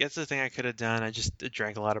thing. I guess the thing I could have done. I just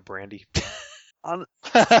drank a lot of brandy. On,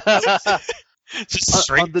 Just On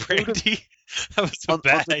straight the note of- brandy. That was a on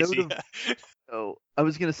bad the note idea. oh, I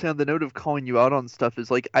was gonna say on the note of calling you out on stuff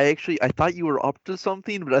is like I thought you were up to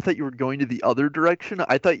something, but I thought you were going to the other direction.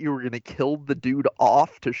 I thought you were gonna kill the dude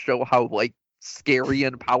off to show how like scary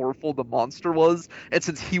and powerful the monster was. And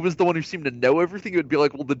since he was the one who seemed to know everything, it would be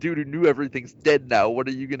like, well, the dude who knew everything's dead now. What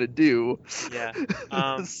are you gonna do? Yeah.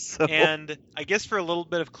 So- And I guess for a little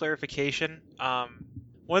bit of clarification,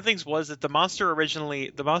 one of the things was that the monster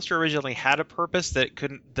originally had a purpose that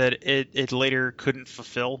it later couldn't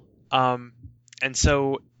fulfill. And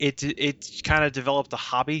so it kind of developed a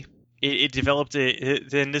hobby. It developed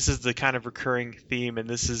and this is the kind of recurring theme, and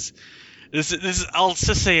this is I'll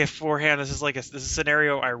just say it beforehand. This is a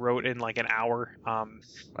scenario I wrote in like an hour.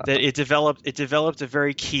 That it developed a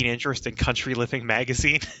very keen interest in country living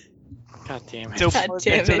magazine. God damn it. So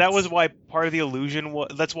that was why part of the illusion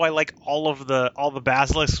was. That's why like all the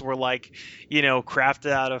basilisks were like,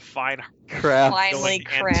 crafted out of fine Finally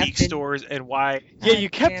antique crafted. stores, and why. Yeah, you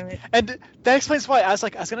damn kept, it. and that explains why I was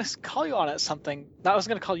gonna call you on it something. I was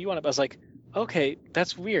gonna call you on it, but I was like, okay,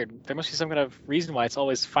 that's weird. There must be some kind of reason why it's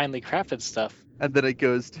always finely crafted stuff. And then it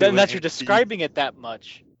goes to. Then that you're describing it that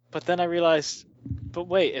much. But then I realized, but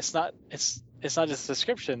wait, it's not just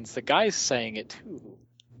descriptions. The guy's saying it too.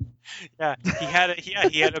 Yeah, he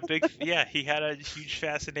had a huge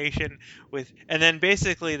fascination with, and then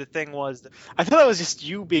basically the thing was that, I thought it was just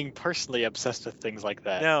you being personally obsessed with things like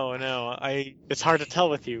that. no, It's hard to tell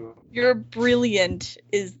with you. You're brilliant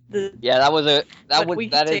is the Yeah, we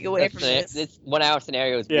can take away from this. It's one of our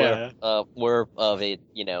scenarios Yeah. were of it,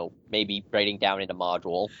 maybe writing down in a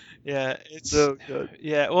module. yeah, it's So good.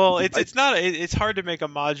 yeah, well, it's hard to make a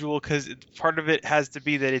module because part of it has to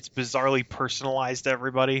be that it's bizarrely personalized to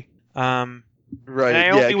everybody. Right. And I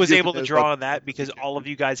yeah, only 'cause was you have able to to know draw about- on that because all of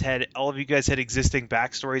you guys had existing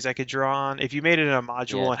backstories I could draw on. If you made it in a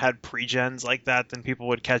module Yeah. and had pre-gens like that, then people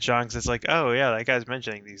would catch on because it's like, oh yeah, that guy's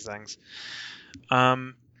mentioning these things.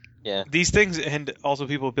 Yeah. These things, and also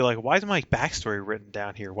people would be like, why is my backstory written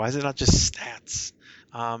down here? Why is it not just stats?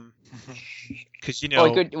 Because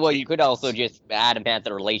You could also just add and add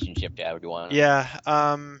the relationship to everyone. yeah.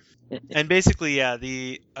 And basically, yeah,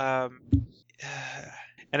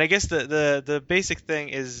 and I guess the basic thing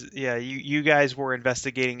is, yeah, you guys were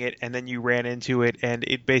investigating it, and then you ran into it, and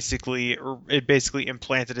it basically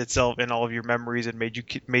implanted itself in all of your memories and made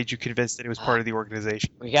you convinced that it was part of the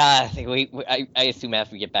organization. I assume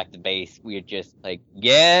after we get back to base, we're just like,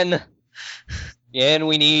 Yen,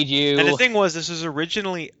 we need you. And the thing was, this was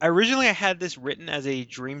originally I had this written as a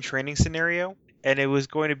dream training scenario. And it was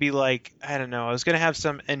going to be like, I don't know, I was going to have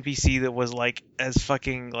some NPC that was like as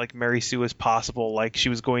fucking like Mary Sue as possible. Like she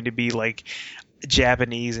was going to be like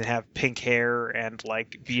Japanese and have pink hair and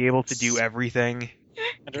like be able to do everything.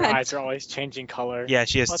 And her eyes are always changing color. Yeah,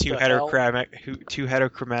 she has What two the hell?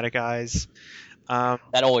 heterochromatic eyes.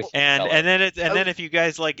 That always And then if you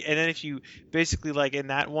guys if you basically like in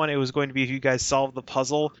that one, it was going to be if you guys solved the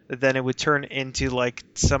puzzle, then it would turn into like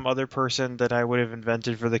some other person that I would have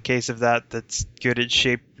invented for the case of that's good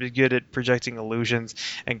at projecting illusions,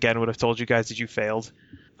 and again would have told you guys that you failed.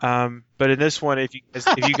 But in this one, if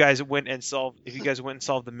you guys went and solved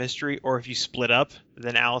the mystery, or if you split up,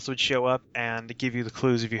 then Alice would show up and give you the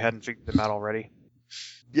clues if you hadn't figured them out already.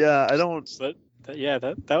 Yeah, I don't. But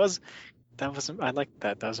that was I liked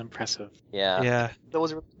that. That was impressive. Yeah. Yeah. That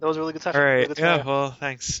was a really good session. All Really right. good Yeah. scenario. Well,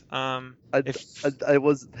 thanks. I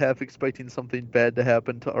was half expecting something bad to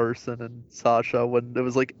happen to Arson and Sasha when it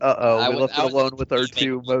was like, we left it alone with our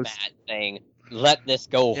two most. Bad thing. Let this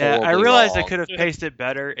go. Yeah, I horribly realized I wrong. could have paced it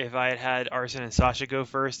better if I had had Arson and Sasha go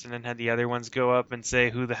first, and then had the other ones go up and say,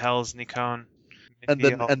 "Who the hell is Nikon?" And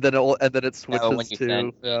then it switches when you to.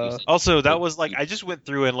 send- you send- Also, that was like I just went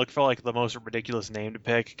through and looked for like the most ridiculous name to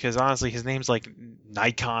pick because honestly, his name's like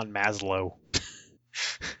Nikon Maslow.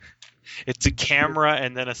 It's a camera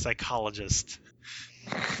and then a psychologist.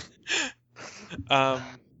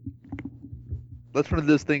 That's one of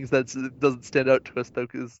those things that doesn't stand out to us though,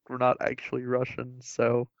 because we're not actually Russian.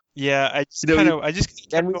 So Yeah, I just You know, I just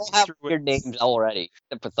And kept we going all have through weird it. names already,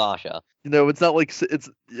 except for Sasha. it's not like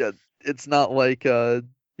it's not like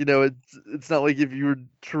it's not like if you were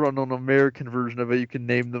to run an American version of it, you can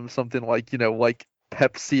name them something like like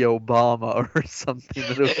Pepsi Obama or something.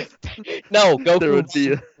 No, Goku There would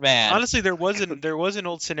be man. Honestly, there was an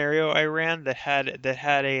old scenario I ran that had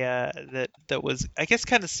a that was I guess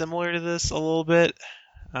kind of similar to this a little bit.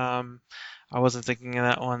 I wasn't thinking of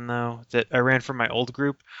that one though. That I ran from my old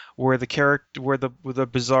group where the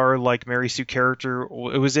bizarre like Mary Sue character.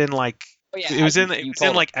 It was in like Oh, yeah, it was you in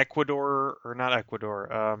told like Ecuador or not Ecuador.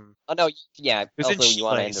 Oh no, yeah. It was Also, in you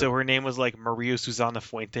want to Chile, end so her name was like Maria Susana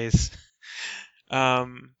Fuentes. But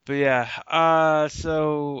yeah.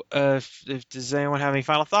 So if does anyone have any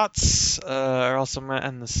final thoughts? Or else I'm gonna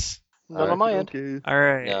end this. None on my end. Okay. All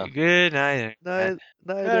right. Yeah. Good night. Night,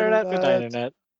 Internet, good night, internet.